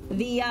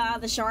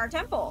 The Shar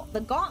Temple.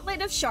 The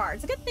Gauntlet of Shar.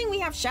 It's a good thing we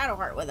have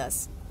Shadowheart with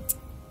us.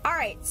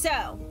 Alright,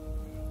 so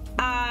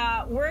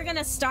we're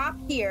gonna stop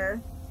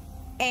here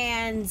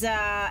and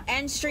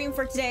end stream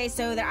for today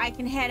so that I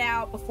can head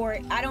out before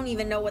I don't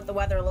even know what the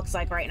weather looks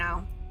like right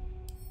now.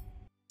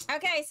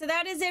 Okay, so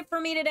that is it for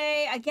me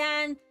today.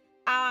 Again,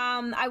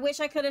 I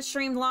wish I could have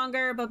streamed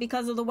longer, but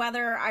because of the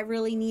weather, I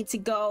really need to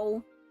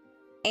go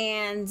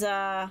and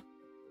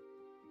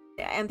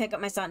pick up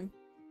my son.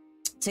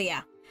 So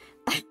yeah.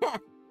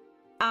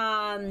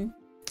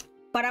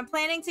 But I'm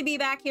planning to be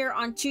back here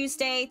on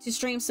Tuesday to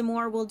stream some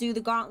more. We'll do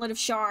the Gauntlet of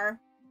Shar,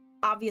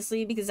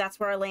 obviously, because that's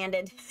where I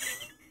landed.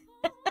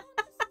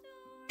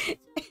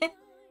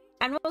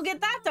 And we'll get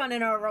that done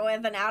and over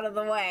with and out of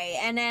the way.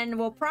 And then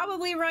we'll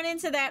probably run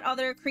into that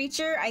other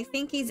creature. I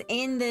think he's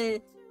in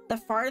the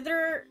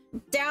farther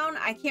down.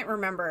 I can't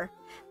remember.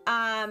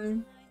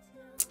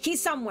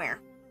 He's somewhere.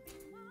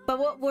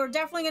 But we're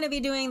definitely going to be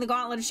doing the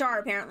Gauntlet of Shar,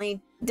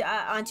 apparently,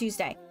 on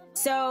Tuesday.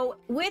 So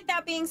with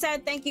that being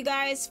said, thank you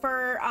guys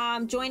for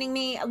joining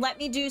me. Let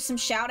me do some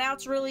shout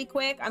outs really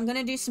quick. I'm going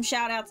to do some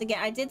shout outs again.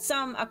 I did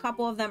a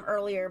couple of them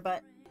earlier,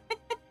 but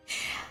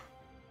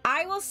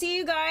I will see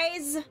you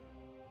guys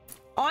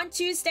on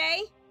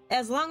Tuesday.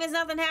 As long as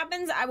nothing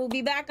happens, I will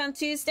be back on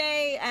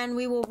Tuesday and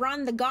we will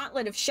run the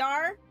Gauntlet of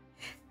Shar.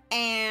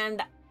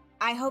 And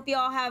I hope you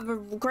all have a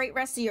great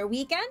rest of your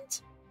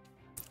weekend.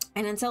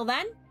 And until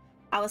then,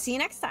 I will see you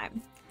next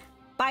time.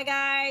 Bye,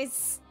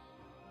 guys.